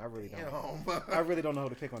pick on this one. I really don't. I really don't know who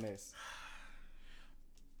to pick on this.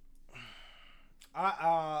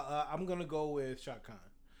 I'm gonna go with Shaka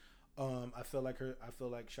Khan. I feel like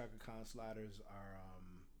Shaka Khan sliders are,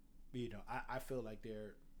 I feel like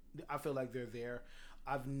they're there.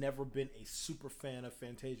 I've never been a super fan of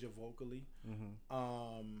Fantasia vocally.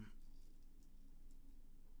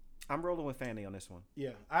 I'm rolling with Fanny on this one.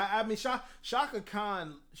 Yeah, I mean Shaka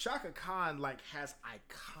Khan like has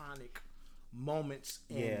iconic moments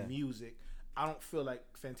in music. I don't feel like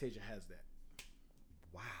Fantasia has that.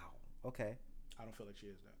 Wow. Okay. I don't feel like she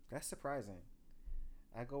has that. That's surprising.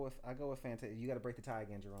 I go with Fantasia. You got to break the tie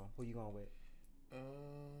again, Jerome. Who you going with?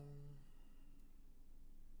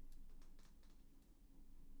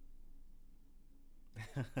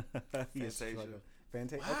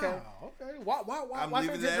 Fantasia. Wow, okay. Why I'm leaving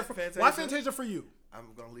Fantasia that for, Fantasia. why Fantasia for you?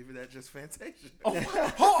 I'm gonna leave it at just Fantasia.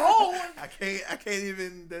 Oh. I can't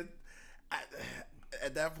even.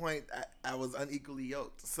 At that point, I was unequally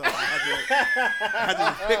yoked, so I had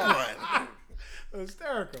to pick one.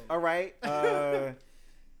 Hysterical. All right.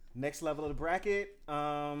 Next level of the bracket.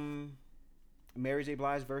 Mary J.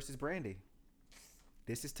 Blige versus Brandy.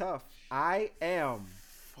 This is tough.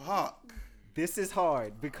 This is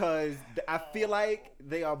hard because I feel like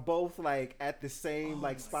they are both like at the same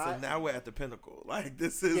spot. So now we're at the pinnacle. Like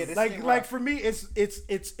this is like for me,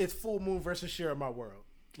 it's Full Moon versus Share My World.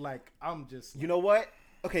 Like I'm just. You know what?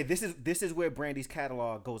 Okay, this is where Brandy's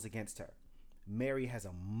catalog goes against her. Mary has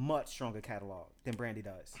a much stronger catalog than Brandy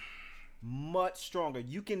does. Much stronger.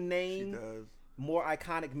 You can name more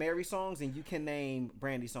iconic Mary songs than you can name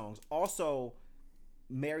Brandy songs. Also,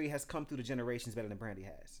 Mary has come through the generations better than Brandy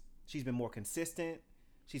has. She's been more consistent.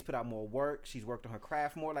 She's put out more work. She's worked on her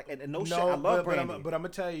craft more. Like and shit. I love Brandy. But I'm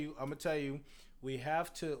gonna tell you, we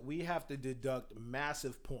have to deduct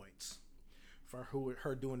massive points for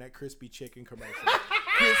her doing that crispy chicken commercial.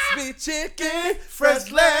 crispy chicken,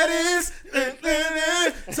 fresh lettuce,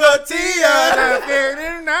 tortilla.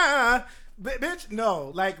 Bitch,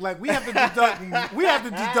 no. Like we have to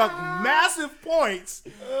deduct massive points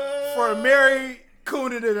for Mary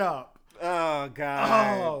cooning it up. Oh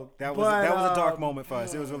God. Oh, that was a dark moment for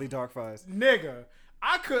us. It was really dark for us. Nigga,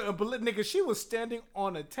 I couldn't believe, nigga, she was standing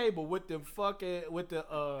on a table with the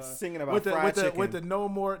singing about fried chicken. with the no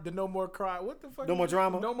more cry. What the fuck? No more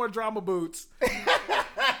drama. No more drama boots.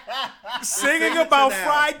 Singing about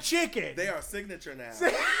fried chicken. They are signature now.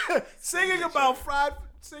 Singing about fried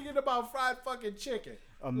fucking chicken.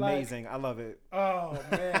 Amazing. I love it. Oh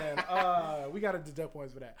man. We got to deduct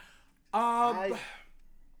points for that.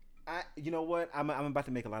 You know what? I'm about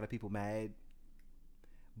to make a lot of people mad,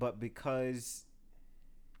 but because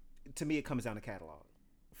to me it comes down to catalog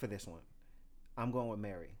for this one. I'm going with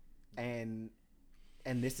Mary, and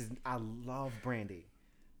this is, I love Brandy,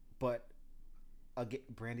 but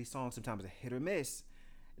Brandy's songs sometimes are hit or miss.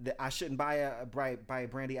 That I shouldn't buy a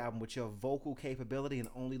Brandy album with your vocal capability and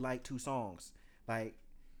only like 2 songs. Like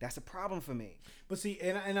that's a problem for me. But see,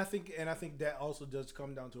 and I think that also does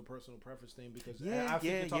come down to a personal preference thing because I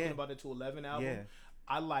think you're talking about the 211 album. Yeah.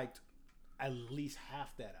 I liked at least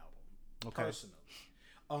half that album personally.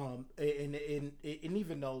 And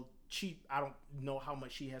even though I don't know how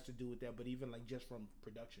much she has to do with that, but even like just from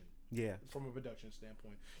production, from a production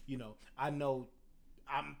standpoint, I know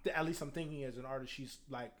I'm thinking as an artist, she's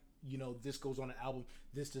like, this goes on an album,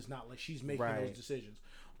 this does not, like she's making those decisions.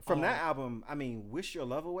 From that album, I mean, Wish Your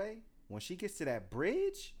Love Away, when she gets to that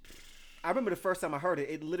bridge, I remember the first time I heard it,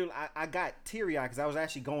 it literally, I got teary-eyed because I was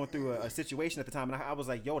actually going through a situation at the time, and I was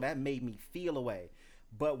like, yo, that made me feel away.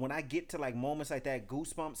 But when I get to like moments like that,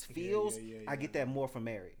 goosebumps feels, I get that more from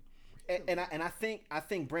Mary. And I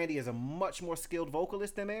think Brandy is a much more skilled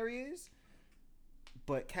vocalist than Mary is,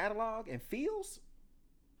 but catalog and feels,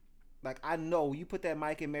 like I know you put that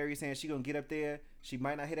mic in Mary's hand, she gonna get up there. She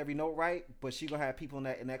might not hit every note right, but she gonna have people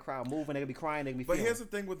in that crowd moving. They gonna be crying. They gonna be. But feeling. Here's the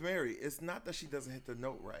thing with Mary: it's not that she doesn't hit the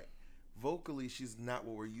note right. Vocally, she's not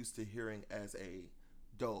what we're used to hearing as a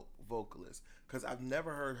dope vocalist. Because I've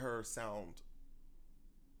never heard her sound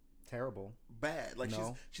terrible, bad. Like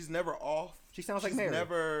she's never off. She sounds like Mary.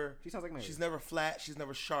 She sounds like Mary. She's never flat. She's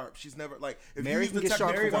never sharp. She's never like. If Mary you can get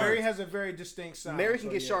sharp. Mary has a very distinct sound. Mary can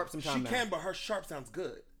get sharp sometimes. She can, but her sharp sounds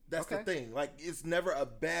good. That's the thing. Like, it's never a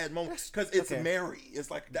bad moment because it's Mary.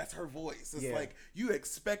 It's like, that's her voice. It's like, you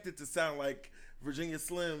expect it to sound like Virginia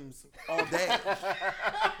Slims all day.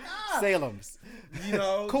 Salem's.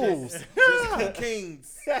 Cools. Just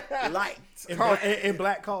Kings. Light. And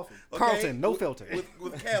black coffee. Okay? Carlton, no filter.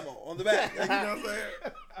 With camel on the back. You know what I'm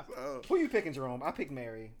saying? Who you picking, Jerome? I picked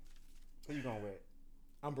Mary. Who you going with?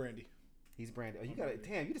 I'm Brandy. He's Brandy. Oh, you got it.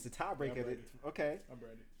 Damn, you just a tiebreaker. Okay. I'm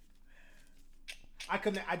Brandy.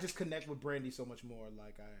 I just connect with Brandy so much more.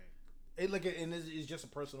 Like And it's just a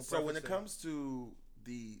personal. So when it thing. comes to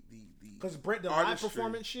the because the live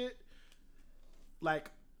performance shit, like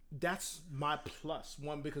that's my plus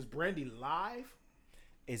one because Brandy live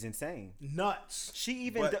is insane. Nuts. She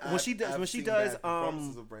even But when she does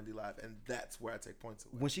performances of Brandy live, and that's where I take points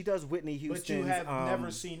away. when she does Whitney Houston's. But you have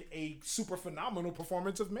never seen a super phenomenal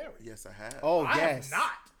performance of Mary. Yes, I have. Oh I yes. have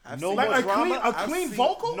not. No Like more a drama. clean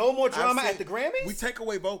vocal. No more I've drama seen- at the Grammys. We take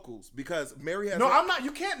away vocals because Mary has. No, I'm not. You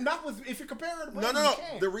can't not with if you're comparing her to Brandy. No. You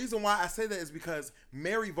can't. The reason why I say that is because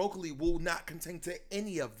Mary vocally will not contain to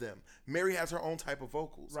any of them. Mary has her own type of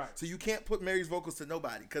vocals. Right. So you can't put Mary's vocals to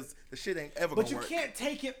nobody because the shit ain't ever But gonna you work. can't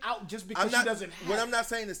take it out just I'm because not, she doesn't have what it. I'm not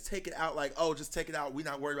saying is take it out like, oh, just take it out. We're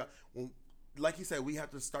not worried about. Well, like you said, we have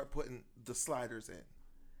to start putting the sliders in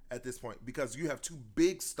at this point because you have two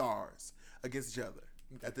big stars against each other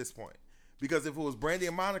at this point. Because if it was Brandy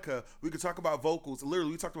and Monica, we could talk about vocals.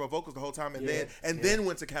 Literally, we talked about vocals the whole time, and then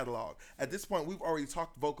went to catalog. At this point, we've already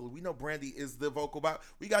talked vocally. We know Brandy is the vocal box.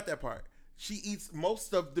 We got that part. She eats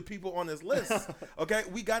most of the people on this list. Okay,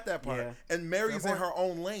 we got that part. Yeah. And Mary's in her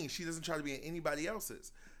own lane. She doesn't try to be in anybody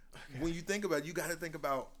else's. Okay. When you think about it, you got to think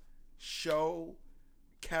about show,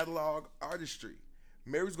 catalog, artistry.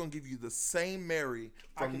 Mary's gonna give you the same Mary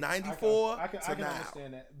from '94 I to can now.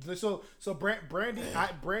 understand that. So Brandy,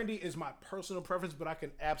 Brandy is my personal preference, but I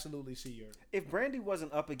can absolutely see yours. If Brandy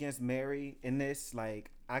wasn't up against Mary in this, like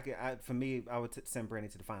for me, I would send Brandy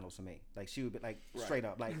to the finals for me. Like she would be like straight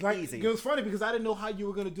up, like easy. It was funny because I didn't know how you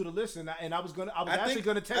were gonna do the list, and I was actually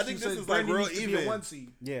gonna text you. I think this is Brandy like real needs to be even. a 1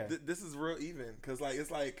 seed. Yeah, This is real even because like it's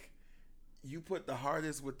like you put the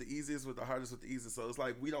hardest with the easiest with the hardest with the easiest. So it's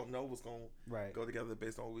like we don't know what's gonna go together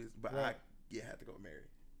based on what we. But I had to go with Mary.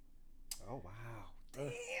 Oh wow.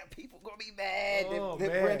 Damn, people gonna be mad that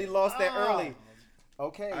man. Brandy lost that early.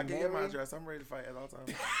 Okay, I give you my Mary. address. I'm ready to fight at all times.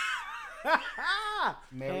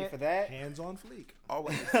 Mary for that. Hands on fleek.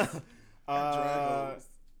 Always.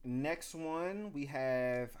 Next one we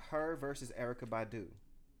have her versus Erykah Badu.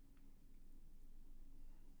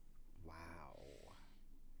 Wow.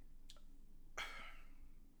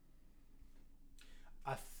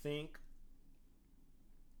 I think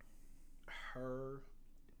her.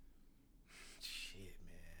 Shit,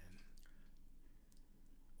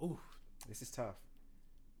 man. Ooh, This is tough.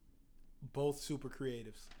 both super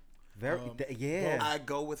creatives. Very yeah. I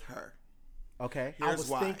go with her. Okay. Here's I was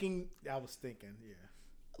why. thinking, yeah.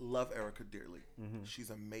 Love Erykah dearly. Mm-hmm. She's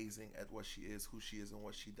amazing at what she is, who she is, and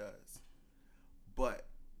what she does. But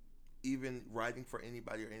even writing for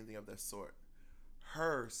anybody or anything of that sort,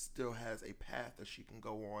 her still has a path that she can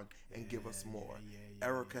go on and give us more.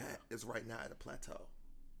 Erykah is right now at a plateau.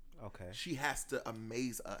 Okay. She has to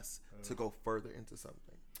amaze us to go further into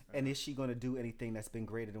something. And is she going to do anything that's been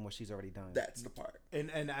greater than what she's already done? That's the part.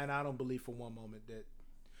 And I don't believe for one moment that.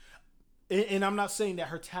 And I'm not saying that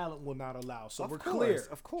her talent will not allow. So we're clear.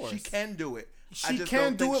 Of course. She can do it. She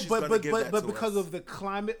can do it, but because of the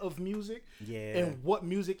climate of music, and what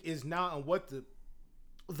music is now, and what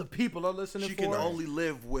the people are listening she for, can only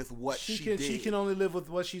live with what she did. She can only live with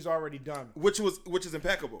what she's already done, which is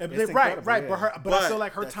impeccable. Right. Yeah. But I feel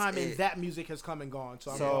like her that's time in it. that music has come and gone.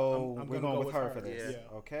 So I'm we're gonna going go with her for this.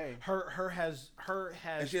 Yeah. Okay. Her has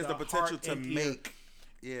and she has the potential heart to and ear. make.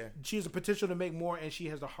 Yeah. She has the potential to make more, and she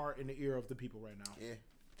has the heart and the ear of the people right now. Yeah.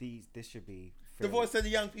 This should be The voice of the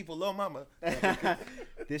young people, Lil Mama.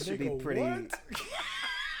 this should be Nigga, pretty. what?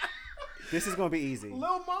 This is going to be easy.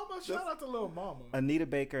 Lil Mama, shout out to Lil Mama. Anita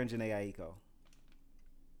Baker and Jhené Aiko.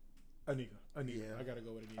 Anita. Yeah. I gotta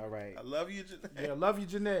go with Anita. All right. I love you, Janae. Yeah, love you,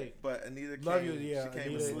 Janae. But Anita came, Love you, yeah, she came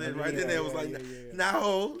Anita, and slid Anita, right in there and was yeah, like, yeah.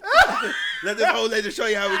 now, let this old lady show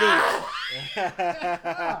you how we do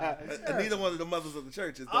it. Anita, one of the mothers of the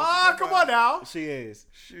churches. Come on now. She is.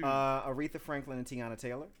 Shoot. Aretha Franklin and Tiana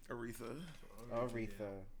Taylor. Aretha. Aretha.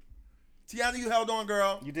 Tiana, you held on,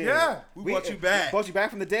 girl. You did. Yeah. We brought you back. Brought you back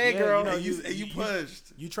from the dead, Yeah, girl. you know, And you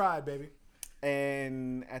pushed. You tried, baby.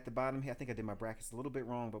 And at the bottom here, I think I did my brackets a little bit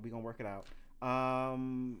wrong, but we're going to work it out.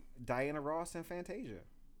 Diana Ross and Fantasia.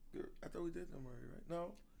 I thought we did them already, right?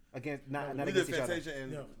 No. Against, not We did against each other. Fantasia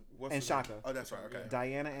and, No. what's And the name? Shaka. Oh, that's right. Okay.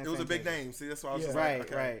 Diana and It was a big Fantasia. name. See, that's why I was Yeah. just Right, like,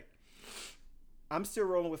 okay. right. I'm still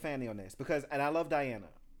rolling with Fanny on this because, and I love Diana,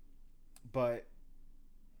 but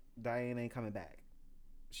Diana ain't coming back.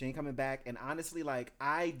 She ain't coming back, and honestly, like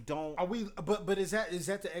I don't. Are we? But is that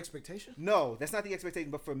the expectation? No, that's not the expectation.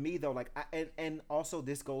 But for me though, like, and also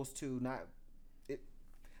this goes to not.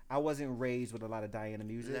 I wasn't raised with a lot of Diana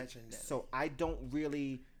music, Legendary. so I don't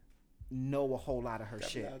really know a whole lot of her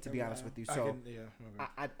shit. Double To be honest with you, so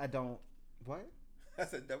I don't. What? I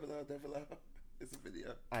said double L. It's a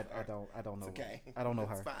video. I don't know. It's okay. I don't know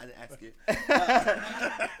It's her. fine. I didn't ask you.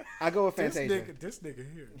 I go with Fantasia. This nigga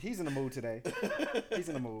here. He's in the mood today. He's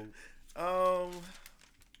in the mood.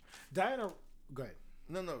 Diana, go ahead.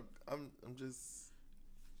 No, I'm just.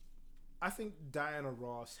 I think Diana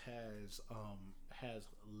Ross has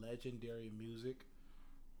legendary music.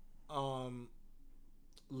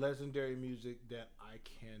 Legendary music that I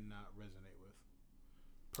cannot resonate with.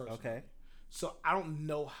 Personally. Okay. So I don't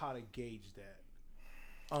know how to gauge that.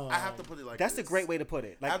 I have to put it like that's this. a great way to put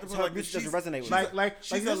it. Like, to put her it like music this. doesn't resonate with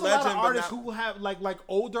She's there's a a lot legend, of but artists not- who have like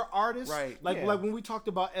older artists, Right. Like Yeah. like when we talked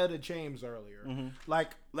about Etta James earlier,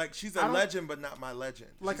 like she's I a don't- legend, but not my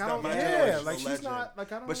legend. Like, she's I not don't- my yeah, generational like, she's legend. not-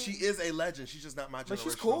 like, I don't- But she is a legend. She's just not my Like, generational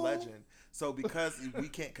she's cool. legend. So because we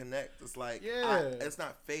can't connect, it's like Yeah. it's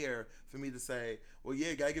not fair for me to say, well,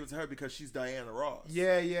 yeah, gotta give it to her because she's Diana Ross.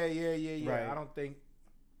 yeah. Right. I don't think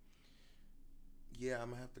Yeah,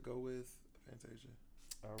 I'm gonna have to go with Fantasia.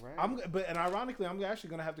 All right. and ironically, I'm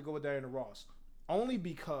actually gonna have to go with Diana Ross, only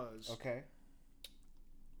because Okay.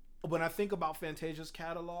 when I think about Fantasia's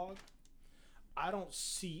catalog, I don't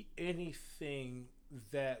see anything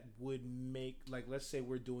that would make, like, let's say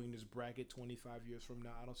we're doing this bracket 25 years from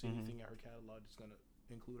now. I don't see anything in her catalog that's gonna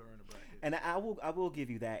include her in the bracket. And I will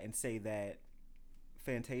give you that and say that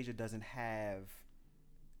Fantasia doesn't have.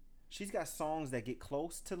 She's got songs that get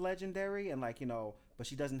close to legendary and like, you know, but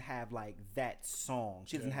she doesn't have like that song.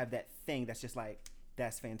 She doesn't have that thing that's just like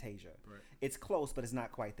that's Fantasia. Right. It's close, but it's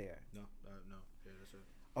not quite there. No, yeah, that's it.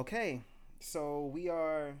 Okay, so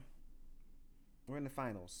we're in the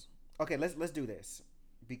finals. Okay, let's do this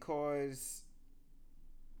because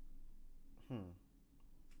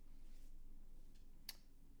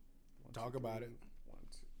Talk about it.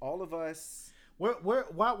 all of us.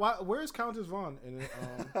 Where's Countess Vaughn? And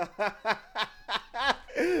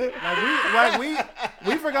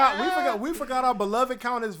we forgot our beloved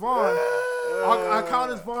Countess Vaughn. Our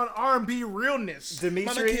Countess Vaughn R&B realness.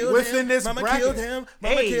 Dimitri within this Mama bracket. killed him.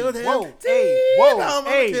 Mama killed him. Whoa, hey, whoa, Mama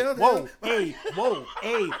hey, killed whoa, him. hey, whoa,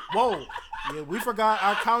 hey, whoa. Yeah, we forgot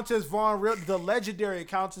our Countess Vaughn, the legendary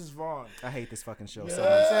Countess Vaun. I hate this fucking show. You know So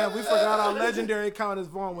what I'm much. saying? We forgot our legendary Countess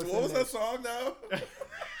Vaughn within What was that this. song now?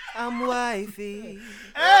 I'm wifey.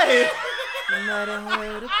 Hey! You might have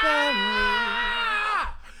heard about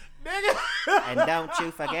Nigga! me. And don't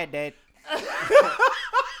you forget that.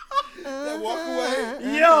 That walk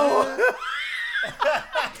away. Yo!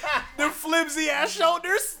 The flimsy ass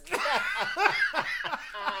shoulders.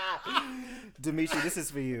 Dimitri, this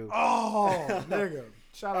is for you. Oh, nigga.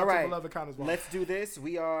 Shout out All right, to beloved Countess Vaughn. let's do this.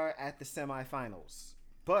 We are at the semifinals,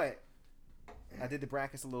 but I did the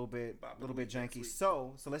brackets a little bit janky.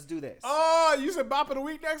 So let's do this. Oh, you said Bop of the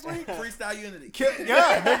Week next week? Freestyle Unity.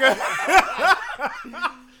 Yeah,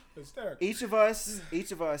 nigga. Hysterical. Each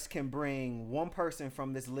of us can bring one person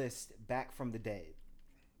from this list back from the dead.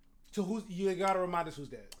 So who's, you gotta remind us who's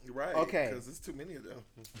dead. Right. Okay. Because there's too many of them.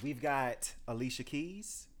 We've got Alicia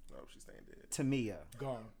Keys, Oh, she's staying dead. Tamia,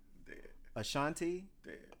 Gone. Dead. Ashanti,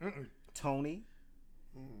 Dead. Tony,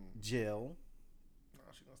 Jill, No,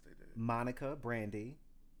 she's gonna stay dead. Monica, Brandy,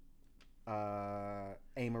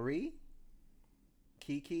 A-Marie,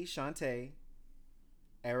 Kiki, Shantae,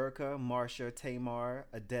 Erica, Marsha, Tamar,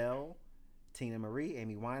 Adele, Tina Marie,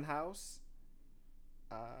 Amy Winehouse.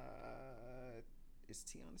 Is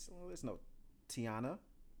Tiana still on this? No, Tiana.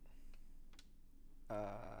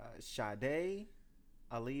 Sade,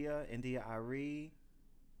 Aaliyah, India Arie,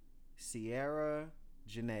 Sierra,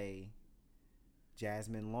 Janae,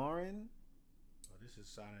 Jasmine Lauren, Oh, this is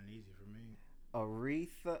sounding easy for me.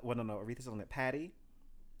 Aretha. Well, no, Aretha's on it. Patty,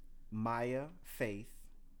 Maya, Faith,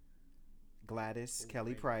 Gladys,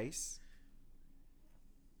 Kelly Price,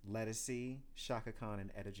 Lettucey, Shaka Khan,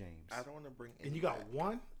 and Etta James. I don't want to bring. And you got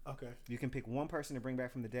one? Okay. You can pick one person to bring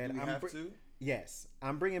back from the dead. Do we have to? Yes,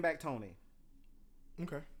 I'm bringing back Tony.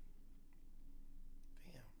 Okay.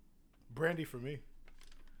 Damn. Brandy for me.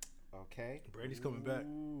 Okay. Brady's coming back.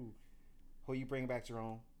 Ooh. Who you bringing back,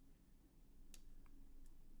 Jerome?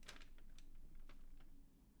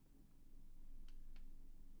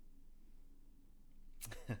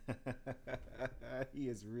 He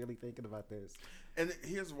is really thinking about this. And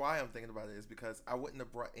here's why I'm thinking about it is because I wouldn't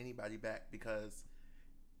have brought anybody back because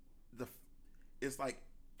it's like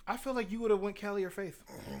I feel like you would have went Kelly or Faith.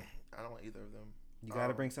 I don't want either of them. You got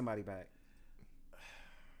to bring somebody back.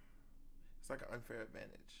 It's like an unfair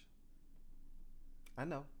advantage. I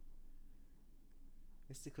know.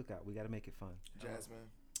 It's the cookout. We got to make it fun.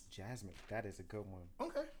 Jasmine. That is a good one.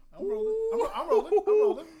 Okay. I'm rolling. I'm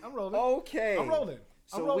rolling. I'm rolling. Okay. I'm rolling.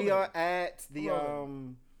 So we are at the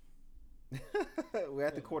we're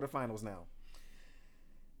at the quarterfinals now.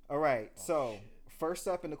 All right. So first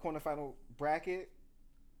up in the quarterfinal bracket,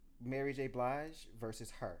 Mary J. Blige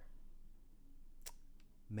versus her.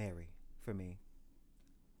 Mary for me.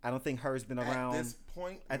 I don't think her's been around.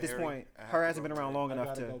 At this point, her hasn't been around long I enough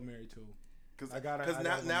gotta to. go Mary too.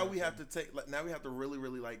 Because now we have to now we have to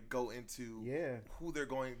really like go into who they're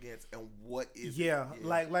going against and what is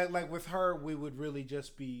like with her we would really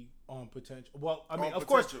just be on potential. Well, I mean, of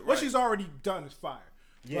potential, course, what she's already done is fire.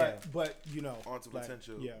 Yeah, but you know, on to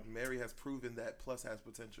potential. Yeah, Mary has proven that Plus has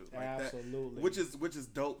potential. Like absolutely, that, which is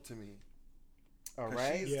dope to me. All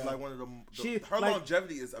right, she's like one of her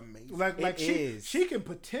longevity is amazing. Like she can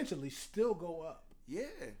potentially still go up. Yeah.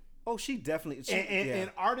 Oh, she definitely.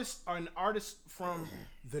 And artists from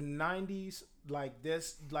the '90s like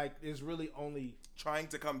this is really only trying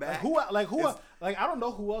to come back. I don't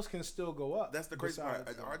know who else can still go up. That's the crazy part.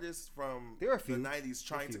 An artist from the '90s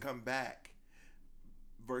trying to come back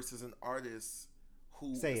versus an artist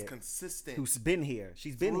who is consistent, who's been here.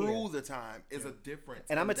 She's been here through the time is a difference.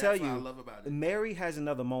 And I'm gonna tell you, what I love about it. Mary has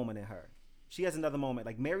another moment in her. She has another moment.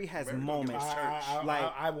 Like Mary has moments.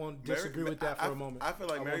 I won't disagree with that for a moment. I feel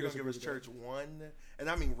like Mary gonna give us church one, and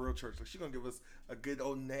I mean real church. Like she's gonna give us a good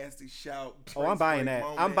old nasty shout. Oh, I'm buying that.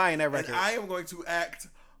 Moment, I'm buying that record. And I am going to act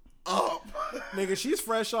up. Nigga, she's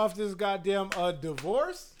fresh off this goddamn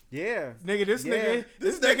divorce. Yeah, nigga, this nigga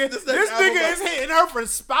is hitting her for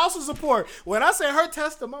spousal support. When I say her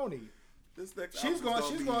testimony, she's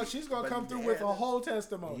gonna come through with a whole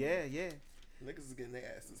testimony. Yeah. Niggas is getting their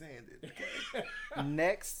asses handed.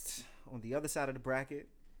 Next, on the other side of the bracket,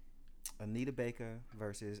 Anita Baker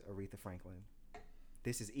versus Aretha Franklin.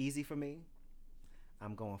 This is easy for me.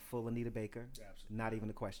 I'm going full Anita Baker. Absolutely. Not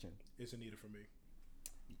even a question. It's Anita for me.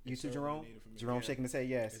 You too, Jerome? Jerome shaking his head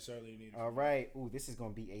yes. It's certainly Anita. All right. Ooh, this is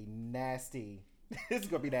going to be a nasty. This is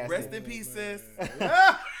going to be nasty. Rest in peace, sis.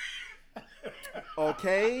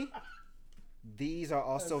 Okay. These are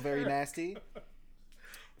also very nasty.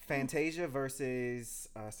 Fantasia versus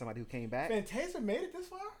somebody who came back. Fantasia made it this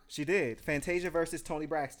far? She did. Fantasia versus Toni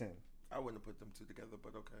Braxton. I wouldn't have put them two together,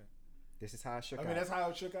 but okay. This is how it shook out. I mean, that's how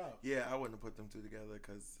it shook out. Yeah, I wouldn't have put them two together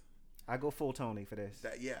because... I go full Toni for this. I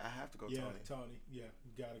have to go Toni. Yeah,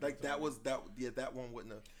 you gotta go like, Toni. that one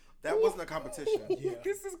wouldn't have... That wasn't a competition. Yeah.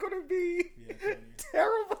 This is going to be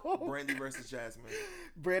terrible. Brandy versus Jasmine.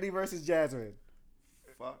 Brandy versus Jasmine.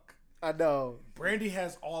 Fuck. I know. Brandy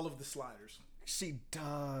has all of the sliders. She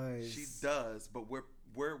does. She does, but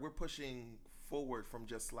we're pushing forward from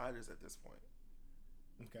just sliders at this point.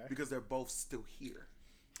 Okay. Because they're both still here.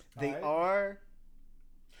 They are.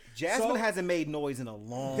 Jasmine hasn't made noise in a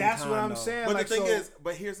long time. That's what I'm saying. But the thing is,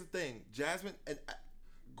 but here's the thing. Jasmine, and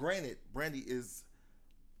granted, Brandy is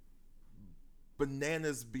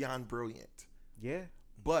bananas beyond brilliant. Yeah.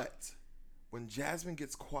 But when Jasmine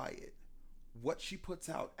gets quiet, what she puts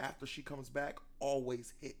out after she comes back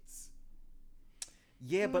always hits.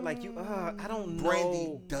 Yeah, but like you, I don't know.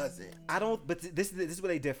 Brandy doesn't. I don't. But this is where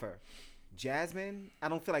they differ. Jasmine, I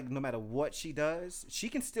don't feel like no matter what she does, she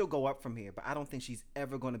can still go up from here. But I don't think she's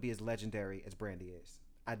ever going to be as legendary as Brandy is.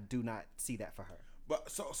 I do not see that for her. But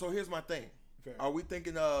so here's my thing. Fair. Are we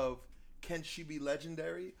thinking of can she be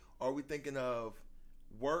legendary? Or are we thinking of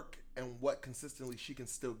work and what consistently she can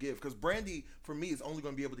still give? Because Brandy, for me, is only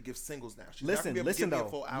going to be able to give singles now. She's not going to be able to give me a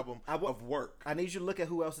full album of work. I need you to look at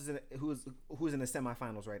who else is who's in the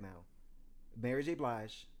semifinals right now. Mary J.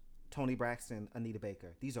 Blige, Toni Braxton, Anita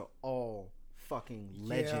Baker. These are all fucking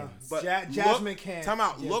legends. But Jasmine can't. Time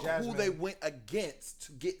out. Yeah, look Jasmine. who they went against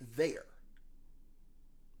to get there.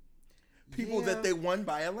 People that they won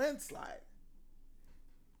by a landslide.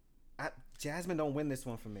 Jasmine don't win this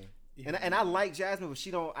one for me. Yeah. And I like Jasmine, but she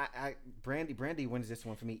don't. Brandy wins this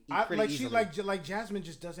one for me. Like Jasmine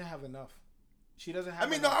just doesn't have enough. She doesn't have. I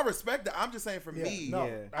mean, enough. no, I respect that. I'm just saying for me,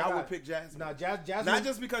 I would pick Jasmine. No, Jasmine. Not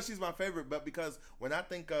just because she's my favorite, but because when I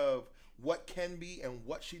think of what can be and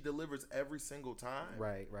what she delivers every single time.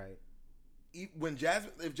 Right.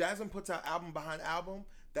 If Jasmine puts out album behind album,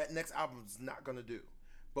 that next album is not gonna do.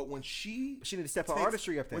 But when she need to step her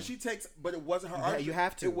artistry up there. When she takes, but it wasn't her artistry. You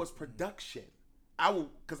have to. It was production. I will,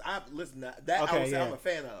 because I listen to that. Okay, I would say I'm a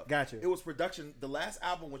fan of. Gotcha. It was production. The last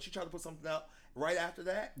album when she tried to put something out right after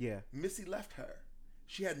that. Yeah. Missy left her.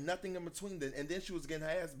 She had nothing in between then, and then she was getting her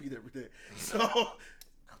ass beat every day. So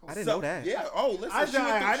I didn't know that. Yeah. Oh, listen.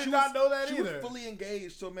 I did not know that either. She was fully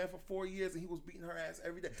engaged to a man for 4 years, and he was beating her ass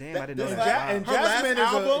every day. Damn, I didn't know that. And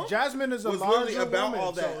Jasmine is a was larger really about woman,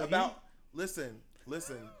 all that. so about listen.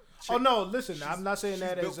 Oh no! Listen, I'm not saying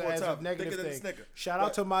that as a up, negative thing. Shout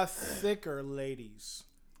out to my thicker ladies.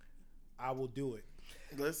 I will do it.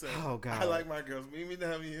 Listen, oh God, I like my girls. Meet me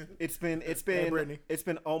down here. It's been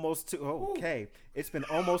almost 2. Okay, it's been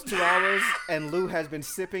almost 2 hours, and Lou has been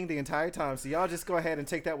sipping the entire time. So y'all just go ahead and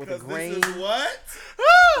take that with a grain. This is what?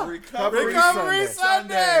 Recovery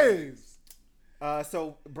Sundays.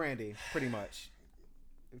 So Brandy, pretty much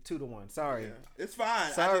 2-1. Sorry. Yeah. It's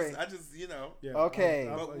fine. Sorry. I just Yeah,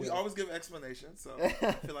 Okay. but we always give explanations, so I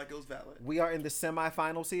feel like it was valid. We are in the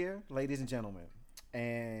semifinals here, ladies and gentlemen,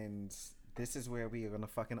 and this is where we are gonna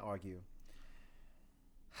fucking argue.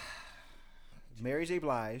 Mary J.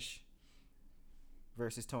 Blige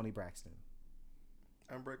versus Toni Braxton.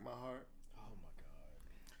 Unbreak My Heart. Oh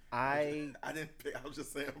my god. I didn't pick. I was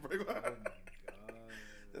just saying Unbreak My Heart. Oh my god.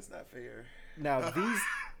 That's not fair. now these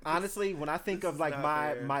honestly, when I think this of is like not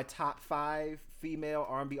my fair. my top 5 female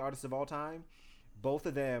R&B artists of all time, both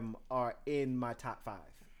of them are in my top 5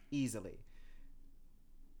 easily.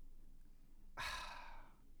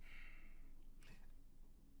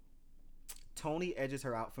 Toni edges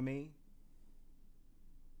her out for me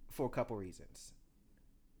for a couple reasons.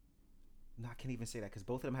 No, I can't even say that because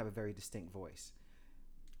both of them have a very distinct voice.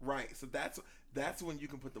 Right. So that's when you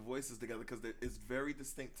can put the voices together because it's very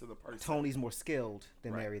distinct to the person. Tony's more skilled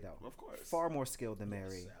than Right. Mary, though. Of course. Far more skilled than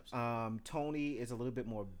Mary. Tony is a little bit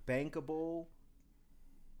more bankable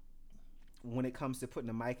when it comes to putting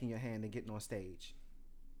a mic in your hand and getting on stage.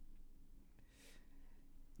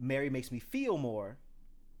 Mary makes me feel more,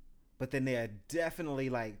 but then there are definitely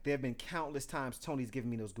there have been countless times Tony's giving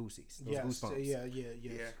me those goosies, those goosebumps.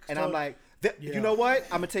 Yeah. And I'm like, you know what? I'm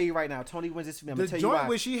gonna tell you right now, Tony wins this for me. I'm The gonna tell you joint why.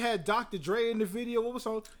 where she had Dr. Dre in the video, what was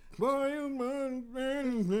song? Why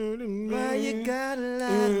you gotta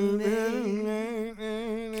lie to me?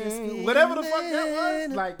 Whatever the fuck that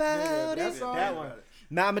was. Like, About that it. song. That one.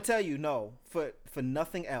 Now I'm gonna tell you, no, for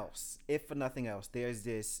nothing else. If for nothing else, there's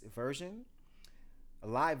this version, a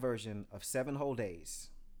live version of 7 Whole Days,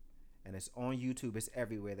 and it's on YouTube. It's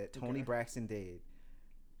everywhere that Toni Braxton did.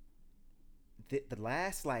 The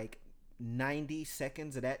last 90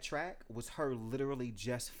 seconds of that track was her literally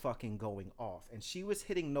just fucking going off, and she was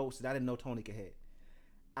hitting notes that I didn't know Toni could hit.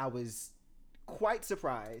 I was quite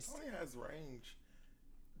surprised. Toni has range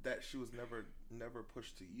that she was never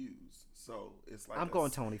pushed to use. So it's like I'm going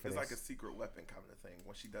Toni for it's this. like a secret weapon kind of thing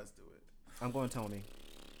when she does do it. I'm going Toni.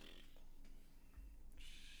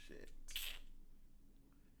 Shit.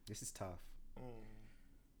 This is tough. Mm.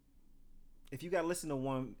 If you gotta listen to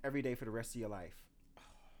one every day for the rest of your life,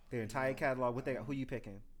 their entire catalog, who you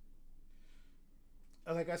picking?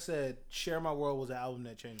 Like I said, Share My World was an album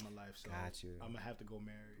that changed my life. So Got you. I'm gonna have to go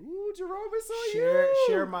Mary. Ooh, Jerome, it's on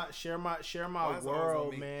Share Why my is it always on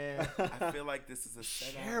world, me? man. I feel like this is a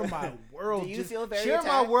setup. Share My World. Do you just, feel very Share My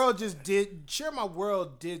attacked? World just did. Share My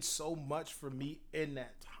World did so much for me in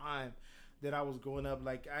that time that I was growing up.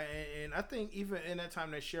 I think even in that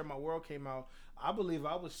time that Share My World came out, I believe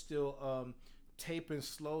I was still taping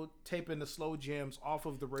the slow jams off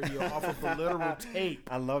of the radio, off of the literal tape.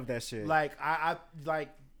 I love that shit. I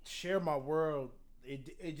Share My World.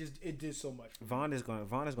 It did so much. For me. Vaughn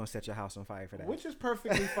is gonna set your house on fire for that. Which is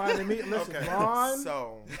perfectly fine to me. Listen, Okay. Vaughn,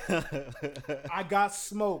 So I got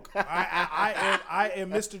smoke. I am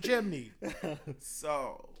Mr. Chimney.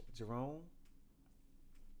 so Jerome.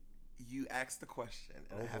 you asked the question, and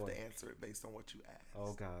Oh, I have boy. to answer it based on what you asked.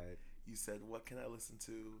 Oh God, You said, "What can I listen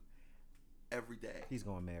to every day?" he's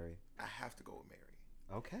going Mary. I have to go with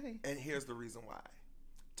Mary, Okay. and here's the reason why.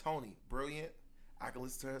 Toni, brilliant. I can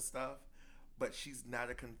listen to her stuff, but she's not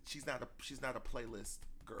a playlist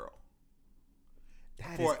girl.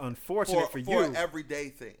 That is unfortunate for you. an everyday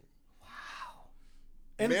thing.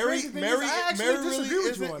 And the Mary crazy thing is, I actually disagree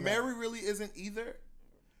with you on that. Mary really isn't either.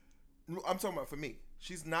 I'm talking about for me.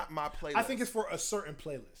 She's not my playlist. I think it's for a certain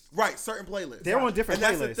playlist. right, certain playlists. They're on different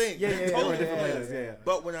and playlists. that's the thing. Yeah, They're yeah, totally yeah, different yeah, playlists. yeah.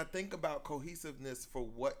 But when I think about cohesiveness for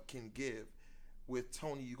what can give, with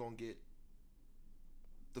Toni, you're gonna get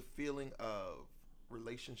the feeling of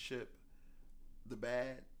relationship, the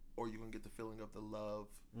bad, or you're gonna get the feeling of the love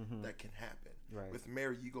that can happen. Right. With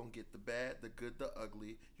Mary, you're gonna get the bad, the good, the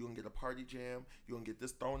ugly. You're gonna get a party jam. You're gonna get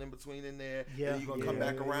this thrown in between in there. Yeah, and you're gonna come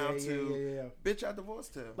back around to yeah. bitch, I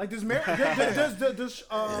divorced him. Like, does Mary does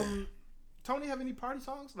Tony have any party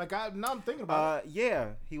songs? Like, now I'm thinking about it.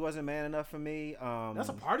 Yeah, he wasn't man enough for me. That's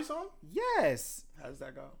a party song. Yes. How does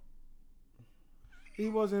that go? He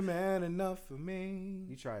wasn't man enough for me.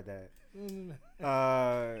 You tried that.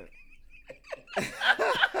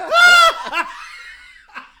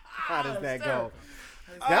 How does that go?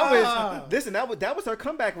 That was her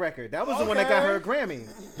comeback record. That was the one that got her a Grammy.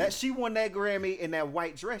 That she won that Grammy in that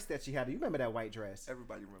white dress that she had. You remember that white dress?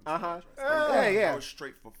 Everybody remembers. Uh-huh. that. Yeah. I was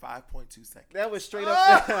straight for 5.2 seconds. That was straight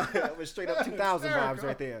up. That was straight up 2000 vibes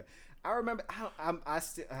right there. I remember.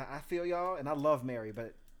 I feel y'all, and I love Mary,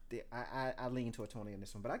 but I lean to a Tony in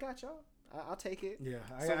this one. But I got y'all. I'll take it. Yeah,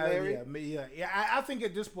 So Mary, I think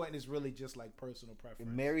at this point it's really just like personal preference.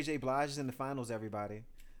 Mary J. Blige is in the finals. Everybody,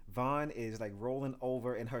 Vaughn is like rolling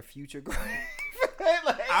over in her future grave.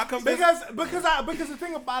 I'll come because the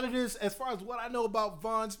thing about it is, as far as what I know about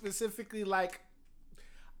Vaughn specifically, like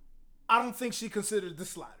I don't think she considered the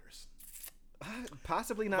sliders.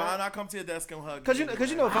 Possibly not. Vaughn, I'll come to your desk and hug.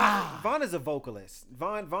 Because you know, Vaughn is a vocalist.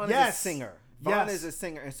 Vaughn is a singer. Vaughn is a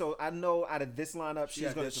singer, and so I know out of this lineup,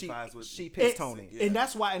 she picks Tony, and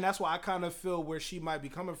that's why I kind of feel where she might be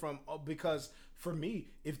coming from. Because for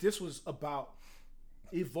me, if this was about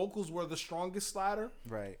if vocals were the strongest slider,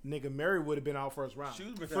 right, nigga, Mary would have been out first round.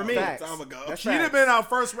 For me, facts. time ago. She'd have been out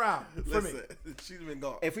first round. For me, she's been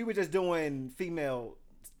gone. If we were just doing female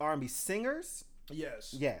R&B singers,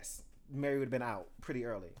 yes, Mary would have been out pretty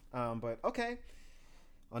early. But okay.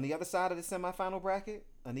 On the other side of the semifinal bracket,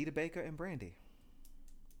 Anita Baker and Brandy.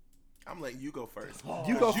 I'm letting you go first.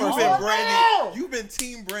 You go first. You've been Brandy. You've been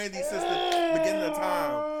Team Brandy since the beginning of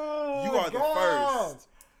time. You are the first.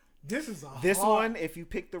 This one, if you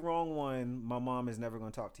pick the wrong one, my mom is never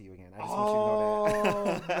going to talk to you again. I just want you to know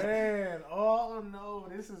that. Oh man! Oh no!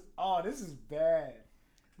 This is bad.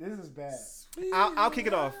 This is bad. I'll kick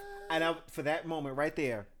it off, and for that moment right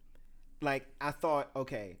there, like I thought,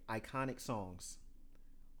 okay, iconic songs.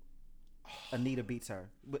 Anita beats her,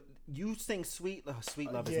 but you sing "Sweet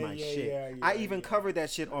Love" is my shit. I even covered that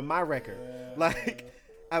shit on my record.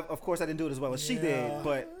 Of course, I didn't do it as well as she did,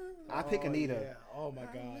 but I pick Anita. Yeah. Oh my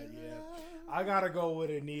god, yeah. I gotta go with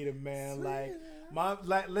Anita, man.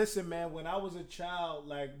 Listen, man. When I was a child,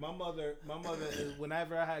 like my mother,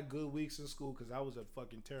 whenever I had good weeks in school, because I was a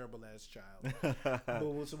fucking terrible ass child.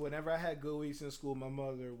 But whenever I had good weeks in school, my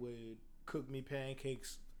mother would cook me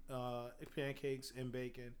pancakes and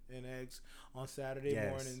bacon and eggs on Saturday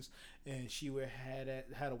mornings, and she would had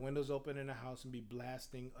the windows open in the house and be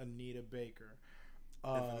blasting Anita Baker.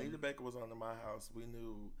 If Anita Baker was on in my house, we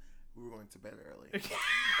knew we were going to bed early.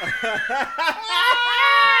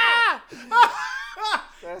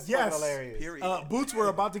 That's hilarious. Period. Boots were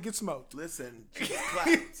about to get smoked. Listen, cheeks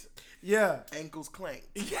clapped. Yeah, ankles clanked.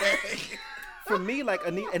 For me, like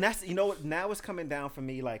Anita, and that's now what's coming down for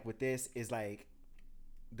me. Like with this is like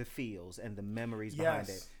the feels and the memories behind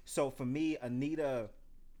it. So for me, Anita,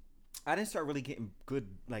 I didn't start really getting good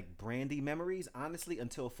like Brandy memories honestly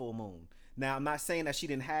until Full Moon. Now I'm not saying that she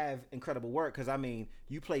didn't have incredible work, because I mean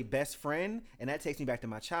you play Best Friend and that takes me back to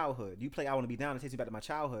my childhood. You play I Want to Be Down, it takes me back to my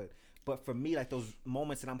childhood. But for me, like those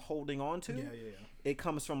moments that I'm holding on to, it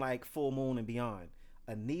comes from like Full Moon and beyond.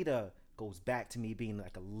 Anita goes back to me being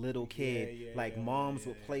like a little kid. Moms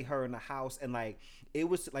would play her in the house, and like it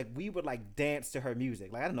was like we would like dance to her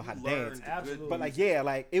music. Like I didn't know how to dance, absolutely, but like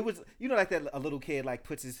like it was, you know, like that a little kid like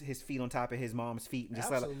puts his feet on top of his mom's feet and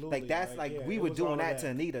just like that's like we were doing that to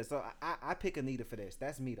Anita. So I pick Anita for this.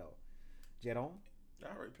 That's me though. Jedon?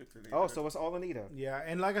 I already picked Anita. Oh, so it's all Anita. Yeah,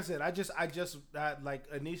 and like I said, I like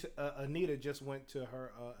Anita just went to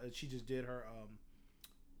her. She just did her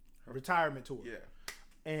retirement tour. Yeah.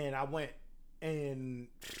 And I went, and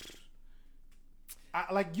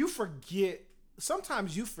you forget.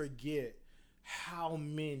 Sometimes you forget how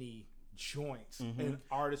many joints an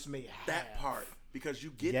artist may have. That part, because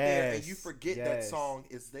you get there and you forget that song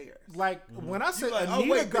is theirs. Like when I said like,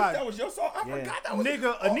 Anita got that was your song. I forgot that was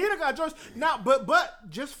Anita got joints. Now, but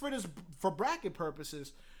just for bracket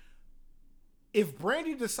purposes, if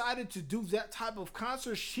Brandy decided to do that type of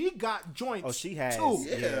concert, she got joints. Oh, she has too.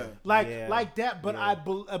 Yeah. Like that. But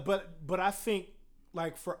but I think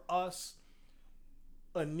like for us,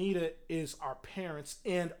 Anita is our parents,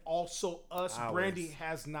 and also us. Brandy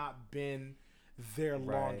has not been there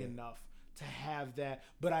long enough to have that.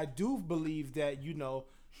 But I do believe that you know,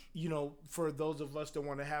 for those of us that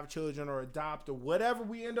want to have children or adopt or whatever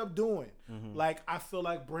we end up doing, like I feel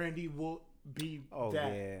like Brandy will be that.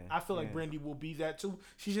 Yeah. I feel like Brandy will be that too.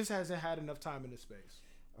 She just hasn't had enough time in the space.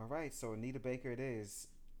 All right, so Anita Baker it is.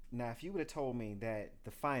 Now, if you would have told me that the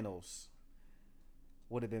finals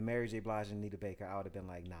would have been Mary J. Blige and Anita Baker, I would have been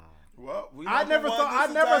like, nah. Well, I never thought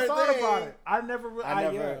about it. I never.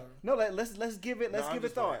 No, let's give it. Let's give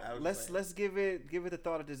it thought. Playing. Let's give it the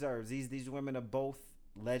thought it deserves. These women are both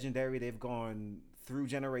legendary. They've gone through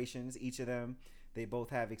generations, each of them. They both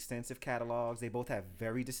have extensive catalogs. They both have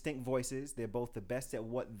very distinct voices. They're both the best at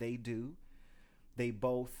what they do. They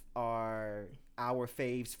both are our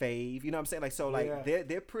fave's fave. You know what I'm saying? Like, so like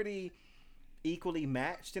they're pretty equally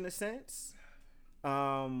matched in a sense.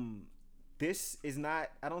 This is not,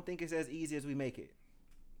 I don't think it's as easy as we make it.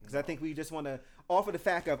 Because I think we just want to offer the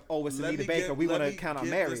fact of, it's Anita Baker. We want to count on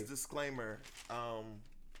Mary. This disclaimer,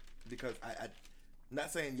 because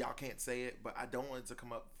not saying y'all can't say it, but I don't want it to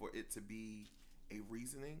come up for it to be a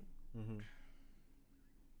reasoning. Mm-hmm.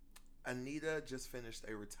 Anita just finished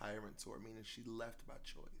a retirement tour, meaning she left by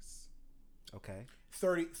choice. Okay.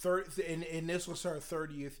 30 and this was her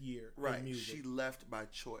 30th year in music. She left by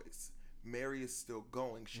choice. Mary is still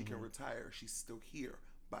going. She can retire. She's still here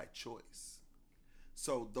by choice.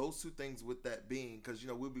 So those two things with that being, because,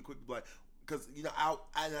 we'll be quick to be like, because,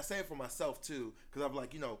 I say it for myself too, because I'm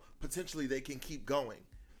like, potentially they can keep going.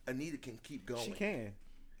 Anita can keep going. She can.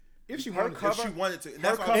 If she Her wanted cover- to. If she wanted to. And Her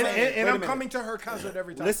that's what cover, I'm saying. and Wait a I'm minute. coming to her concert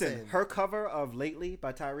every time. Listen, her cover of "Lately"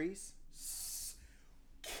 by Tyrese.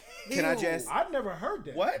 Can I just I've never heard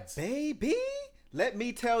that. What? baby? Let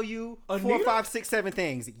me tell you 4, Anita? 5, 6, 7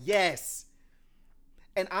 things. Yes.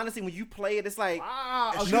 And honestly, when you play it, it's like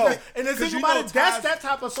Wow. No. No. And the 'Cause thing you about know it, that's Ty's- that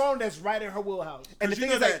type of song that's right in her wheelhouse. And the You thing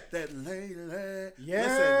know is, like, that lady. Yeah.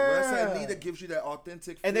 Listen, when I say Anita gives you that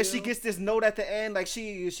authentic and then she feel, gets this note at the end, like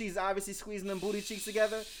she's obviously squeezing them booty cheeks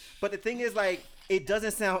together. But the thing is, like, it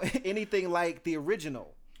doesn't sound anything like the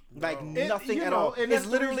original. Like nothing at all. And It's that's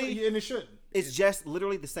literally, and it shouldn't. it's just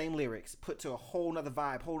literally the same lyrics put to a whole nother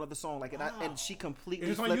vibe, whole nother song. Like, and she completely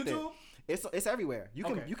Is it on flipped YouTube? it. It's everywhere. You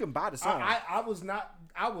can Okay. you can buy the song. I was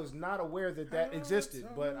not aware that existed,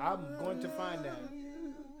 but I'm going to find that.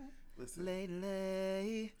 listen,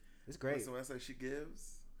 Lately, it's great. listen, when I say she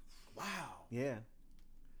gives, Wow. Yeah,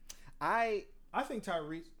 I think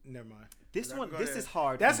Tyrese. Never mind. this No, one go this ahead. is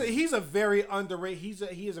hard. That's for me. he's a very underrated.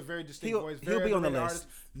 He is a very distinct He'll- voice. he'll Very be on the underrated list.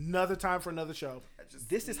 artist. Another time for another show. I just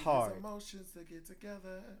This is need hard. these emotions to get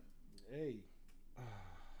together. Hey.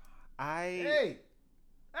 I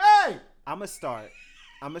Hey. I'm gonna start,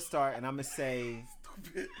 and I'm gonna say.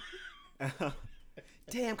 Stupid.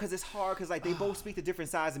 Damn, because it's hard, because like they both speak to different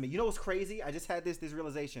sides of me. You know what's crazy? I just had this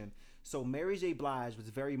realization. So Mary J. Blige was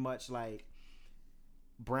very much like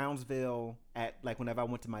Brownsville at, like, whenever I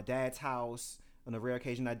went to my dad's house. On the rare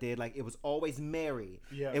occasion I did, like, it was always Mary.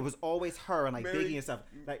 Yeah. It was always her and like Mary- Biggie and stuff.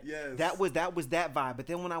 Like, yes. that was that vibe. But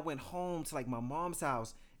then when I went home to like my mom's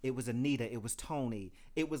house, it was Anita, it was Tony,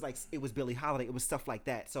 it was Billie Holiday, it was stuff like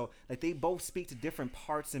that. So like they both speak to different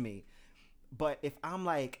parts of me. But if I'm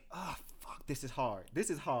like, oh fuck, this is hard.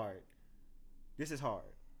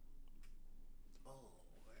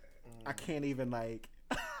 I can't even like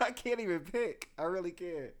I can't even pick. I really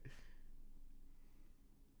can't.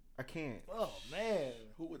 I can't. Oh man.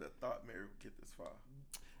 Who would have thought Mary would get this far?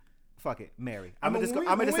 Fuck it, Mary. I I'm mean,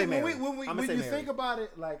 gonna say Mary. When you think about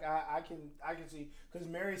it, like I can see, because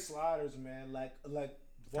Mary Sliders, man, like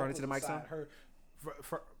Turn it to the mic, aside, son. her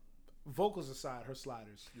for vocals aside, her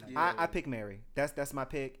sliders. Like, I pick Mary. That's my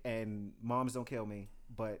pick, and Moms Don't Kill Me.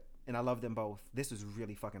 And I love them both. This was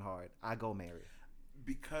really fucking hard. I go Mary.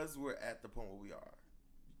 Because we're at the point where we are,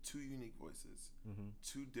 two unique voices,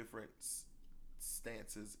 two different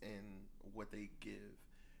stances in what they give,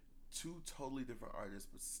 two totally different artists,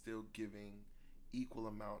 but still giving equal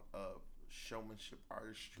amount of showmanship,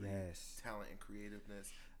 artistry, Yes. talent, and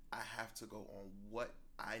creativeness. I have to go on what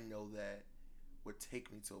I know that would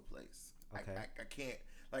take me to a place. Okay. I can't,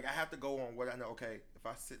 like, I have to go on what I know. Okay, if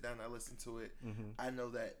I sit down and I listen to it, I know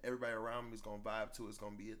that everybody around me is going to vibe to it. It's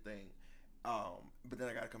going to be a thing. But then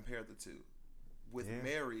I got to compare the two. With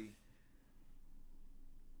Mary,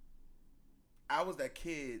 I was that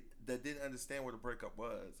kid that didn't understand what a breakup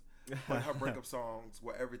was. But her breakup songs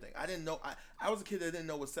were everything. I didn't know. I was a kid that didn't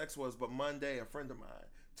know what sex was. But Monday, a friend of mine,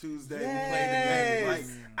 Tuesday, we played the game.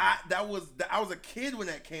 Like I was a kid when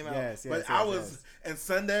that came out. Yes, but yes, I yes, was, yes. and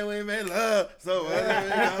Sunday we made love. So like,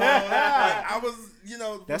 I was,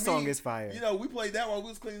 for That song me, is fire. We played that while we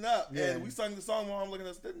was cleaning up, Yeah. and we sung the song while I'm looking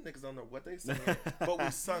at us. Them niggas don't know what they sing, but we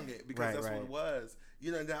sung it because Right, that's right. what it was.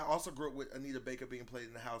 And then I also grew up with Anita Baker being played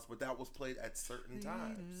in the house, but that was played at certain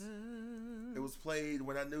times. It was played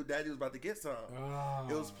when I knew Daddy was about to get some.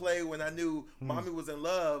 It was played when I knew Mommy was in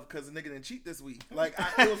love because the nigga didn't cheat this week. Like,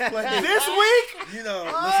 it was played this week. listen,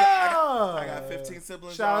 I got 15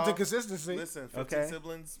 siblings. Shout out to y'all. consistency. Listen, 15 Okay.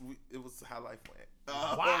 siblings. It was how life went.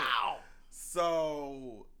 Wow.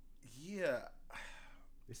 So, yeah,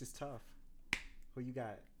 This is tough. Who you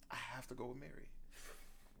got? I have to go with Mary.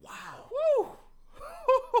 Wow. Woo!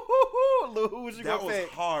 Lou, who was you That gonna was pick?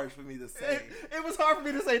 hard for me to say. It was hard for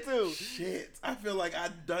me to say too. Shit, I feel like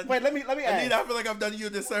I've done. Wait, let me ask. Anita, I feel like I've done you a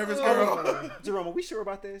disservice, girl. Jerome, are we sure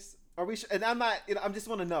about this? Are we sure? And I'm not. I just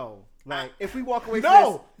want to know, like, if we walk away.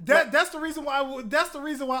 No, from this, that's the reason why. That's the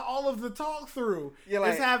reason why all of the talk through Yeah,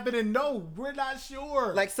 like- is happening. No, we're not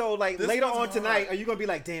sure. like, so, like, This later was on tonight, hard. are you gonna be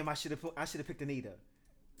like, damn, I should have picked Anita?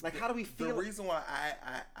 Like, how do we The feel? reason why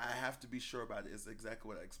I have to be sure about it is exactly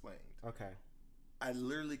what I explained. Okay. I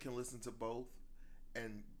literally can listen to both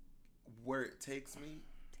and where it takes me,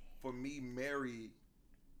 for me, Mary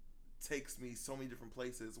takes me so many different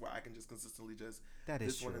places where I can just consistently just That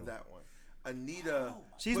is this one true. and that one. Anita,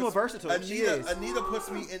 She's more versatile. She is. Anita puts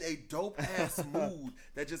me in a dope ass mood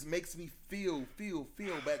that just makes me feel.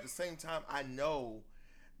 But at the same time, I know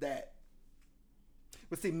that.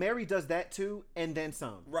 But see, Mary does that too, and then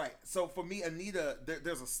some. Right. So for me, Anita,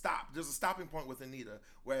 there's a stop. There's a stopping point with Anita.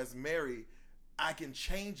 Whereas Mary, I can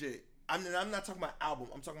change it. I'm not talking about album.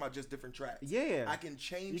 I'm talking about just different tracks. Yeah. I can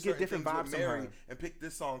change. You get different things vibes with from Mary her. and pick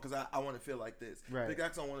this song because I want to feel like this. Right. Pick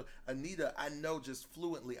that song. Anita, I know just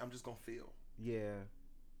fluently. I'm just gonna feel. Yeah.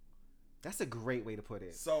 That's a great way to put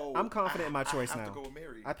it. So I'm confident in my choice I have now. to go with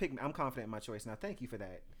Mary. I'm confident in my choice now. Thank you for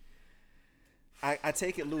that. I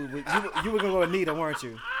take it, Lou. You were gonna go Anita, weren't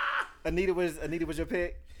you? Anita was your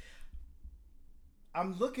pick.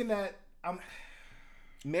 I'm looking at.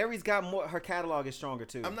 Mary's got more. Her catalog is stronger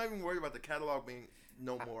too. I'm not even worried about the catalog being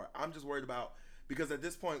no more. I'm just worried about because at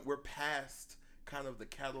this point we're past kind of the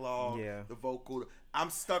catalog, the vocal. I'm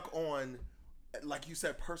stuck on, like you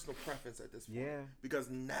said, personal preference at this point. Yeah. Because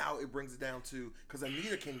now it brings it down to because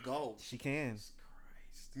Anita can go, She can.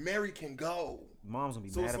 Mary can go. Mom's gonna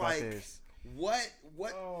be So mad it's about like, this. What?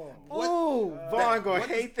 Oh, Vaughn gonna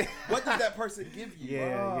hate that. What does that person give you?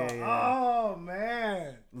 Yeah. Oh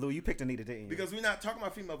man. Lou, you picked Anita, didn't you? Because we're not talking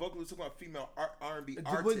about female vocalists, we're talking about female R&B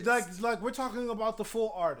artists. Like we're talking about the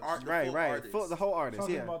full artist. right. Artist. The whole artist.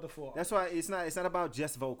 Talking Yeah. about the full That's why it's not about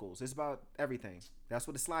just vocals. It's about everything. That's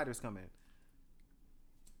where the sliders come in.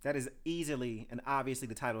 That is easily and obviously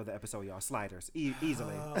the title of the episode, y'all. Sliders.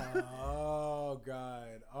 Easily. Oh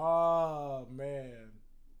God. Oh man.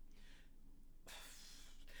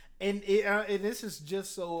 And this is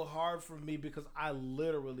just so hard for me because I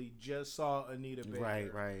literally just saw Anita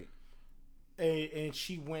Baker. Right. And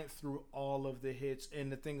she went through all of the hits.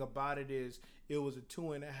 And the thing about it is, it was a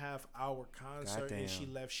 2.5 hour concert, Goddamn. and she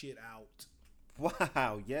left shit out.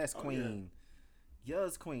 Wow. Yes, Queen.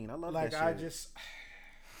 Yes, Queen. I love Like that I shit. just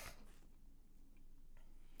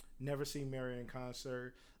never seen Mary in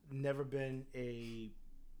concert. Never been a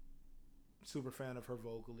super fan of her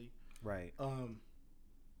vocally. Right.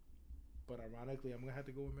 But ironically, I'm gonna have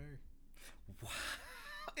to go with Mary. Wow.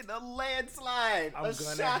 In a landslide. I'm a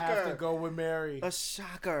gonna shocker. have to go with Mary. A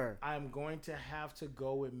shocker. I'm going to have to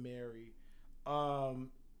go with Mary.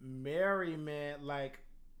 Mary, man, like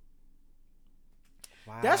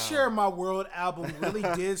Wow. that Share My World album really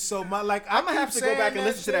did so much. Like I'm gonna have to go back and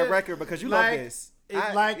listen to that shit. record because you Like, love this.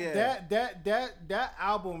 That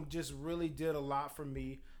album just really did a lot for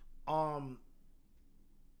me.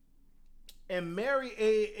 And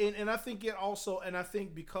Mary, and I think it also, and I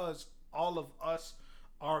think because all of us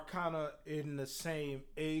are kind of in the same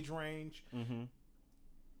age range,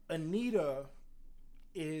 Anita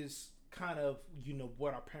is kind of,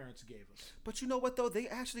 what our parents gave us. But you know what though? They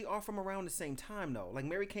actually are from around the same time though. Like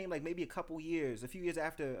Mary came like maybe a few years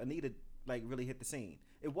after Anita like really hit the scene.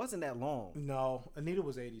 It wasn't that long. No, Anita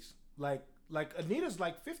was 80s. Like Anita's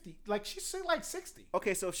like 50. Like she's like 60.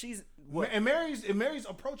 Okay, so if she's what? And Mary's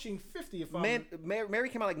approaching 50. Mary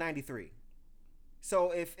came out like 93.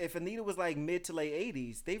 So if Anita was like mid to late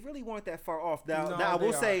 80s, they really weren't that far off. Now I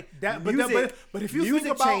will say that, music, but if you music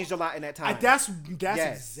think about, changed a lot in that time. That's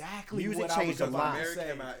Yes. exactly Music what changed I was a lot. about to Mary say.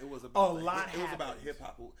 came out, it was about lot. It was about hip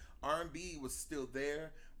hop. R&B was still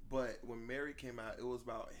there, but when Mary came out, it was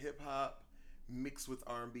about hip hop mixed with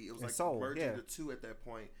R&B. It was And like soul, merging yeah. the two at that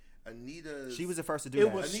point. She was the first to do It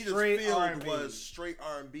that. was Anita's straight field R&B. was straight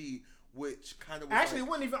R&B, which kind of was Actually, like it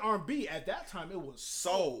wasn't even R&B at that time. It was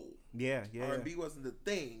soul. yeah. R&B wasn't the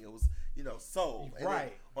thing. It was soul. And Right.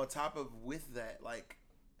 then on top of with that, like,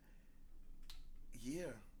 yeah.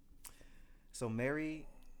 So Mary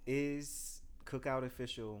is Cookout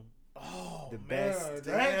official. Oh, The man, best.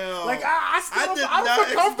 Damn. Like I still did don't not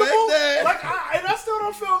feel comfortable. expect that. Like I still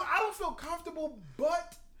don't feel comfortable.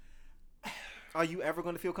 But Are you ever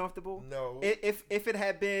going to feel comfortable? No. If it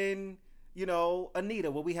had been, Anita,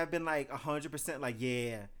 would we have been like 100% like,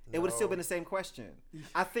 yeah? It would have still No. been the same question.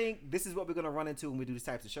 I think this is what we're going to run into when we do these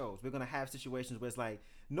types of shows. We're going to have situations where it's like,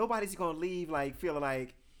 nobody's going to leave like feeling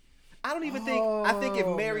like, I don't even think, I think if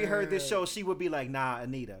Mary heard this show, she would be like, nah,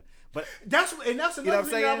 Anita. But that's another what I'm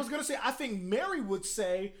thing I saying? was gonna say. I think Mary would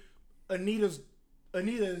say Anita is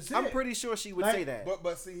it. I'm pretty sure she would Like, say that.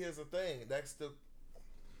 But see, here's the thing. That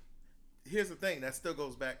still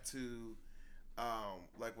goes back to,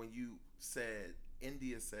 like when you said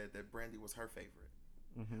India said that Brandy was her favorite.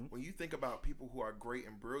 Mm-hmm. When you think about people who are great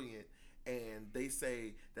and brilliant, and they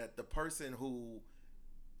say that the person who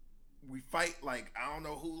we fight, like I don't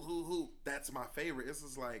know who, that's my favorite. It's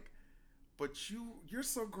just like, but you're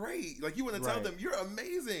so great. Like, you want to tell Right. them you're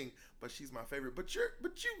amazing, but she's my favorite. But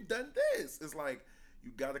you've done this. It's like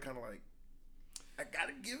you got to kind of like, I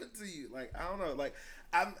gotta give it to you. Like, I don't know. Like,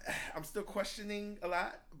 I'm still questioning a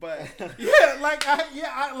lot, but I'm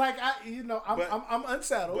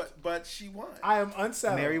unsettled. but she won. I am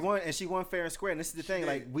unsettled. Mary won, and she won fair and square. And this is the thing, did.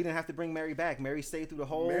 like, we didn't have to bring Mary back. Mary stayed through the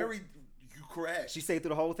whole. Mary, you correct. She stayed through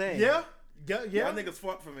the whole thing. Yeah. Y'all niggas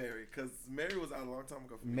fought for Mary because Mary was out a long time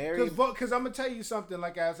ago. For me. Mary. Because I'm gonna tell you something.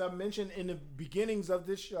 Like, as I mentioned in the beginnings of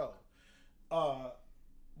this show,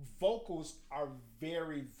 vocals are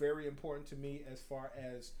very, very important to me.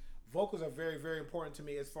 Vocals are very, very important to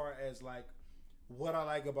me as far as like what I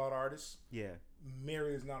like about artists. Yeah.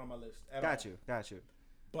 Mary is not on my list at Got all. you.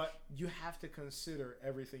 But you have to consider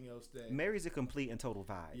everything else that Mary's a complete and total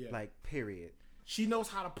vibe. Yeah. Like, period. she knows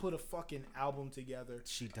how to put a fucking album together.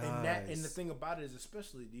 She does. And the thing about it is,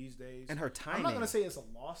 especially these days, And her timing. I'm not gonna say it's a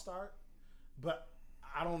lost art, but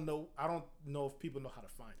I don't know if people know how to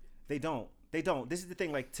find it. They don't. This is the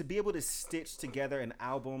thing. Like, to be able to stitch together an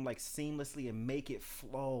album like seamlessly and make it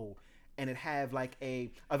flow and it have like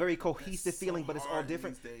a very cohesive so feeling, but it's all hard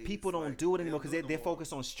different. these days. People don't Like, do it they anymore don't because do it they're no more.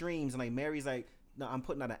 focused on streams. And like Mary's like, no, I'm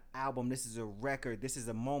putting out an album. This is a record. This is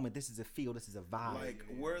a moment. This is a feel. This is a vibe. Like,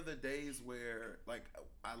 where are the days where, like,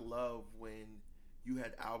 I love when you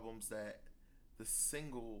had albums that the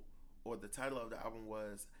single or the title of the album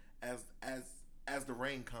was as the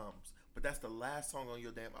rain comes, but that's the last song on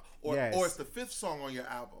your damn album, or it's the 5th song on your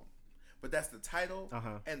album, but that's the title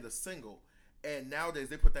and the single. And nowadays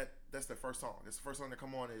they put that's the first song. That's the first song that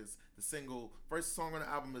come on is the single. First song on the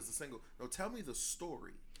album is the single. No, tell me the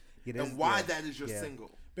story and why that is your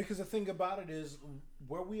single. Because the thing about it is,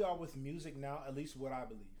 where we are with music now, at least what I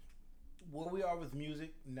believe, where we are with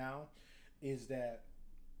music now is that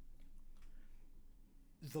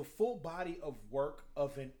the full body of work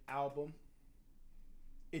of an album,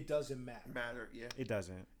 it doesn't matter. Yeah. it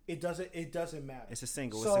doesn't. It doesn't matter. It's a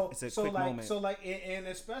single. So, it's a so quick like, moment. So like, and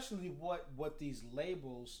especially what these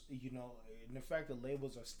labels, you know, and the fact that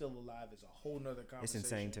labels are still alive is a whole nother conversation.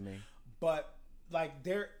 It's insane to me. But like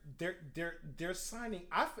they're signing.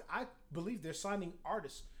 I believe they're signing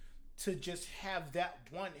artists to just have that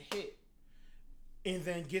one hit, and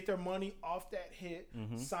then get their money off that hit.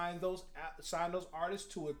 Sign those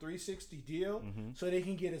artists to a 360 deal, so they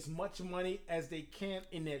can get as much money as they can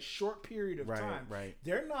in that short period of time. Right.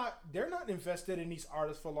 They're not invested in these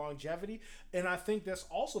artists for longevity, and I think that's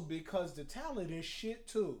also because the talent is shit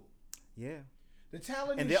too. Yeah. The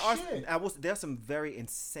talent And is there are shit. there's some very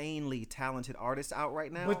insanely talented artists out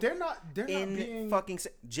right now. But they're not being fucking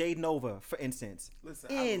Jade Nova, for instance. Listen,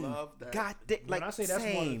 I love that. God, When like I say that's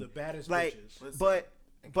one same. of the baddest like, bitches. Listen, but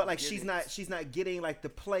and like get she's it. not getting like the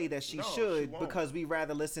play that she No, she should won't. because we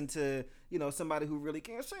rather listen to somebody who really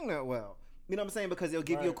can't sing that well. You know what I'm saying? Because they'll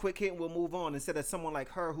give you a Right. quick hit and we'll move on instead of someone like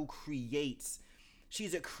her who creates.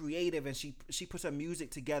 She's a creative and she puts her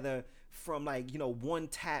music together from like one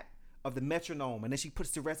tap of the metronome and then she puts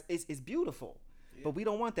the rest. It's beautiful, but we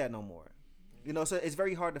don't want that no more. So it's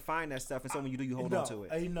very hard to find that stuff, and so when you do, you hold on to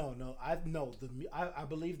it. I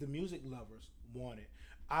believe the music lovers want it.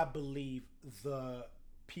 I believe the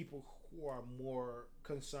people who are more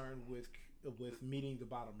concerned with meeting the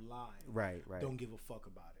bottom line, Right. don't give a fuck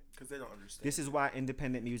about it. Because they don't understand. This is why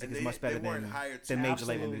independent music And is much better they weren't than hired major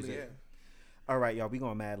label Absolutely. music. Yeah. All right, y'all, we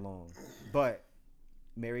going mad long, but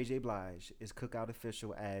Mary J. Blige is Cookout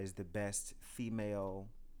official as the best female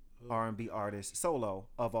R&B artist solo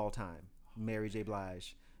of all time. Mary J.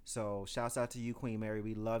 Blige. So shouts out to you, Queen Mary.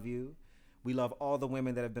 We love you. We love all the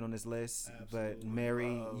women that have been on this list, but Absolutely.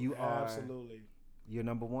 Mary, you are Absolutely. you're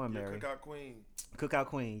number one, You're Mary. Cookout Queen. Cookout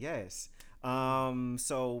Queen, yes.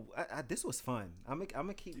 So this was fun. I'm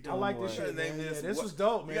gonna keep doing I like more. this shit, Name man. this. Yeah, this What- was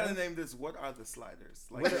dope, We man. gotta name this. What are the sliders?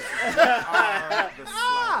 Like, what are the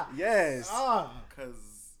sliders? Yes. Because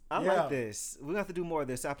I Yeah. like this. We're gonna have to do more of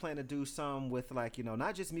this. I plan to do some with like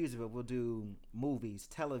not just music, but we'll do movies,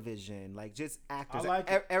 television, like just actors, I like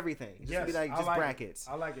it. everything. Just Yes, be like I just like it. brackets.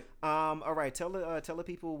 I like it. All right. Tell the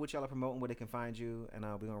people what y'all are promoting, where they can find you, and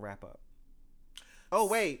we're gonna wrap up. Oh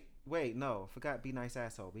wait, no, forgot Be Nice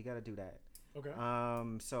Asshole. We gotta do that. Okay.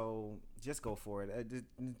 So just go for it. Just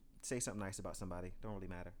say something nice about somebody. Don't really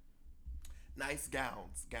matter. nice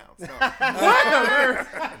gowns. No.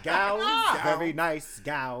 Gowns, very nice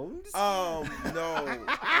gowns. No.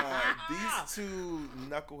 These two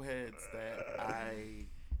knuckleheads that I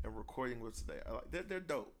am recording with today, they're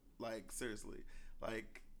dope. Like, seriously.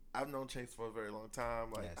 Like, I've known Chase for a very long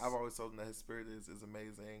time. Like, Yes. I've always told him that his spirit is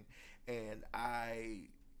amazing. And I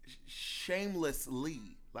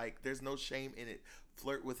shamelessly, like, there's no shame in it,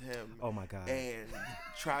 flirt with him. Oh my God. And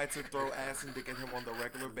try to throw ass and dick at him on the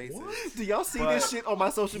regular basis. Do y'all see But this shit on my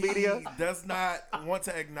social media? He does not want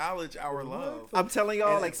to acknowledge our love. I'm telling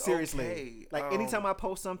y'all, And like, it's seriously. okay. Like, anytime I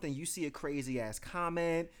post something, you see a crazy ass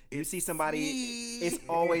comment, you see somebody, me. it's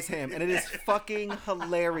always him. And it is fucking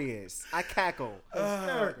hilarious. I cackle.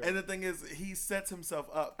 And the thing is, he sets himself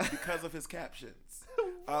up because of his captions.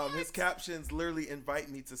 His captions literally invite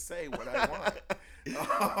me to say what I want.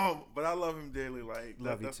 But I love him dearly. Like,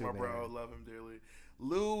 that's too, my bro. man. Love him dearly.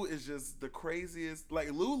 Lou is just the craziest.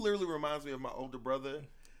 Like, Lou literally reminds me of my older brother,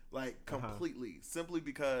 like, completely. Simply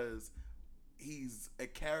because he's a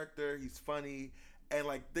character. He's funny. And,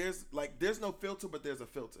 there's no filter, but there's a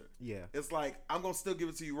filter. Yeah. It's like, I'm going to still give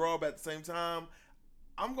it to you raw, but at the same time,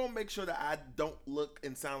 I'm going to make sure that I don't look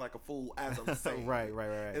and sound like a fool as I'm saying. Right.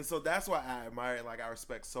 And so that's why I admire and I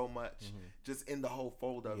respect so much just in the whole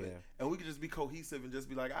fold of it. And we could just be cohesive and just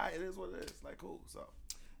be like, all right, it is what it is. Like, cool. So,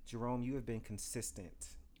 Jerome, you have been consistent.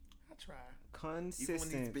 I try. Consistent.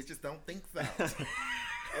 Even when these bitches don't think so.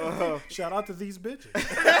 Shout out to these bitches.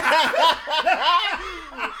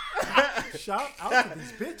 Shout out to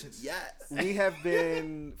these bitches. Yes. We have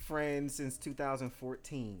been friends since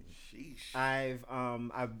 2014. Sheesh. I've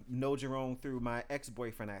know Jerome through my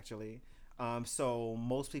ex-boyfriend, actually. So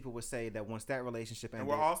most people would say that once that relationship ended, And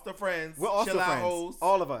we're all still friends. we're all still Chill out, friends. hoes.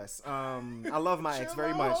 All of us. I love my ex Chill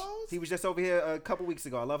very out, much. hoes. He was just over here a couple weeks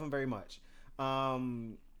ago. I love him very much.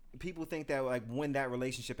 People think that like when that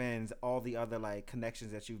relationship ends, all the other like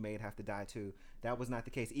connections that you've made have to die too. That was not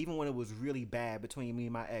the case. Even when it was really bad between me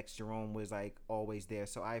and my ex, Jerome was like always there.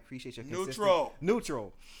 So I appreciate your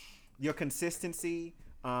neutral. Your consistency.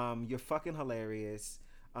 You're fucking hilarious.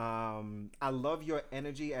 I love your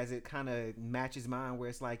energy as it kind of matches mine, where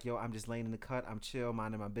it's like, yo, I'm just laying in the cut, I'm chill,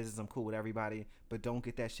 minding my business, I'm cool with everybody, but don't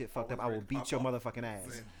get that shit fucked up. I will beat your motherfucking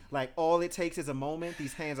ass. Like, all it takes is a moment.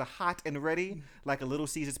 These hands are hot and ready, like a Little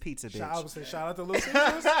Caesars pizza, bitch. Shout out to Little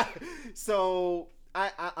Caesars. So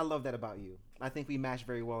I love that about you. I think we match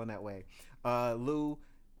very well in that way. Lou,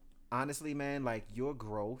 honestly, man, like, your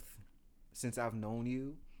growth since I've known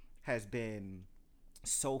you has been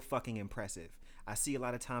so fucking impressive. I see a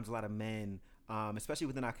lot of times a lot of men, especially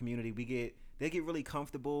within our community, they get really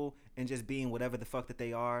comfortable in just being whatever the fuck that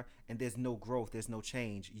they are, and there's no growth, there's no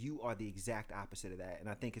change. You are the exact opposite of that, and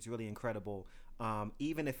I think it's really incredible.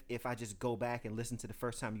 Even if I just go back and listen to the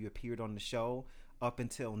first time you appeared on the show up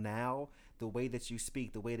until now, the way that you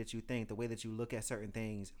speak, the way that you think, the way that you look at certain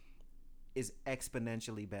things is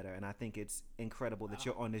exponentially better, and I think it's incredible that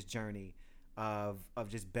you're on this journey of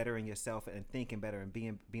just bettering yourself and thinking better and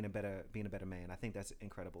being a better man. I think that's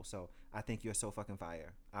incredible. So I think you're so fucking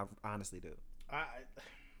fire. I honestly do.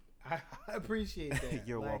 I appreciate that.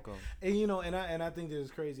 You're welcome. And and I think that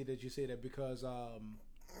it's crazy that you say that, because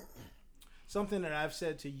something that I've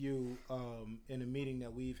said to you in a meeting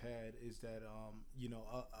that we've had is that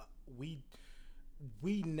we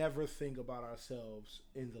never think about ourselves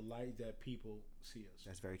in the light that people see us.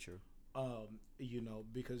 That's very true.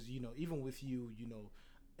 Because even with you,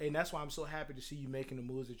 and that's why I'm so happy to see you making the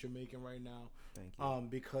moves that you're making right now. Thank you.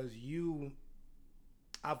 Because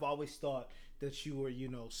I've always thought that you were,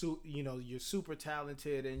 you're super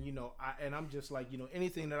talented, and I'm just like,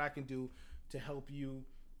 anything that I can do to help you,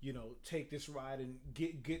 take this ride and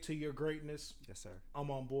get to your greatness. Yes, sir.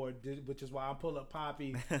 I'm on board, which is why I'm pull up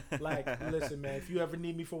Poppy. Like, listen, man, if you ever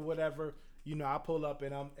need me for whatever, I pull up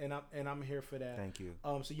and I'm here for that. Thank you.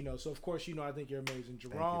 So of course, I think you're amazing,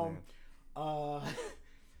 Thank Jerome. you,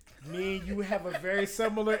 Me and you have a very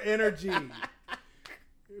similar energy.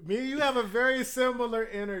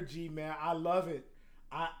 Man. I love it.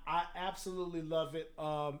 I absolutely love it.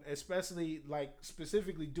 Especially like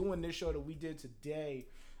specifically doing this show that we did today.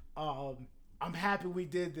 I'm happy we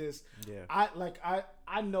did this. Yeah.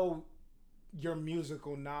 I know your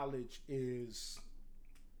musical knowledge is.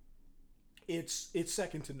 It's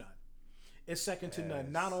second to none. It's second to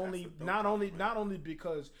none. Not only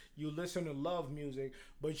because you listen and love music,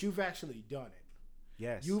 but you've actually done it.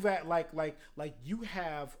 Yes. You've had like you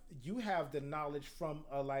have the knowledge from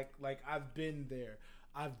like I've been there.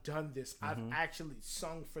 I've done this. Mm-hmm. I've actually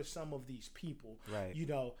sung for some of these people. Right.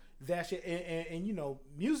 That shit. And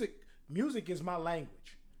music is my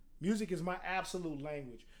language. Music is my absolute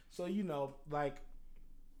language. So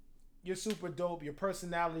you're super dope. Your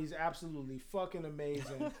personality is absolutely fucking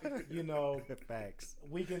amazing. Facts.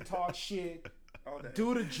 We can talk shit, All day.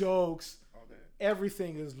 do the jokes. All day.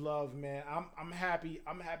 Everything is love, man. I'm happy.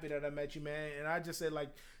 I'm happy that I met you, man. And I just said, like,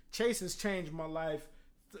 Chase has changed my life.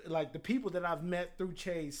 Like, the people that I've met through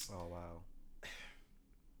Chase. Oh wow.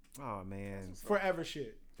 Oh man. Forever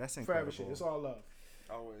shit. That's incredible. Forever shit. It's all love.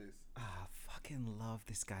 Always. Fuck fucking love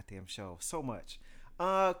this goddamn show so much.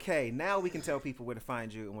 Okay, now we can tell people where to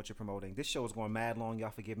find you and what you're promoting. This show is going mad long. Y'all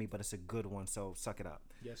forgive me, but it's a good one, so suck it up.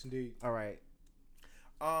 Yes, indeed. All right.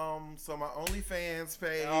 So my OnlyFans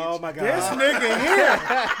page. Oh my God. This nigga here.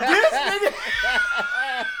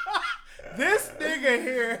 This nigga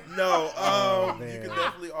here. No, man. you can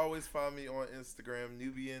definitely always find me on Instagram,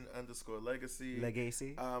 Nubian_legacy.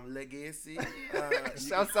 Legacy. Legacy.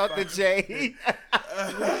 Shouts out to Jay.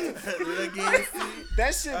 Legacy.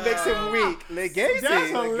 That shit makes him weak. Legacy.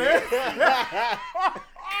 That's hilarious.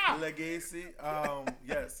 Legacy.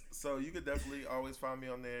 Yes. So you could definitely always find me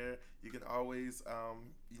on there. You can always,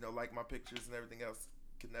 like my pictures and everything else.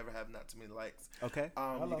 Can never have not too many likes. Okay.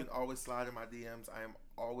 You can always slide in my DMs. I am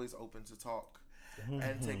always open to talk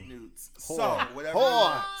and take nudes. Hold So on. whatever Hold you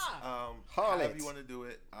on. want, Hold however it. you want to do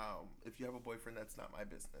it. If you have a boyfriend, that's not my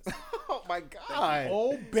business. Oh my God.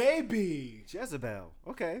 Oh, baby. Jezebel.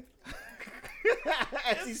 Okay.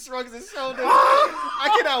 As he shrugs his shoulders.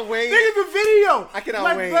 I cannot wait. Nigga, the video. I cannot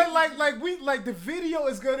like, wait. Like the video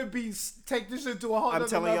is gonna be take this shit to a whole I'm other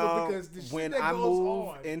telling level y'all, because the shit when that I goes move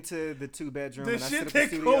on. into the 2-bedroom The and I shit sit up in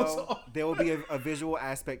the that goes studio, on. there will be a visual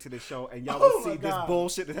aspect to the show, and y'all Oh will my see this God.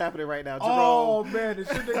 bullshit that's happening right now. Oh Jerome, man, the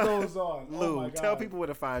shit that goes on. Lou, Oh my God. tell people where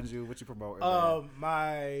to find you, what you promote.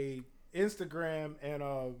 My Instagram and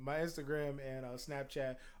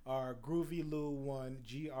Snapchat are GroovyLou1,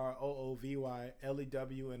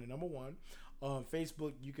 GROOVYLEW and the number 1.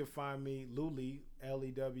 Facebook, you can find me Lou Lee,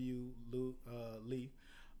 LEW Lou Lee.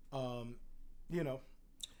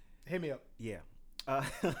 Hit me up. Yeah.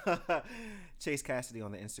 Chase Cassidy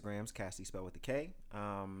on the Instagrams, Cassidy spelled with a K.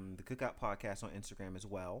 The Cookout Podcast on Instagram as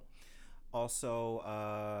well.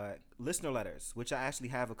 Also, listener letters, which I actually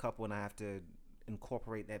have a couple, and I have to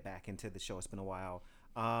incorporate that back into the show. It's been a while.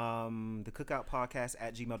 The Cookout Podcast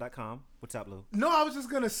at gmail.com. What's up, Lou? No, I was just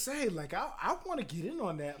gonna say, like, I want to get in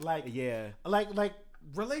on that, like, Yeah. like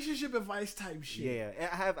relationship advice type shit. Yeah,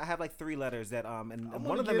 I have like 3 letters that and I one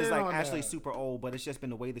wanna of them get is in like on actually that. super old, but it's just been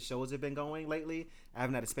the way the shows have been going lately. I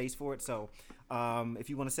haven't had a space for it, so if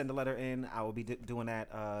you want to send a letter in, I will be doing that,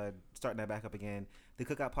 starting that back up again. The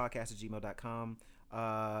Cookout Podcast at gmail.com.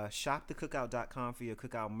 Shopthecookout.com for your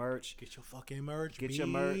cookout merch. Get your fucking merch. Get your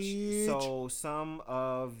merch. So some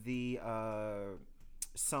of the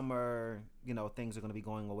summer, things are going to be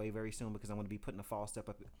going away very soon because I'm going to be putting the fall stuff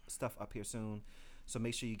up here soon. So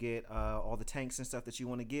make sure you get all the tanks and stuff that you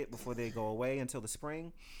want to get before they go away until the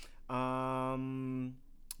spring. Be on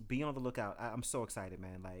the lookout. I'm so excited,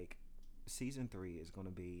 man. Like, season 3 is going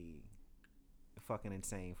to be fucking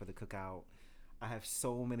insane for the Cookout. I have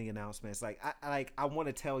so many announcements. Like, I want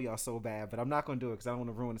to tell y'all so bad, but I'm not going to do it because I don't want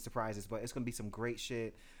to ruin the surprises. But it's going to be some great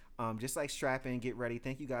shit. Just like strap in, get ready.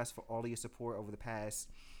 Thank you guys for all of your support over the past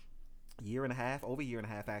year and a half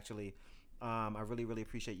actually. I really, really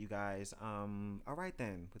appreciate you guys. All right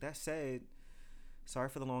then. With that said, sorry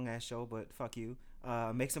for the long ass show, but fuck you.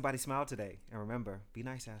 Make somebody smile today, and remember, be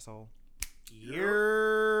nice, asshole.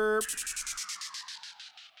 Yerp.